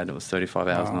rest I had. It was 35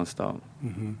 hours nonstop.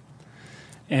 Mm-hmm.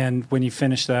 And when you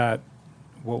finished that,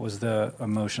 what was the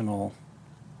emotional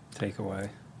takeaway?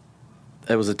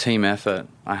 It was a team effort.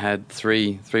 I had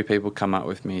three people come up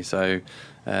with me. So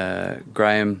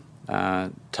Graham,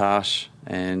 Tash,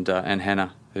 and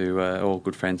Hannah, who are all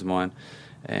good friends of mine,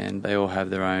 and they all have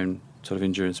their own sort of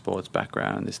endurance sports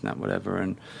background and this and that, whatever.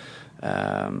 And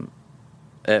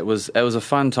it was a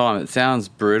fun time. It sounds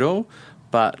brutal,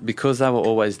 but because they were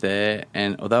always there,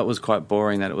 and although it was quite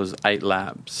boring that it was 8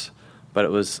 laps, but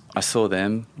I saw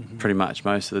them pretty much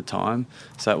most of the time.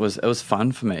 So it was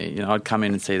fun for me. You know, I'd come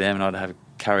in and see them, and I'd have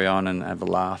carry on and have a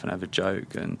laugh and have a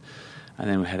joke, and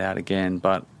then we head out again.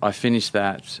 But I finished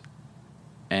that,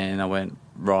 and I went,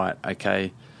 right,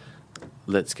 okay,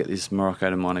 let's get this Morocco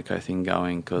to Monaco thing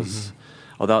going, because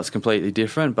although it's completely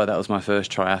different, but that was my first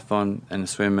triathlon, and a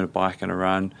swim and a bike and a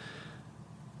run.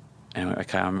 And I went,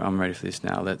 okay, I'm ready for this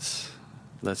now. Let's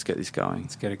get this going.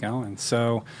 Let's get it going.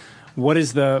 So what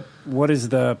is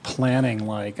the planning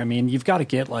like? I mean, you've got to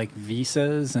get like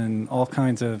visas and all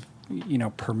kinds of,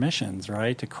 permissions,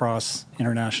 right, to cross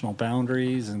international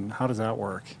boundaries, and how does that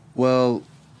work? Well,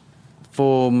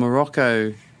 for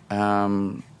Morocco,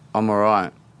 I'm all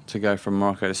right to go from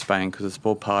Morocco to Spain, because it's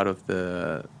all part of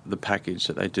the package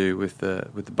that they do with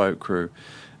the boat crew,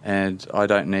 and I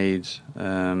don't need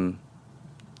to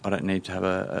have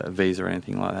a visa or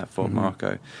anything like that for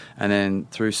Morocco. And then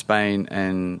through Spain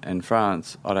and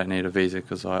France, I don't need a visa,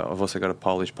 because I've also got a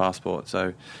Polish passport,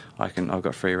 so I've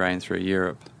got free reign through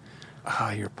Europe.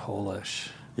 Ah, you're Polish.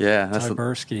 Yeah,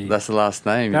 Tyburski. That's the last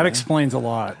name. That explains a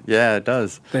lot. Yeah, it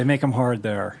does. They make them hard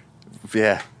there.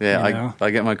 Yeah.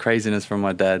 I get my craziness from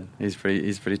my dad. He's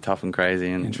pretty tough and crazy,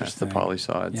 and that's the Polish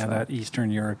side. Yeah, so. That Eastern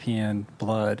European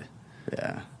blood.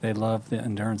 Yeah. They love the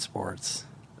endurance sports.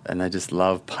 And they just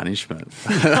love punishment.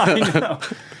 I know.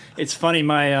 It's funny,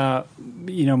 my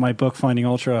book, Finding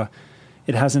Ultra,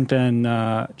 it hasn't been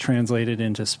translated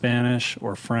into Spanish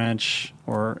or French,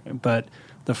 but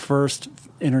the first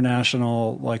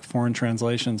international, foreign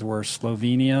translations were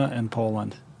Slovenia and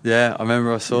Poland. Yeah, I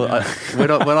remember I saw when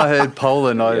I heard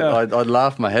Poland, I'd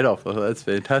laugh my head off. I thought, that's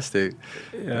fantastic.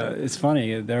 Yeah, it's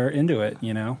funny. They're into it,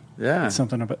 Yeah, it's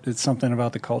something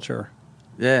about the culture.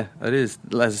 Yeah, it is.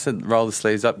 As I said, roll the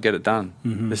sleeves up, get it done.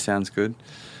 This sounds good.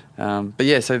 But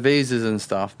yeah, so visas and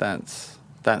stuff, that's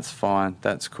fine,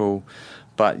 that's cool.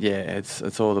 But yeah,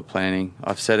 it's all the planning.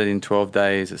 I've set it in 12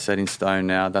 days. It's set in stone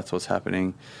now. That's what's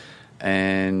happening.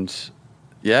 And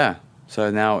yeah,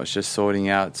 so now it's just sorting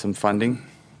out some funding.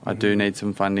 I do need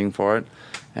some funding for it,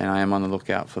 and I am on the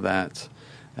lookout for that.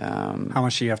 How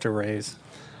much do you have to raise?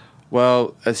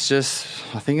 Well, I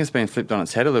think it's been flipped on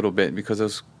its head a little bit,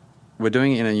 because we're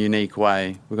doing it in a unique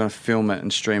way. We're going to film it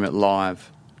and stream it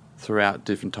live throughout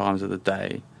different times of the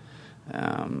day,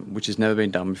 which has never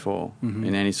been done before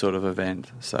in any sort of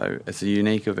event. So it's a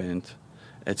unique event.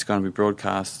 It's going to be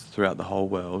broadcast throughout the whole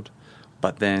world,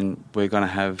 but then we're going to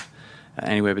have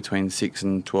anywhere between 6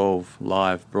 and 12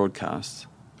 live broadcasts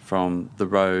from the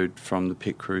road, from the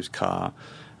pit crew's car,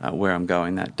 where I'm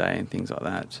going that day and things like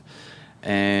that.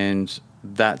 And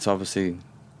that's obviously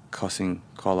costing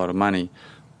quite a lot of money.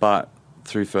 But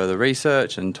through further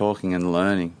research and talking and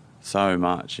learning so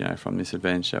much, from this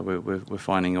adventure, we're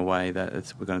finding a way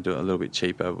that we're going to do it a little bit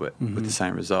cheaper with the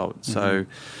same result. So,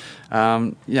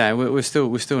 we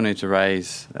still need to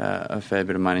raise a fair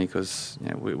bit of money, because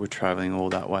we're travelling all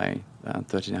that way,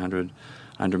 1,300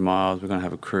 miles. We're going to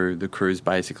have a crew. The crew's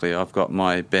basically, I've got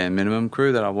my bare minimum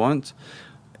crew that I want,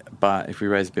 but if we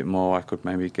raise a bit more, I could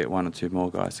maybe get 1 or 2 more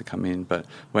guys to come in. But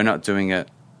we're not doing it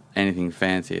anything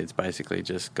fancy. It's basically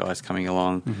just guys coming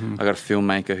along. I got a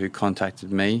filmmaker who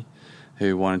contacted me,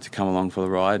 who wanted to come along for the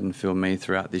ride and film me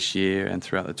throughout this year and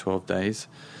throughout the 12 days.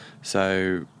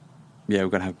 So yeah, we're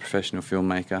going to have a professional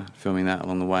filmmaker filming that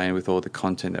along the way, with all the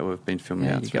content that we've been filming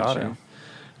out through the show.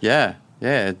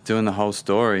 Yeah, doing the whole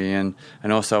story. And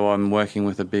also I'm working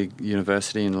with a big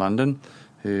university in London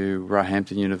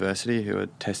Roehampton University, who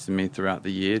had tested me throughout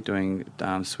the year, doing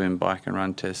swim, bike and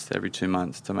run tests every 2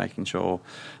 months to making sure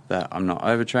that I'm not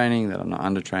overtraining, that I'm not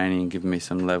undertraining, giving me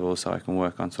some levels so I can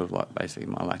work on sort of like basically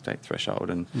my lactate threshold.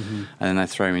 And then they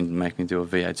throw me and make me do a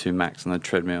VO2 max on the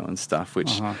treadmill and stuff,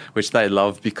 which they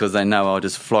love because they know I'll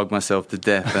just flog myself to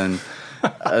death. And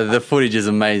the footage is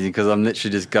amazing because I'm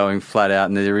literally just going flat out,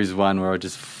 and there is one where I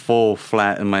just fall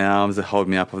flat and my arms that hold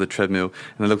me up off the treadmill,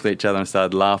 and they looked at each other and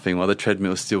started laughing while the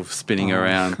treadmill is still spinning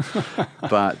around.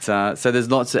 But so there's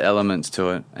lots of elements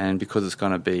to it, and because it's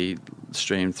going to be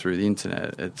streamed through the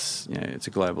internet, it's it's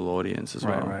a global audience as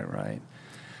well. Right.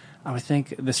 I would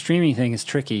think the streaming thing is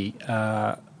tricky,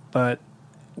 but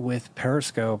with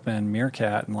Periscope and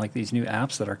Meerkat and like these new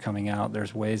apps that are coming out,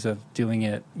 there's ways of doing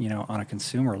it, on a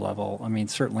consumer level. I mean,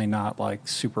 certainly not like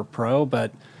super pro,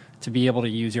 but to be able to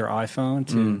use your iPhone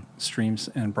to stream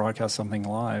and broadcast something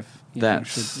live, that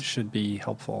should be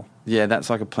helpful. Yeah, that's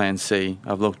like a plan C.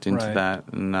 I've looked into that,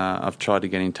 and I've tried to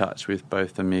get in touch with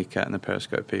both the Meerkat and the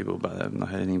Periscope people, but I've not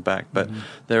heard anything back. But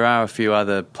there are a few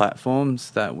other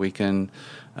platforms that we can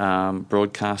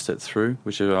broadcast it through,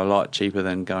 which are a lot cheaper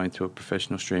than going to a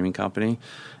professional streaming company,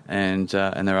 and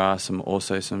there are some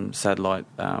satellite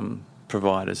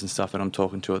providers and stuff that I'm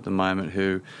talking to at the moment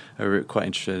who are quite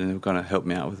interested and are going to help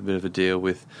me out with a bit of a deal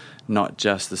with not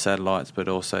just the satellites but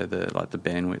also the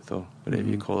bandwidth or whatever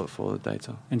you call it for the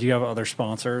data. And do you have other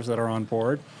sponsors that are on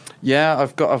board? Yeah,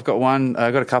 I've got one.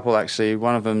 I've got a couple actually.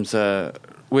 One of them's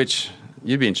which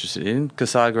you'd be interested in,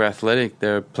 Kasaga Athletic.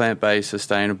 They're a plant-based,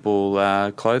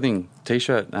 sustainable clothing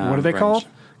T-shirt. What are they called?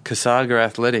 Kasaga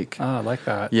Athletic. Oh, I like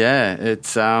that. Yeah,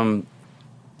 it's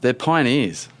they're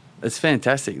pioneers. It's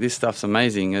fantastic. This stuff's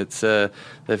amazing. It's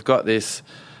they've got this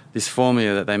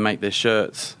formula that they make their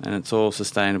shirts, and it's all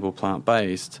sustainable,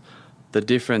 plant-based. The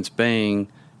difference being,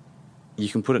 you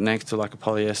can put it next to like a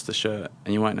polyester shirt,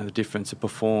 and you won't know the difference. It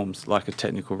performs like a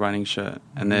technical running shirt,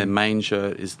 and their main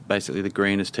shirt is basically the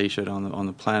greenest T-shirt on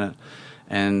the planet.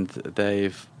 And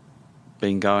they've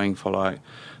been going for like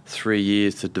 3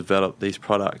 years to develop these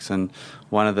products. And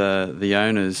one of the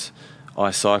owners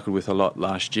I cycled with a lot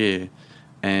last year.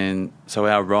 And so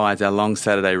our long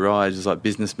Saturday rides, is like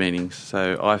business meetings.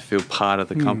 So I feel part of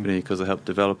the company because I helped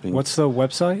developing. What's the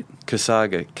website?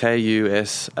 Kasaga,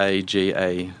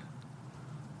 Kusaga.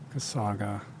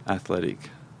 Kasaga Athletic.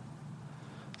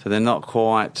 So they're not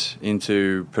quite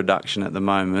into production at the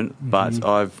moment, but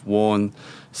I've worn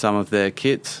some of their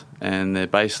kits and their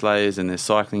base layers and their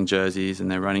cycling jerseys and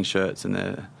their running shirts,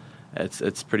 and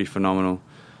it's pretty phenomenal.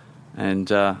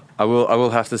 And I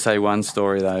will have to say one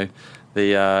story though.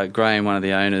 The Graham, one of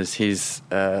the owners, his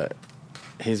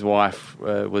wife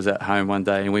was at home one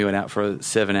day, and we went out for a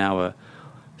 7-hour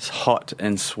hot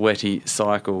and sweaty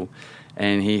cycle,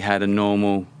 and he had a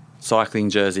normal cycling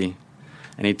jersey,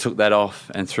 and he took that off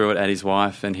and threw it at his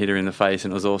wife and hit her in the face,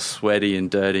 and it was all sweaty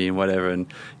and dirty and whatever, and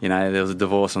there was a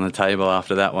divorce on the table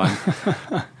after that one.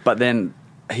 But then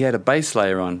he had a base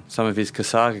layer on, some of his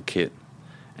Kasaga kit,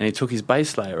 and he took his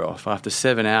base layer off after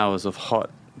 7 hours of hot,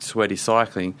 sweaty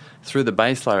cycling, threw the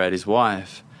base layer at his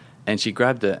wife, and she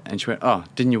grabbed it and she went, "Oh,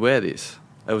 didn't you wear this?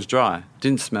 It was dry,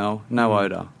 didn't smell, no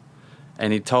odour."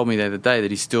 And he told me the other day that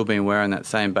he's still been wearing that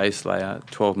same base layer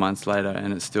 12 months later,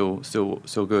 and it's still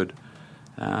good.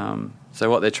 So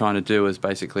what they're trying to do is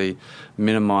basically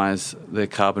minimise their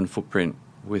carbon footprint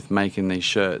with making these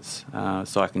shirts,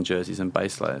 cycling jerseys and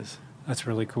base layers. That's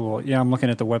really cool. Yeah, I'm looking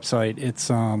at the website.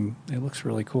 It looks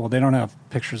really cool. They don't have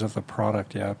pictures of the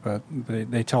product yet, but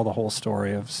they tell the whole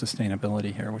story of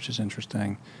sustainability here, which is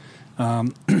interesting.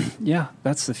 Yeah,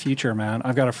 that's the future, man.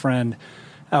 I've got a friend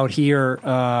out here,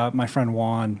 my friend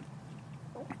Juan,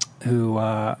 who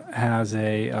has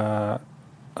a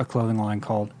clothing line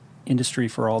called Industry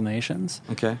for All Nations.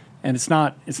 Okay. And it's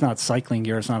not cycling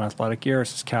gear, it's not athletic gear,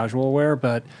 it's just casual wear,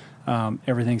 but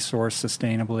everything's sourced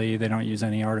sustainably. They don't use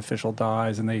any artificial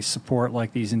dyes, and they support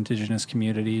like these indigenous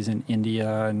communities in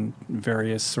India and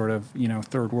various sort of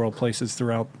third world places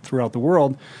throughout the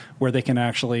world, where they can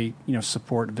actually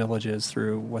support villages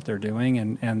through what they're doing,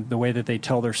 and the way that they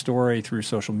tell their story through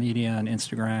social media and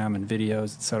Instagram and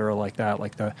videos, et cetera, like that.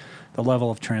 Like the level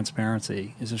of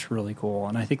transparency is just really cool,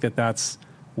 and I think that's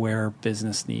where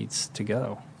business needs to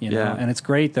go. Yeah. And it's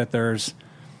great that there's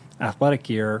athletic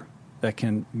gear that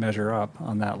can measure up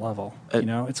on that level.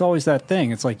 It's always that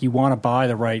thing. It's like you want to buy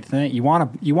the right thing. You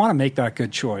want to make that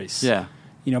good choice. Yeah.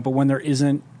 But when there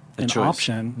isn't an choice.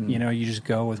 Option, you just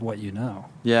go with what you know.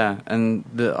 Yeah, and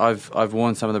I've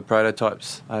worn some of the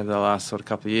prototypes over the last sort of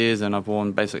couple of years, and I've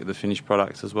worn basically the finished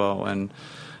products as well. And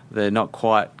they're not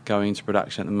quite going into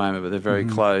production at the moment, but they're very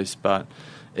close. But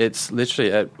it's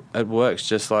literally, it works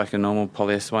just like a normal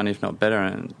polyester one, if not better,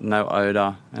 and no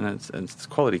odour, and it's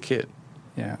quality kit.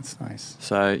 Yeah, it's nice.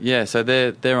 So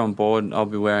they're on board. I'll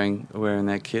be wearing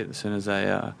their kit as soon as they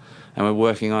and we're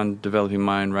working on developing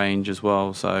my own range as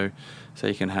well. So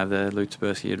you can have the Luke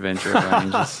Tyburski adventure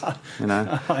ranges. You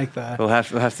know, I like that. We'll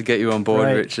have to get you on board,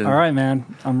 right. Rich. And all right,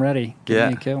 man, I'm ready. Give me a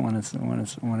Yeah. kit when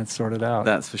it's sorted out.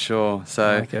 That's for sure. I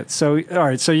So like it. So all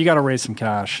right, so you got to raise some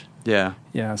cash. yeah,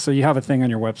 Yeah, so you have a thing on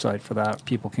your website for that.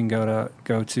 People can go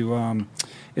to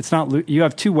it's not you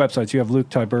have two websites. You have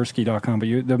luketyburski.com,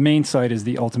 but the main site is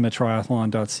the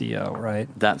ultimatetriathlon.co, right?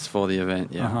 that's for the event.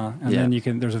 Yeah, And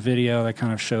then there's a video that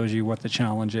kind of shows you what the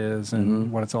challenge is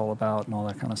and what it's all about and all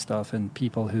that kind of stuff. And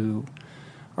people who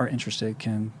are interested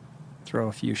can throw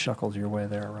a few shekels your way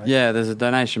there, right? Yeah, there's a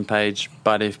donation page,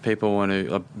 but if people want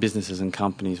to, businesses and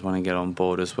companies want to get on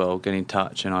board as well, get in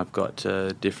touch, and I've got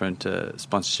different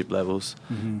sponsorship levels,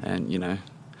 and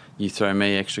you throw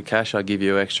me extra cash, I give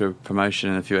you extra promotion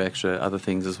and a few extra other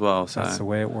things as well. So that's the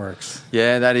way it works.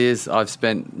 Yeah, that is. I've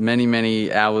spent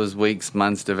many hours, weeks,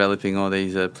 months developing all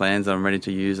these plans. I'm ready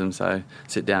to use them. So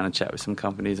sit down and chat with some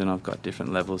companies, and I've got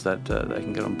different levels that they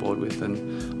can get on board with,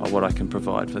 and what I can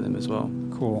provide for them as well.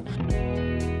 Cool.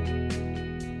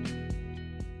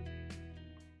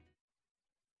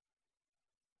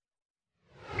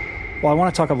 Well, I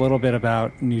want to talk a little bit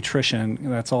about nutrition.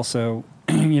 That's also,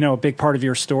 a big part of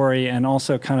your story, and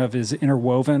also kind of is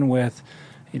interwoven with,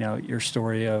 your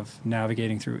story of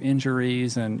navigating through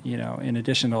injuries. And, in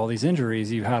addition to all these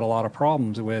injuries, you've had a lot of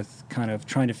problems with kind of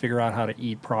trying to figure out how to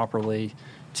eat properly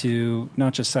to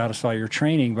not just satisfy your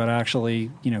training, but actually,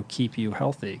 keep you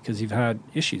healthy, because you've had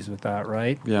issues with that,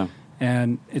 right? Yeah.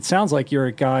 And it sounds like you're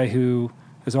a guy who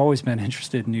has always been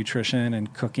interested in nutrition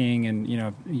and cooking, and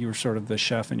you were sort of the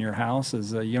chef in your house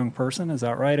as a young person. Is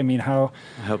that right? I mean, how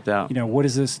I helped out. What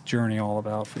is this journey all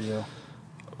about for you?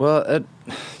 Well,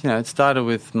 it started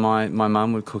with my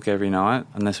mum would cook every night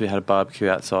unless we had a barbecue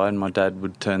outside, and my dad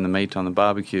would turn the meat on the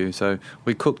barbecue. So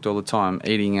we cooked all the time.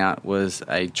 Eating out was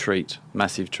a treat,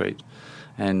 massive treat,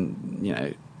 and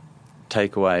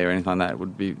takeaway or anything like that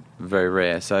would be very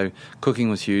rare. So cooking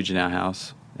was huge in our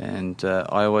house. And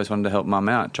I always wanted to help Mum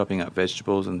out, chopping up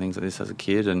vegetables and things like this as a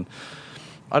kid. And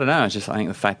I don't know, I think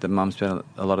the fact that Mum spent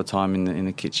a lot of time in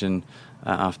the kitchen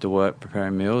after work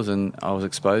preparing meals, and I was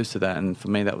exposed to that. And for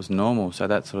me, that was normal. So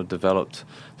that sort of developed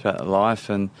throughout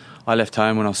life. And I left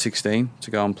home when I was 16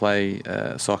 to go and play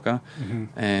soccer. Mm-hmm.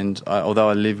 And although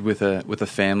I lived with a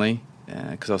family,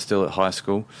 because I was still at high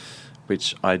school,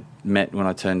 which I met when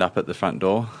I turned up at the front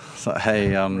door. It's like,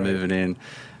 hey, I'm moving in.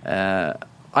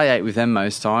 I ate with them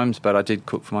most times, but I did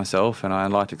cook for myself, and I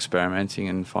liked experimenting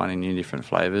and finding new different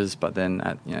flavours. But then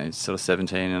at sort of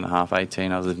 17 and a half,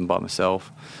 18, I was living by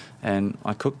myself, and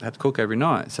I had to cook every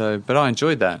night. But I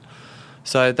enjoyed that.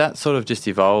 So that sort of just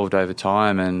evolved over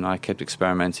time, and I kept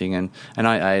experimenting, and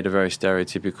I ate a very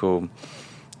stereotypical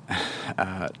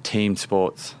team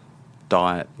sports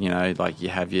diet. Like you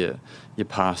have your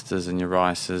pastas and your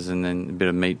rices, and then a bit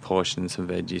of meat portion and some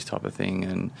veggies type of thing,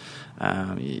 and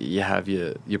you have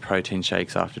your protein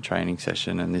shakes after training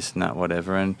session and this and that,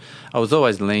 whatever. And I was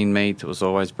always lean meat. It was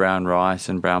always brown rice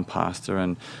and brown pasta,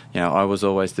 and I was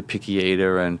always the picky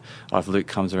eater. And if Luke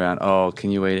comes around, oh,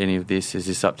 can you eat any of this? Is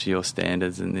this up to your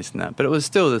standards and this and that? But it was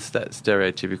still that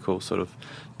stereotypical sort of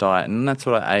diet, and that's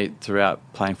what I ate throughout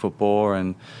playing football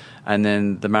and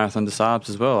then the Marathon des Sables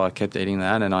as well. I kept eating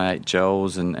that, and I ate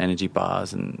gels and energy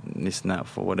bars and this and that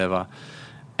for whatever.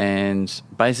 And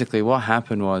basically what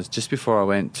happened was, just before I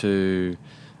went to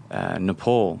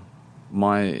Nepal,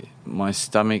 my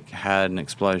stomach had an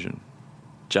explosion.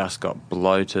 Just got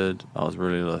bloated. I was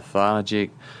really lethargic.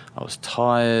 I was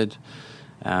tired.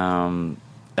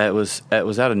 It was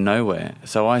out of nowhere.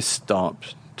 So I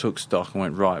stopped, took stock, and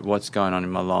went, right, what's going on in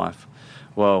my life?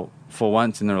 Well, for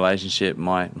once in the relationship,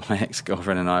 my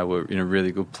ex-girlfriend and I were in a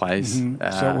really good place.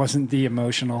 Mm-hmm. So it wasn't the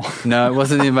emotional. No, it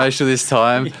wasn't the emotional this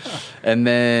time. Yeah. And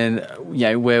then,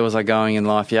 where was I going in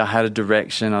life? Yeah, I had a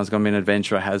direction. I was going to be an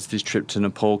adventurer. I had this trip to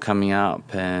Nepal coming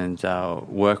up, and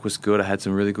work was good. I had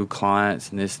some really good clients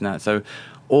and this and that. So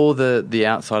all the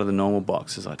outside of the normal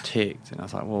boxes I ticked. And I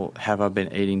was like, well, have I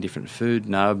been eating different food?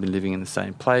 No, I've been living in the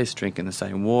same place, drinking the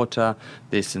same water,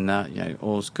 this and that.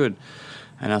 All's good.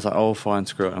 And I was like, oh, fine,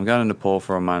 screw it. I'm going to Nepal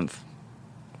for a month.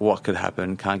 What could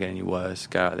happen? Can't get any worse.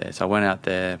 Go out there. So I went out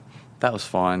there. That was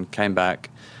fine. Came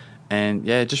back. And,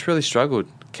 just really struggled.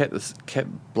 Kept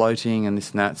bloating and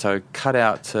this and that. So cut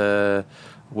out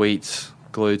wheat,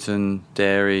 gluten,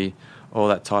 dairy, all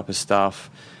that type of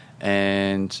stuff.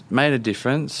 And made a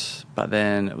difference. But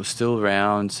then it was still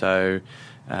around. So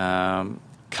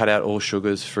cut out all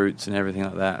sugars, fruits and everything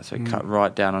like that. So cut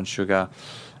right down on sugar.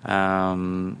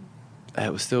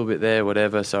 It was still a bit there,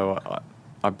 whatever. So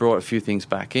I brought a few things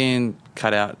back in,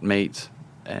 cut out meat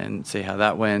and see how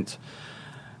that went.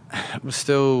 It was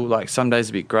still like some days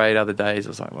a bit great, other days I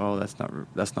was like, well,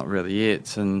 that's not really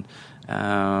it. And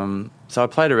so I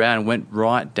played around and went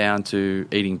right down to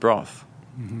eating broth.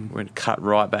 Went cut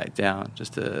right back down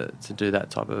just to do that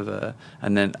type of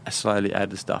and then slowly add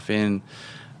the stuff in.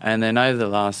 And then over the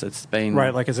last, it's been...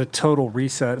 Right, like as a total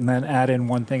reset, and then add in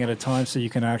one thing at a time so you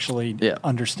can actually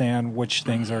understand which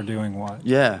things are doing what.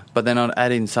 Yeah, but then I'd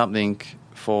add in something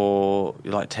for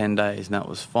like 10 days, and that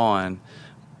was fine.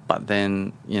 But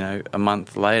then, a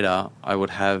month later, I would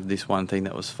have this one thing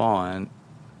that was fine,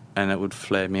 and it would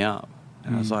flare me up.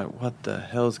 And I was like, what the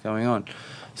hell's going on?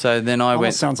 So then I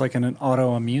went... sounds like an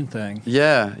autoimmune thing.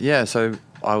 Yeah. So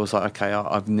I was like, okay,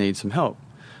 I need some help.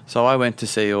 So I went to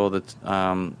see all the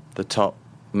top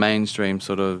mainstream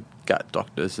sort of gut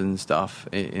doctors and stuff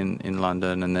in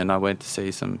London, and then I went to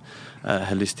see some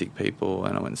holistic people,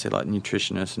 and I went to see like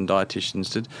nutritionists and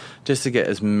dietitians just to get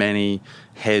as many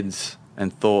heads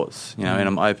and thoughts, and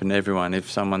I'm open to everyone. If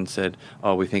someone said,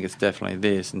 oh, we think it's definitely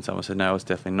this, and someone said, no, it's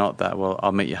definitely not that, well,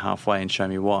 I'll meet you halfway and show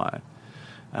me why.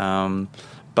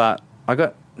 But I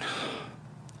got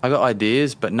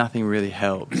ideas, but nothing really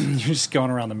helped. You're just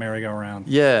going around the merry-go-round.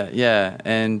 Yeah,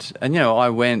 and I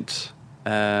went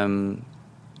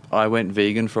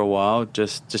vegan for a while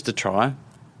just to try,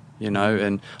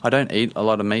 and I don't eat a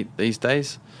lot of meat these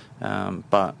days,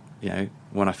 but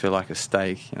when I feel like a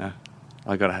steak,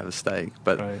 I got to have a steak.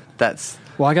 But that's...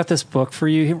 Well, I got this book for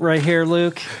you right here,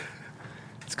 Luke.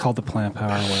 It's called The Plant Power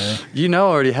Way. I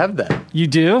already have that. You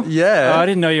do? Yeah. Oh, I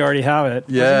didn't know you already have it.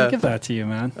 Yeah. I was going to give that to you,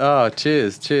 man. Oh,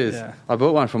 cheers. Yeah. I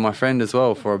bought one for my friend as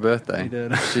well for her birthday. You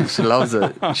did. She loves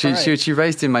it. She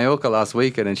raced in Mallorca last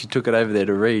weekend, and she took it over there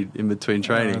to read in between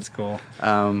training. Oh, that's cool.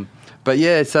 To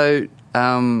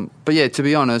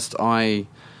be honest,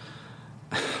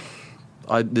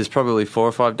 there's probably 4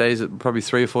 or 5 days, probably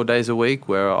 3 or 4 days a week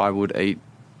where I would eat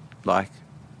like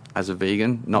as a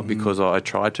vegan, not because I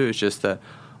try to, it's just that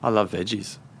I love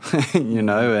veggies,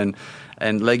 and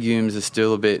legumes are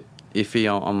still a bit iffy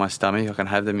on my stomach. I can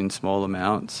have them in small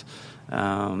amounts.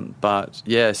 But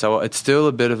yeah, so it's still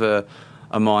a bit of a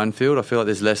minefield. I feel like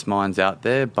there's less mines out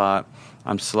there, but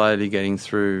I'm slowly getting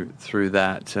through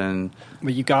that.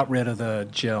 But you got rid of the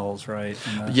gels, right?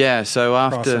 So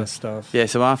after stuff. Yeah,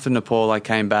 so after Nepal, I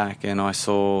came back and I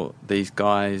saw these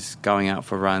guys going out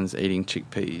for runs, eating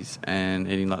chickpeas and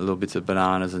eating like little bits of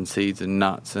bananas and seeds and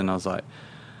nuts, and I was like,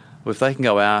 well, if they can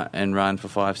go out and run for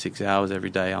 5-6 hours every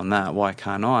day on that, why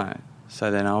can't I? So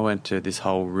then I went to this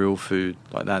whole real food,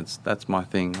 like that's my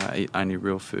thing. I eat only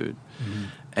real food,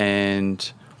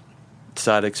 and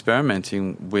started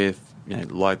experimenting with,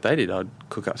 like they did. I'd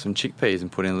cook up some chickpeas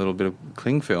and put in a little bit of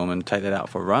cling film and take that out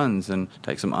for runs, and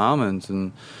take some almonds,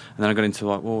 and then I got into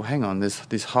like, well, hang on, there's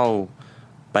this whole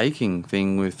baking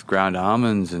thing with ground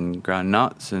almonds and ground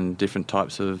nuts and different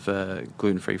types of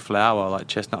gluten-free flour like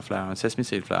chestnut flour and sesame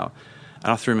seed flour,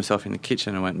 and I threw myself in the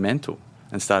kitchen and went mental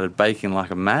and started baking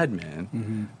like a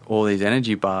madman, all these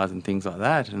energy bars and things like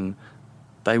that, and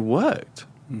they worked.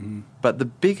 But the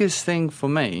biggest thing for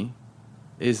me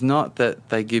is not that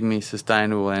they give me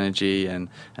sustainable energy and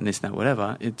this and that,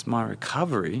 whatever. It's my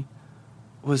recovery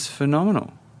was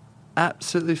phenomenal.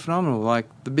 Absolutely phenomenal. Like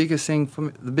the biggest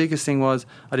thing was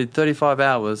I did 35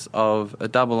 hours of a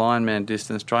double Ironman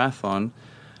distance triathlon.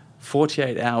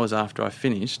 48 hours after I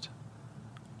finished,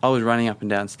 I was running up and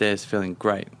down stairs feeling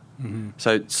great.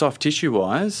 So soft tissue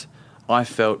wise, I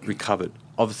felt recovered.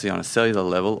 Obviously on a cellular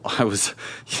level, I was,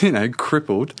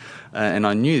 crippled, and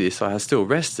I knew this. So I was still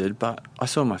rested, but I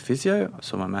saw my physio, I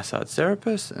saw my massage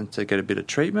therapist, and to get a bit of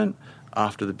treatment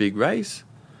after the big race,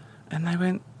 and they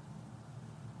went,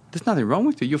 there's nothing wrong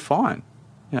with you, you're fine.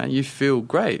 You feel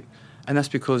great. And that's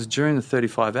because during the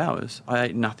 35 hours, I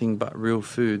ate nothing but real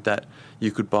food that you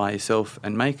could buy yourself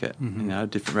and make it,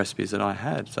 different recipes that I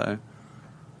had, so...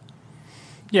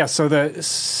 Yeah, so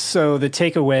the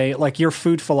takeaway, like your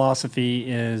food philosophy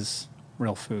is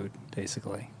real food,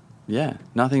 basically. Yeah,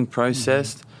 nothing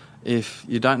processed. If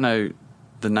you don't know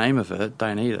the name of it,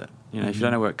 don't eat it. If you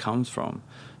don't know where it comes from.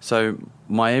 So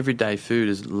my everyday food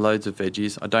is loads of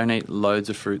veggies. I don't eat loads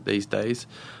of fruit these days.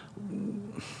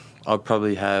 I'll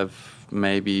probably have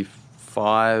maybe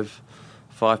 5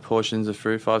 portions of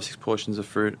fruit, 5-6 portions of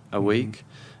fruit a week,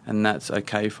 and that's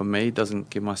okay for me. It doesn't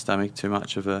give my stomach too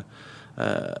much of a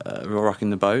rock in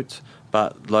the boat,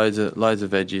 but loads of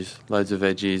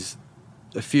veggies,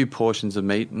 a few portions of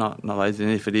meat, not loads.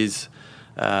 And if it is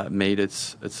meat,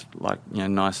 it's like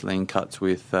nice lean cuts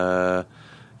with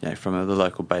from the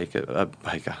local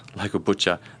local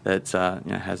butcher that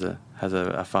has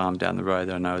a farm down the road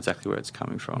that I know exactly where it's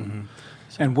coming from. Mm-hmm.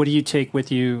 So. And what do you take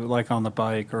with you, like on the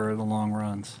bike or the long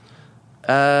runs?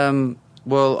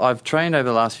 Well, I've trained over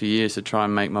the last few years to try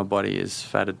and make my body as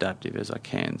fat adaptive as I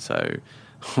can. So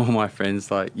all my friends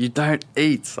you don't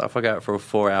eat. So if I go out for a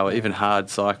 4-hour, even hard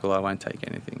cycle, I won't take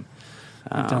anything.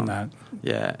 I've done that.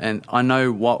 Yeah, and I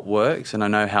know what works, and I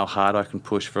know how hard I can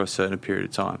push for a certain period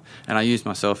of time. And I use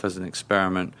myself as an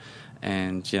experiment.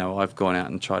 And, I've gone out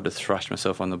and tried to thrash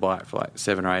myself on the bike for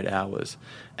 7 or 8 hours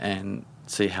and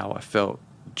see how I felt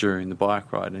during the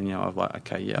bike ride. And, I've I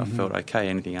felt okay.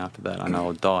 Anything after that, I know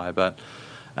I'll die, but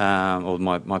or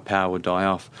my power will die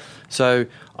off. So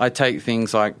I take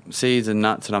things like seeds and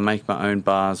nuts, and I make my own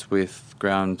bars with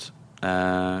ground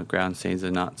seeds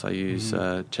and nuts. I use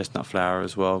chestnut flour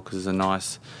as well, because there's a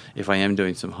nice, if I am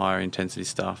doing some higher intensity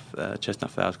stuff,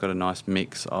 chestnut flour's got a nice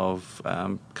mix of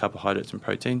carbohydrates and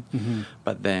protein.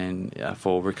 But then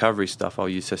for recovery stuff, I'll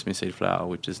use sesame seed flour,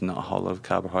 which is not a whole lot of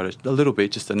carbohydrates, a little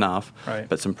bit, just enough, right,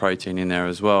 but some protein in there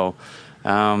as well.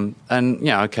 And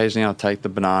occasionally I'll take the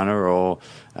banana, or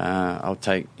I'll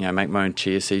take make my own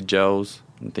chia seed gels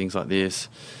and things like this.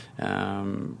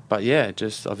 But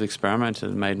I've experimented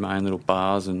and made my own little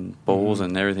bars and balls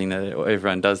and everything that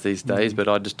everyone does these days, but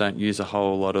I just don't use a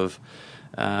whole lot of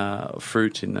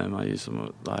fruit in them. I use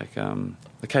them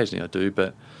occasionally I do,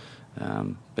 but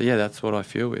that's what I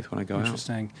feel with when I go out.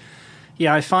 Interesting.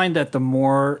 Yeah, I find that the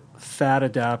more fat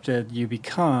adapted you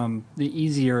become, the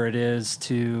easier it is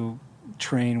to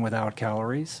train without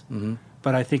calories. Mm-hmm.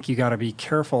 But I think you got to be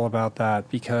careful about that,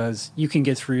 because you can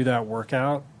get through that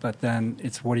workout, but then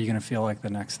it's what are you going to feel like the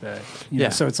next day? You know?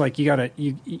 So it's like you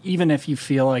even if you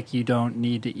feel like you don't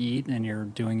need to eat and you're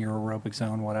doing your aerobic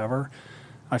zone, whatever,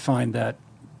 I find that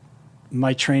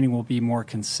my training will be more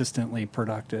consistently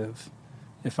productive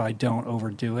if I don't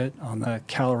overdo it on the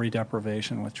calorie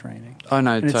deprivation with training. Oh,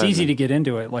 no, and it's easy to get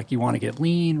into it. Like, you want to get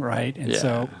lean, right? And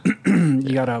so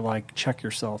you got to check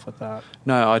yourself with that.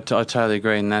 No, I totally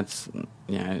agree. And that's,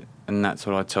 and that's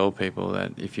what I tell people,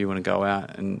 that if you want to go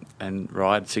out and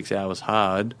ride 6 hours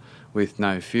hard with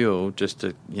no fuel, just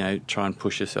to, try and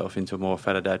push yourself into a more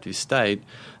fat adaptive state,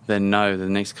 then know the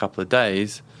next couple of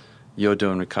days you're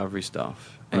doing recovery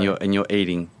stuff and you're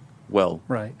eating well.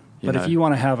 Right. But if you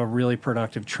want to have a really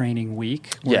productive training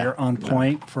week where you're on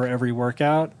point for every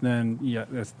workout, then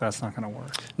that's not going to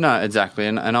work. No, exactly.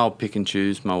 And I'll pick and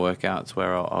choose my workouts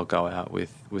where I'll go out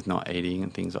with not eating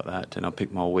and things like that. And I'll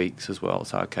pick my weeks as well.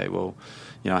 So, okay, well,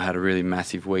 I had a really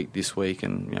massive week this week,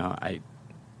 and, I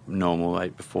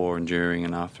ate before and during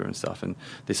and after and stuff. And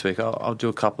this week I'll do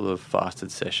a couple of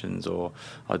fasted sessions, or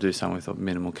I'll do some with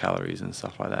minimal calories and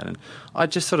stuff like that. And I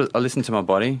just I listen to my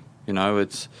body.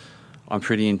 I'm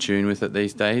pretty in tune with it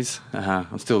these days.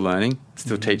 I'm still learning,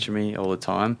 still teaching me all the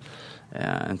time,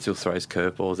 and still throws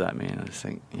curveballs at me, and I just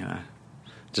think,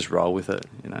 just roll with it,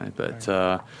 But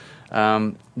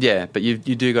but you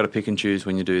do got to pick and choose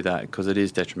when you do that, because it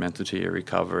is detrimental to your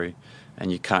recovery, and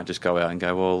you can't just go out and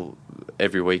go, well,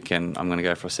 every weekend I'm going to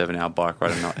go for a 7-hour bike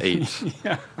ride and not eat.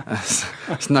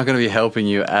 It's not going to be helping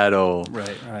you at all.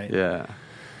 Right. Yeah.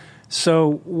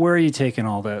 So where are you taking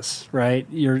all this, right?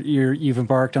 You've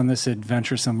embarked on this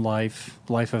adventuresome life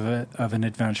of an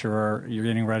adventurer. You're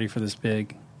getting ready for this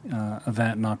big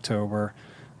event in October.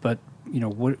 But,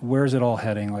 where is it all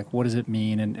heading? Like, what does it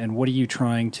mean? And what are you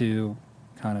trying to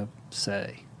kind of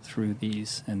say through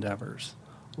these endeavors?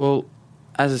 Well,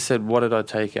 as I said, what did I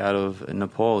take out of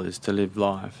Nepal is to live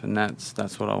life. And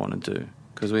that's what I want to do,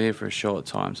 because we're here for a short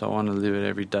time. So I want to live it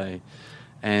every day.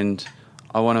 And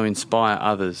I want to inspire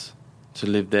others to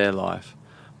live their life.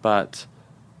 But,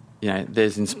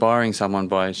 there's inspiring someone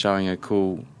by showing a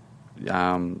cool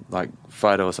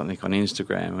photo or something on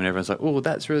Instagram, and everyone's like, oh,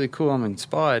 that's really cool, I'm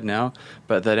inspired now,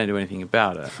 but they don't do anything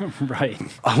about it. Right.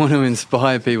 I want to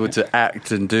inspire people to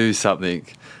act and do something,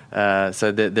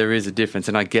 so that there is a difference,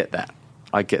 and I get that.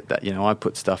 I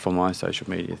put stuff on my social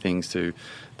media, things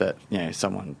that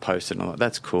someone posted, and I'm like,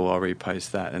 that's cool, I'll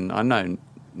repost that, and I know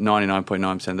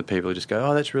 99.9% of the people just go,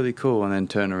 oh, that's really cool, and then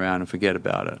turn around and forget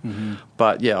about it. Mm-hmm.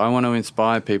 But I want to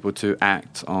inspire people to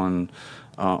act on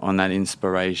that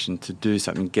inspiration, to do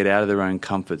something, get out of their own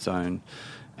comfort zone,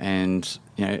 and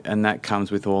and that comes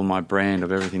with all my brand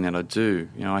of everything that I do.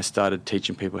 I started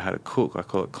teaching people how to cook. I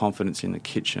call it confidence in the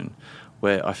kitchen,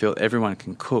 where I feel everyone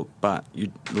can cook, but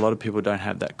a lot of people don't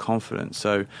have that confidence.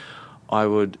 So I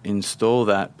would install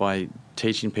that by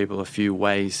teaching people a few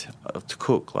ways to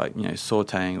cook, like, you know,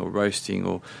 sautéing or roasting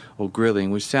or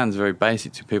grilling, which sounds very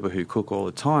basic to people who cook all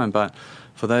the time, but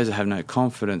for those that have no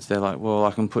confidence, they're like, well,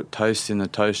 I can put toast in the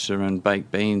toaster and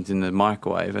bake beans in the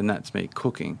microwave, and that's me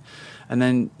cooking. And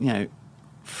then, you know,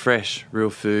 fresh, real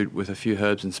food with a few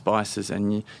herbs and spices,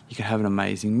 and you can have an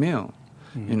amazing meal.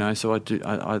 You know, so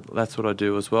I that's what I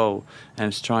do as well, and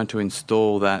it's trying to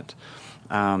install that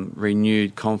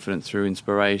renewed confidence through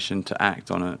inspiration to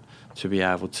act on it, to be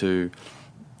able to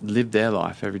live their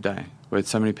life every day. Where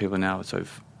so many people now are sort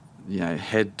of, you know,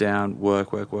 head down,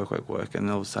 work, and then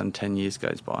all of a sudden 10 years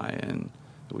goes by, and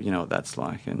you know what that's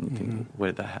like, and you think,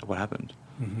 what happened?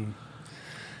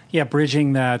 Yeah,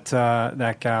 bridging that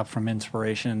gap from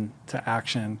inspiration to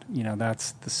action, you know,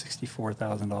 that's the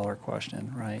 $64,000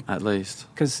 question, right? At least.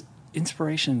 Because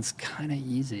inspiration's kind of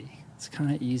easy. It's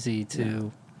kind of easy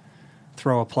to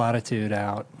throw a platitude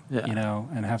out, you know,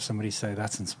 and have somebody say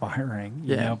that's inspiring,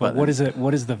 you know. But what is it?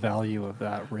 What is the value of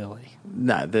that, really?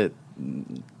 No,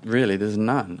 really, there's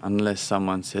none, unless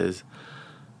someone says,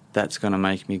 that's going to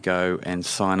make me go and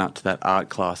sign up to that art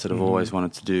class that I've always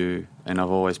wanted to do and I've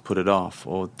always put it off,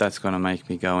 or that's going to make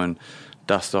me go and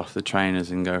dust off the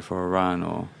trainers and go for a run.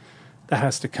 Or that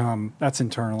has to come, that's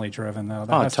internally driven, though.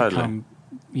 That has totally. to come,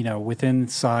 you know, within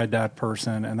inside that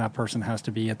person, and that person has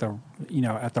to be at the, you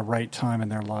know, at the right time in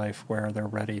their life where they're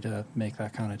ready to make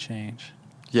that kind of change.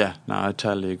 Yeah, no, I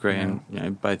totally agree. Yeah. And, you know,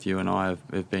 both you and I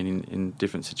have been in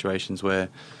different situations where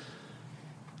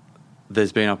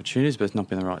there's been opportunities, but it's not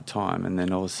been the right time. And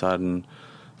then all of a sudden,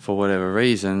 for whatever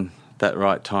reason, that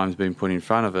right time's been put in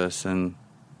front of us, and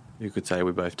you could say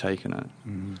we've both taken it.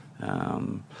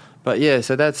 But yeah,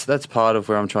 so that's part of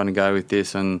where I'm trying to go with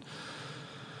this. And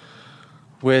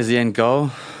where's the end goal?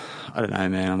 I don't know,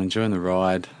 man. I'm enjoying the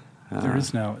ride. There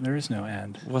is no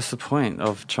end. What's the point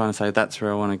of trying to say that's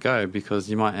where I want to go? Because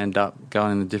you might end up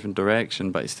going in a different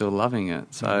direction, but you're still loving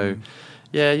it. So.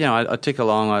 Yeah, you know, I tick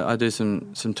along. I do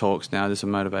some talks now, do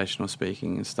some motivational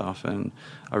speaking and stuff, and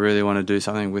I really want to do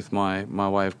something with my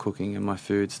way of cooking and my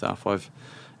food stuff.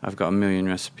 I've got a million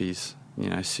recipes, you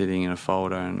know, sitting in a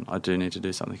folder, and I do need to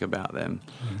do something about them.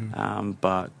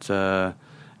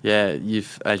 Yeah,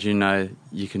 as you know,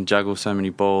 you can juggle so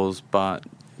many balls, but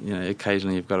you know,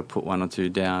 occasionally you've got to put one or two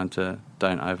down to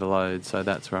don't overload. So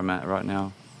that's where I'm at right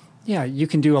now. Yeah, you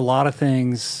can do a lot of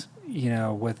things, you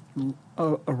know, with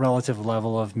a relative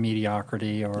level of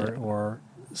mediocrity or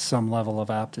some level of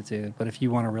aptitude. But if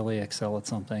you want to really excel at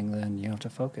something, then you have to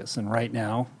focus. And right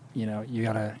now, you know, you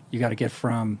gotta get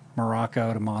from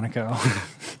Morocco to Monaco,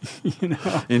 you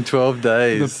know, in 12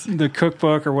 days. The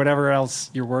cookbook or whatever else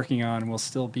you're working on will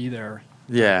still be there.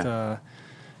 Yeah. But,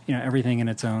 you know, everything in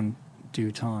its own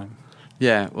due time.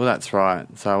 Yeah, well, that's right.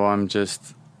 So I'm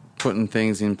just putting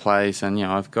things in place, and you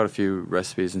know, I've got a few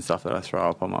recipes and stuff that I throw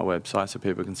up on my website so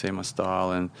people can see my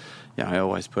style. And you know, I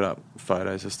always put up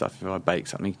photos of stuff if I bake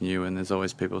something new, and there's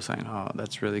always people saying, oh,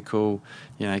 that's really cool,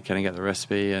 you know, can I get the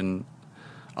recipe? And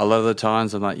a lot of the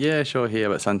times I'm like, yeah, sure, here,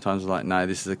 but sometimes I'm like, no,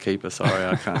 this is a keeper, sorry,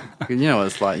 I can't. You know what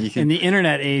it's like. You can, in the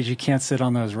internet age, you can't sit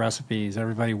on those recipes.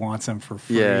 Everybody wants them for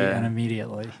free and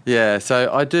immediately. Yeah,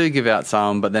 so I do give out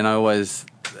some, but then I always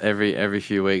every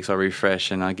few weeks I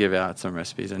refresh and I give out some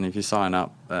recipes. And if you sign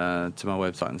up to my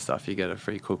website and stuff, you get a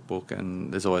free cookbook,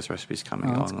 and there's always recipes coming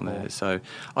along on there. So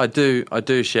I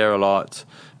do share a lot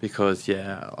because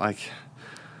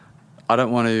I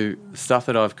don't want to, stuff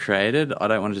that I've created, I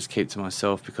don't want to just keep to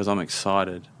myself because I'm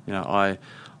excited. You know,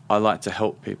 I like to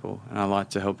help people, and I like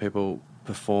to help people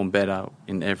perform better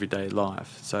in everyday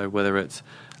life. So whether it's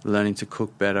learning to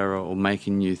cook better or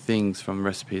making new things from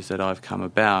recipes that I've come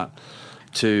about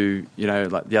to, you know,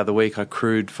 like the other week I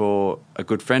crewed for a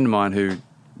good friend of mine who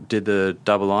did the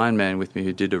double Ironman with me,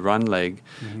 who did a run leg.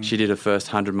 She did her first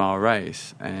 100-mile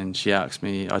race, and she asked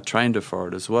me, I trained her for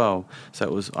it as well,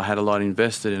 so I had a lot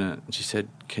invested in it. And she said,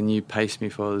 can you pace me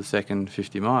for the second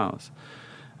 50 miles?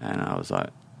 And I was like,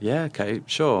 yeah, okay,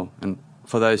 sure. And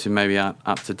for those who maybe aren't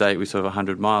up to date with sort of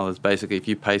 100 miles, basically if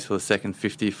you pace for the second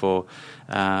 50 for,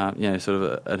 you know, sort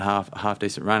of a half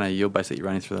decent runner, you're basically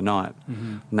running through the night.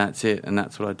 And that's it. And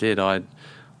that's what I did. I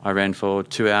ran for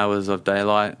 2 hours of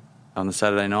daylight on the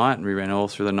Saturday night, and we ran all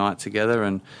through the night together,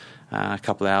 and a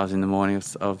couple of hours in the morning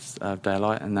of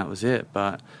daylight, and that was it.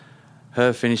 But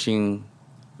her finishing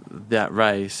that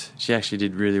race, she actually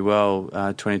did really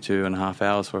well, 22 and a half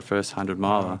hours for her first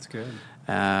 100-miler. Oh, that's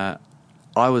good.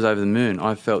 I was over the moon.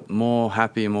 I felt more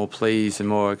happy and more pleased and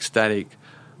more ecstatic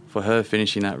for her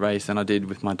finishing that race than I did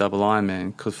with my double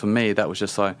Ironman, because for me that was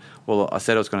just like, well, I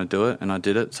said I was going to do it and I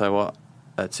did it, so what?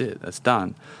 That's it, that's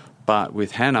done. But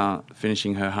with Hannah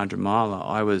finishing her 100-miler,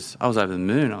 I was over the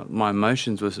moon. My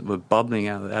emotions were bubbling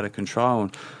out of control.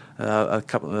 And, a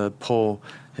couple of Paul,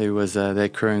 who was there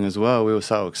crewing as well, we were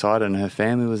so excited, and her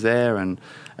family was there, and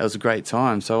it was a great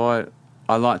time. So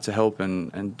I like to help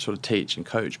and sort of teach and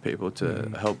coach people to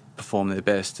help perform their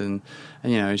best. And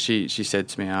you know, she said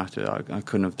to me after, I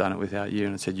couldn't have done it without you.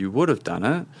 And I said, you would have done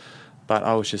it, but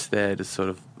I was just there to sort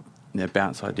of, you know,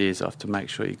 bounce ideas off to make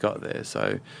sure you got there.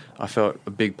 So I felt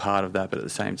a big part of that, but at the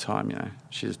same time, you know,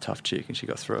 she's a tough chick and she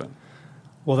got through it.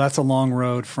 Well, that's a long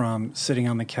road from sitting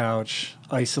on the couch,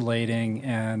 isolating,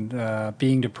 and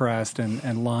being depressed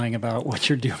and lying about what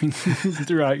you're doing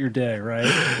throughout your day,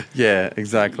 right? Yeah,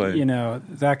 exactly. You know,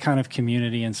 that kind of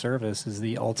community and service is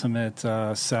the ultimate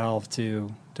salve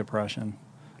to depression.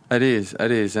 It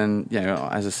is. And, you know,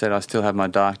 as I said, I still have my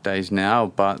dark days now,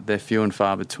 but they're few and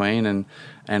far between. And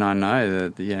I know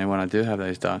that, you know, when I do have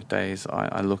those dark days,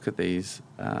 I look at these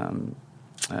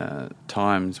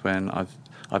times when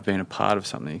I've been a part of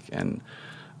something and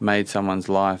made someone's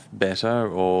life better,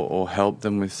 or helped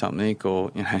them with something, or,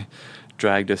 you know,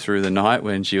 dragged her through the night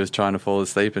when she was trying to fall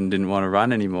asleep and didn't want to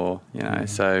run anymore, you know.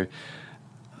 So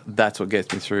that's what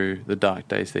gets me through the dark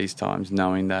days these times,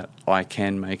 knowing that I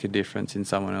can make a difference in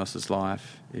someone else's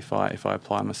life if I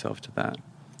apply myself to that.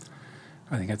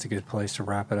 I think that's a good place to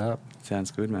wrap it up.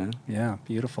 Sounds good, man. Yeah,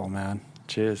 beautiful, man.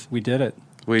 Cheers. We did it.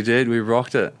 We did. We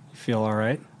rocked it. You feel all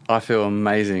right? I feel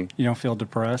amazing. You don't feel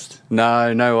depressed?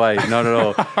 No way, not at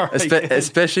all. All right,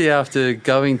 especially after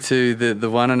going to the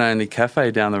one and only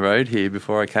cafe down the road here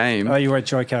before I came. Oh, you were at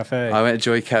Joy Cafe. I went to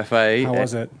Joy Cafe. How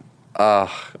was it? I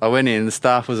went in. The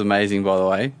staff was amazing, by the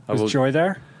way. Was Joy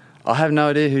there? I have no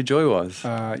idea who Joy was.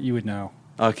 You would know.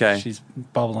 Okay. She's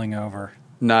bubbling over.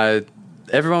 No,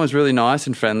 everyone was really nice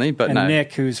and friendly, but and no.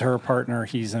 Nick, who's her partner,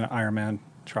 he's an Ironman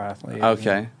triathlete.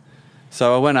 Okay.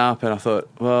 So I went up and I thought,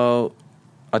 well,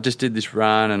 I just did this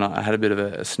run and I had a bit of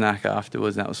a snack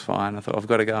afterwards, and that was fine. I thought, I've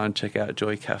got to go and check out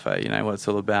Joy Cafe, you know, what it's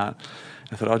all about.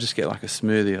 I thought, I'll just get like a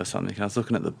smoothie or something. And I was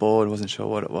looking at the board, wasn't sure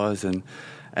what it was, and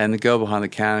the girl behind the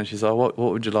counter, she's like, what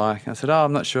would you like? And I said,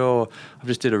 I'm not sure. I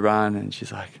just did a run. And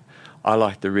she's like, I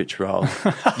like the rich roll.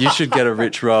 You should get a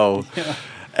rich roll. Yeah.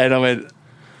 And I went,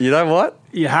 you know what?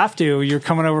 You have to. You're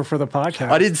coming over for the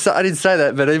podcast. I didn't say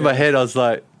that, but in my head I was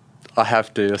like, I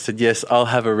have to. I said, yes, I'll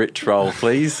have a rich roll,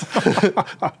 please.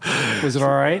 Was it all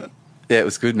right? Yeah, it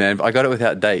was good, man. I got it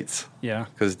without dates. Yeah.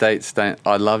 Because dates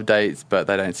I love dates, but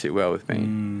they don't sit well with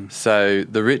me. So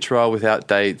the rich roll without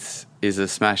dates is a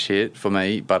smash hit for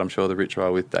me, but I'm sure the rich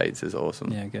roll with dates is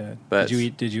awesome. Yeah, good. But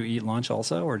Did you eat lunch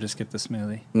also, or just get the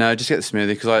smoothie? No, just get the smoothie,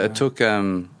 because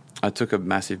I took a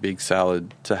massive big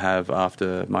salad to have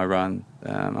after my run.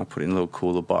 I put it in a little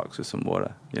cooler box with some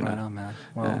water. You know. Right on, man.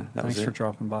 Well, thanks for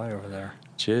dropping by over there.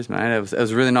 Cheers, man. It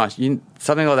was really nice.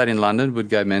 Something like that in London would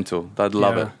go mental. They'd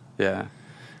love it. Yeah.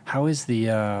 How is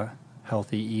the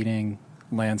healthy eating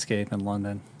landscape in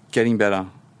London? Getting better.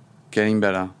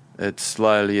 It's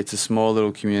a small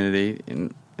little community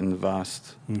in the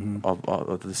vast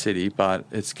of the city, but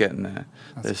it's getting there.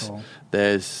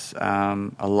 There's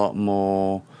a lot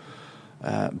more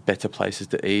better places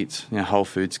to eat. You know, Whole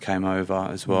Foods came over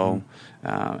as well,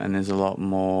 and there's a lot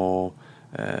more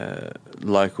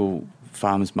local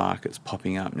farmers markets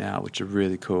popping up now, which are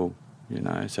really cool. You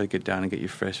know, so get down and get your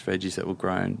fresh veggies that were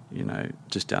grown, you know,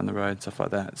 just down the road, stuff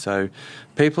like that. So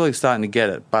people are starting to get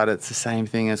it, but it's the same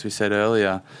thing as we said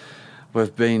earlier.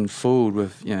 We've been fooled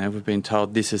with, you know, we've been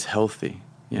told this is healthy.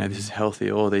 You know, this is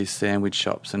healthy. All these sandwich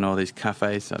shops and all these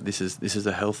cafes, this is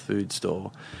a health food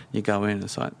store. You go in and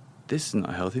it's like, this is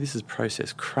not healthy. This is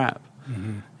processed crap.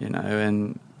 You know,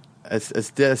 and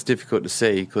it's difficult to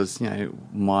see because, you know,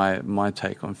 my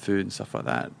take on food and stuff like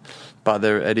that. But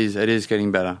it is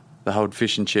getting better. The whole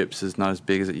fish and chips is not as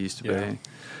big as it used to be.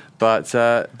 But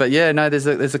yeah, no,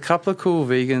 there's a couple of cool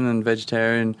vegan and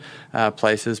vegetarian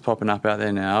places popping up out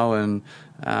there now, and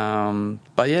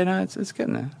but yeah, no, it's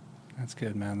getting there. That's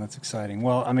good, man. That's exciting.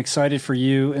 Well, I'm excited for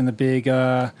you and the big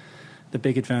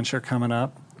adventure coming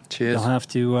up. Cheers. You'll have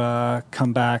to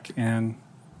come back and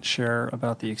share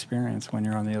about the experience when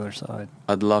you're on the other side.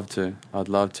 I'd love to,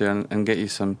 and get you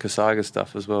some Kasaga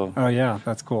stuff as well. Oh yeah,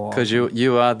 that's cool. Because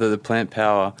you are the plant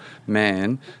power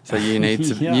man, so you need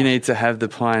to you need to have the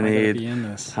pioneered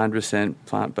 100%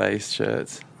 plant-based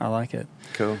shirts. I like it.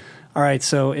 Cool. All right,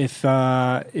 so if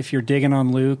you're digging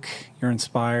on Luke, you're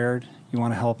inspired, you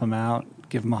want to help him out,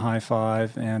 give him a high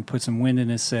five and put some wind in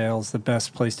his sails, the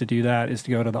best place to do that is to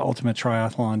go to the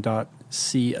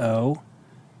ultimatetriathlon.co.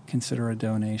 Consider a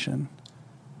donation.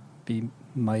 Be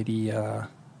mighty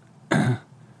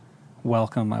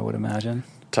welcome, I would imagine.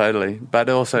 Totally. But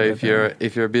also, if you're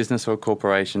a business or a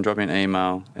corporation, drop me an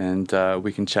email and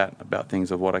we can chat about things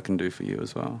of what I can do for you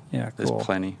as well. Yeah, cool. There's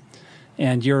plenty.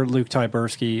 And you're Luke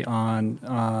Tyburski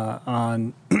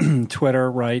on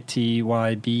Twitter, right? Tyburski.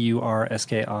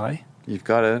 You've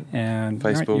got it. And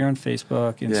Facebook. You're on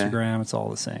Facebook, Instagram. Yeah. It's all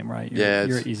the same, right?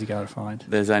 You're an easy guy to find.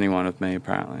 There's only one of me,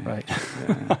 apparently. Right.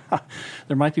 Yeah.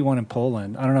 There might be one in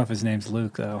Poland. I don't know if his name's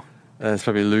Luke, though. It's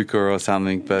probably Luca or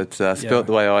something, but spelled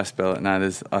the way I spell it.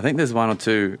 No, I think there's one or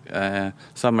two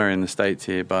somewhere in the States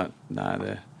here, but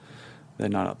no, they're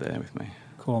not up there with me.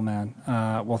 Cool, man.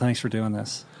 Well, thanks for doing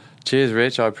this. Cheers,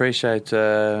 Rich. I appreciate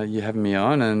you having me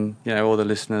on, and all the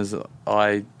listeners.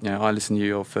 I listened to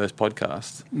your first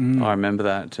podcast. I remember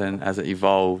that, and as it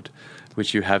evolved,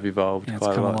 which you have evolved quite a lot.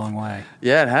 It's come a long way.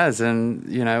 Yeah, it has,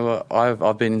 and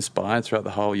I've been inspired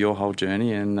throughout your whole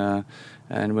journey, and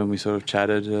when we sort of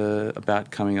chatted about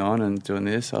coming on and doing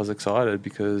this, I was excited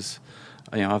because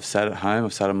I've sat at home,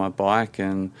 I've sat on my bike,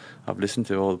 and I've listened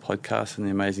to all the podcasts and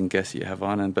the amazing guests that you have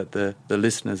on, but the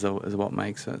listeners is what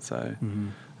makes it. So.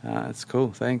 It's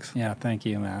cool. Thanks. Yeah, thank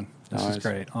you, man. This is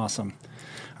great. Awesome.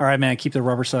 All right, man, keep the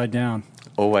rubber side down.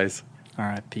 Always. All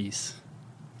right, peace.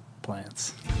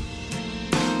 Plants.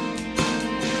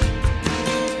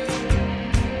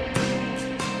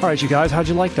 All right, you guys, how'd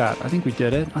you like that? I think we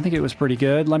did it. I think it was pretty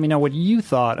good. Let me know what you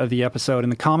thought of the episode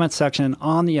in the comments section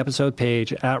on the episode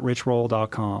page at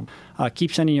richroll.com.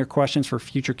 Keep sending your questions for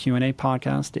future Q&A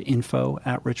podcasts to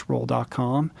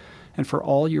info@richroll.com. And for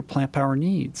all your plant power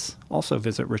needs, also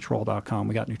visit richroll.com.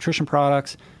 We got nutrition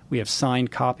products. We have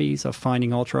signed copies of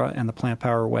Finding Ultra and The Plant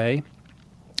Power Way.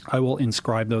 I will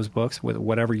inscribe those books with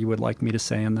whatever you would like me to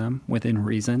say in them within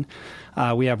reason.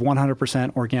 We have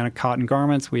 100% organic cotton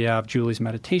garments. We have Julie's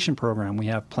meditation program. We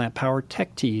have plant power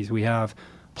tech teas. We have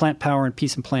plant power and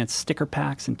peace and plants sticker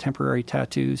packs and temporary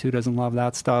tattoos. Who doesn't love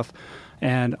that stuff?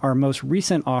 And our most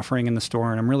recent offering in the store,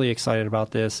 and I'm really excited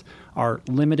about this, are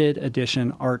limited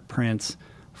edition art prints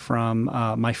from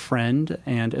my friend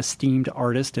and esteemed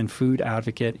artist and food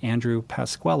advocate, Andrew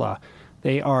Pasquella.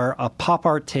 They are a pop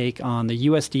art take on the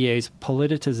USDA's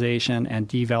politicization and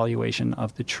devaluation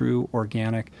of the true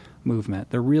organic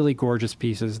movement. They're really gorgeous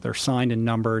pieces. They're signed and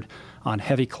numbered on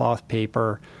heavy cloth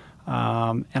paper.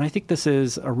 And I think this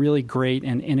is a really great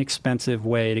and inexpensive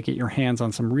way to get your hands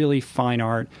on some really fine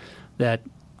art that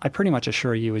I pretty much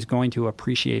assure you is going to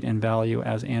appreciate and value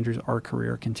as Andrew's art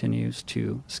career continues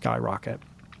to skyrocket.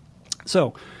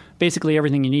 So basically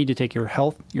everything you need to take your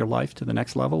health, your life to the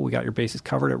next level. We got your bases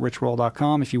covered at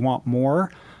richroll.com. If you want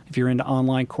more, if you're into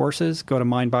online courses, go to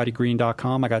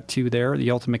mindbodygreen.com. I got 2 there, The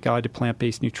Ultimate Guide to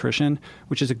Plant-Based Nutrition,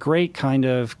 which is a great kind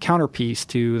of counterpiece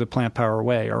to the Plant Power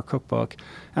Way, our cookbook.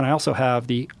 And I also have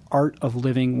The Art of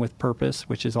Living with Purpose,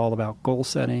 which is all about goal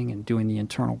setting and doing the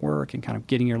internal work and kind of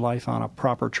getting your life on a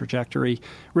proper trajectory.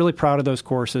 Really proud of those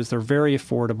courses. They're very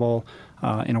affordable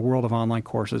in a world of online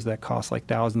courses that cost like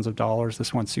thousands of dollars.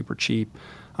 This one's super cheap.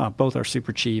 Both are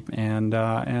super cheap, and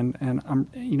I'm,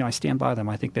 I stand by them.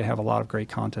 I think they have a lot of great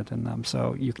content in them,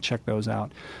 so you can check those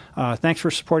out. Thanks for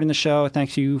supporting the show.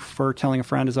 Thanks you for telling a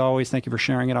friend, as always. Thank you for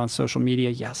sharing it on social media.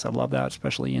 Yes, I love that,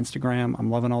 especially Instagram. I'm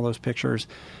loving all those pictures.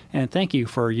 And thank you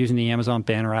for using the Amazon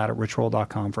banner ad at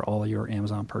richroll.com for all of your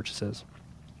Amazon purchases.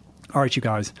 All right, you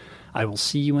guys, I will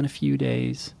see you in a few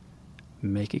days.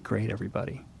 Make it great,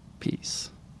 everybody. Peace.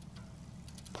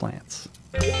 Plants.